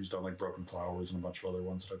director. He's done, like, Broken Flowers and a bunch of other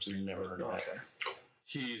ones that I've seen. Never heard of that.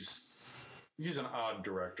 He's an odd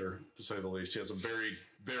director, to say the least. He has a very,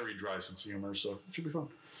 very dry sense of humor, so it should be fun.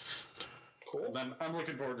 Cool. And then I'm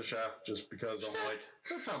looking forward to Shaft just because I'm like,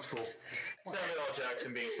 that sounds cool. Samuel L.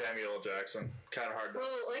 Jackson being Samuel L. Jackson. Kind of hard to... Well,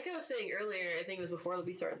 like I was saying earlier, I think it was before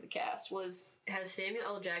we started the cast, has Samuel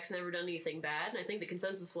L. Jackson ever done anything bad? And I think the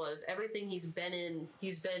consensus was everything he's been in,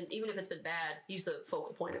 even if it's been bad, he's the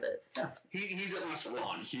focal point of it. Yeah. He's at least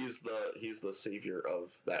fun. He's the savior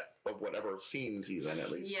of whatever scenes he's in,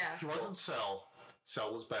 at least. Yeah. He wasn't Cell.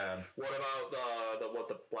 Cell was bad. What about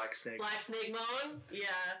the Black Snake? Black Snake Moan? Yeah.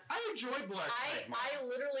 I enjoyed Black Snake Moan. I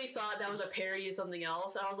literally thought that was a parody of something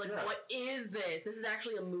else. I was like, what is this? This is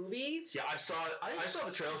actually a movie? Yeah, I saw it. I saw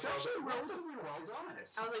the trailer. It's actually relatively well done. I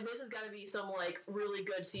was like, this has got to be some, like, really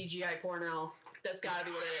good CGI porno. That's got to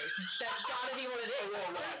be what it is. That's got to be what it is.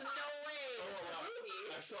 There's no way.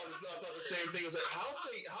 I saw the same thing. It's like, how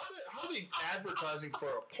are they advertising for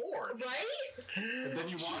a porn? Right? And then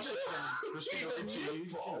you watch it from Christina Ricci.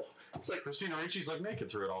 It's like Christina Ricci's like naked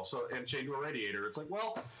through it all, so and chained to a radiator. It's like,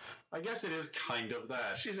 well, I guess it is kind of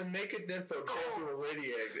that. She's a naked nympho chained to a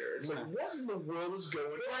radiator. It's like, what in the world is going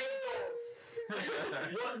on?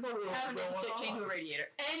 What in the world is going on? Chained to a radiator.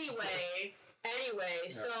 Anyway,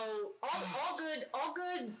 so all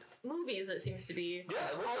good movies. It seems to be. Yeah,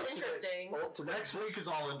 it looks all like interesting. Next week is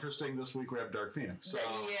all interesting. This week we have Dark Phoenix. So.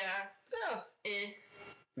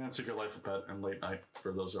 And Secret Life of Pet and Late Night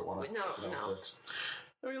for those that want to listen to Netflix.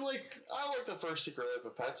 I mean, I like the first Secret Life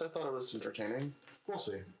of Pets. I thought it was entertaining. We'll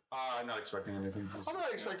see. I'm not expecting anything. I'm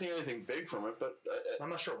not expecting anything big from it, but I'm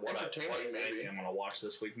not sure what maybe I'm gonna watch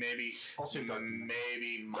this week. Maybe I'll see Dark Phoenix.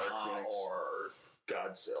 maybe Ma Dark Phoenix. or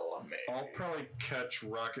Godzilla. Maybe I'll probably catch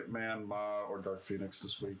Rocket Man, Ma, or Dark Phoenix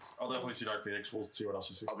this week. I'll definitely see Dark Phoenix. We'll see what else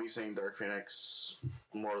we see. I'll be seeing Dark Phoenix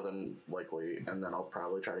more than likely, and then I'll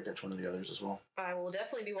probably try to catch one of the others as well. I will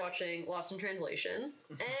definitely be watching Lost in Translation,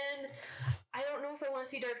 and I don't know if I want to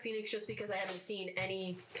see Dark Phoenix just because I haven't seen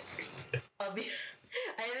any of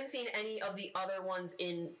the other ones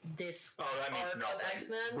in this that means arc of nothing.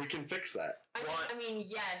 X-Men. We can fix that. I mean,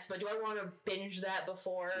 yes, but do I want to binge that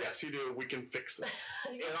before? Yes, you do. We can fix this.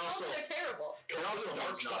 And also- they're terrible. And also It Dark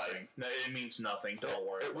means Side. nothing. No, it means nothing. Don't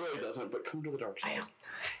worry. It really doesn't, but come to the dark I side.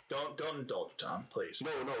 know. Don't indulge, Tom. Please.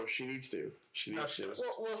 No, she needs to. She needs to.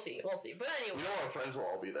 We'll see. But You anyway, know our friends will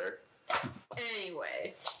all be there.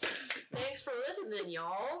 thanks for listening,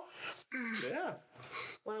 y'all. Yeah.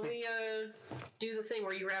 Why don't we do the thing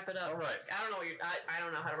where you wrap it up? All right. I don't know. I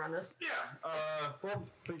don't know how to run this. Yeah. Well,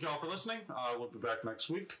 thank you all for listening. We'll be back next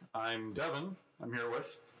week. I'm Devin. I'm here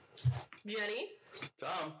with, Jenny.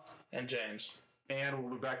 Tom. And James. and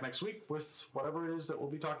we'll be back next week with whatever it is that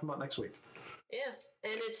we'll be talking about next week. Yeah,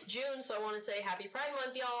 and it's June, so I want to say Happy Pride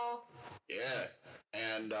Month, y'all. Yeah.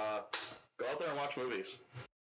 And go out there and watch movies.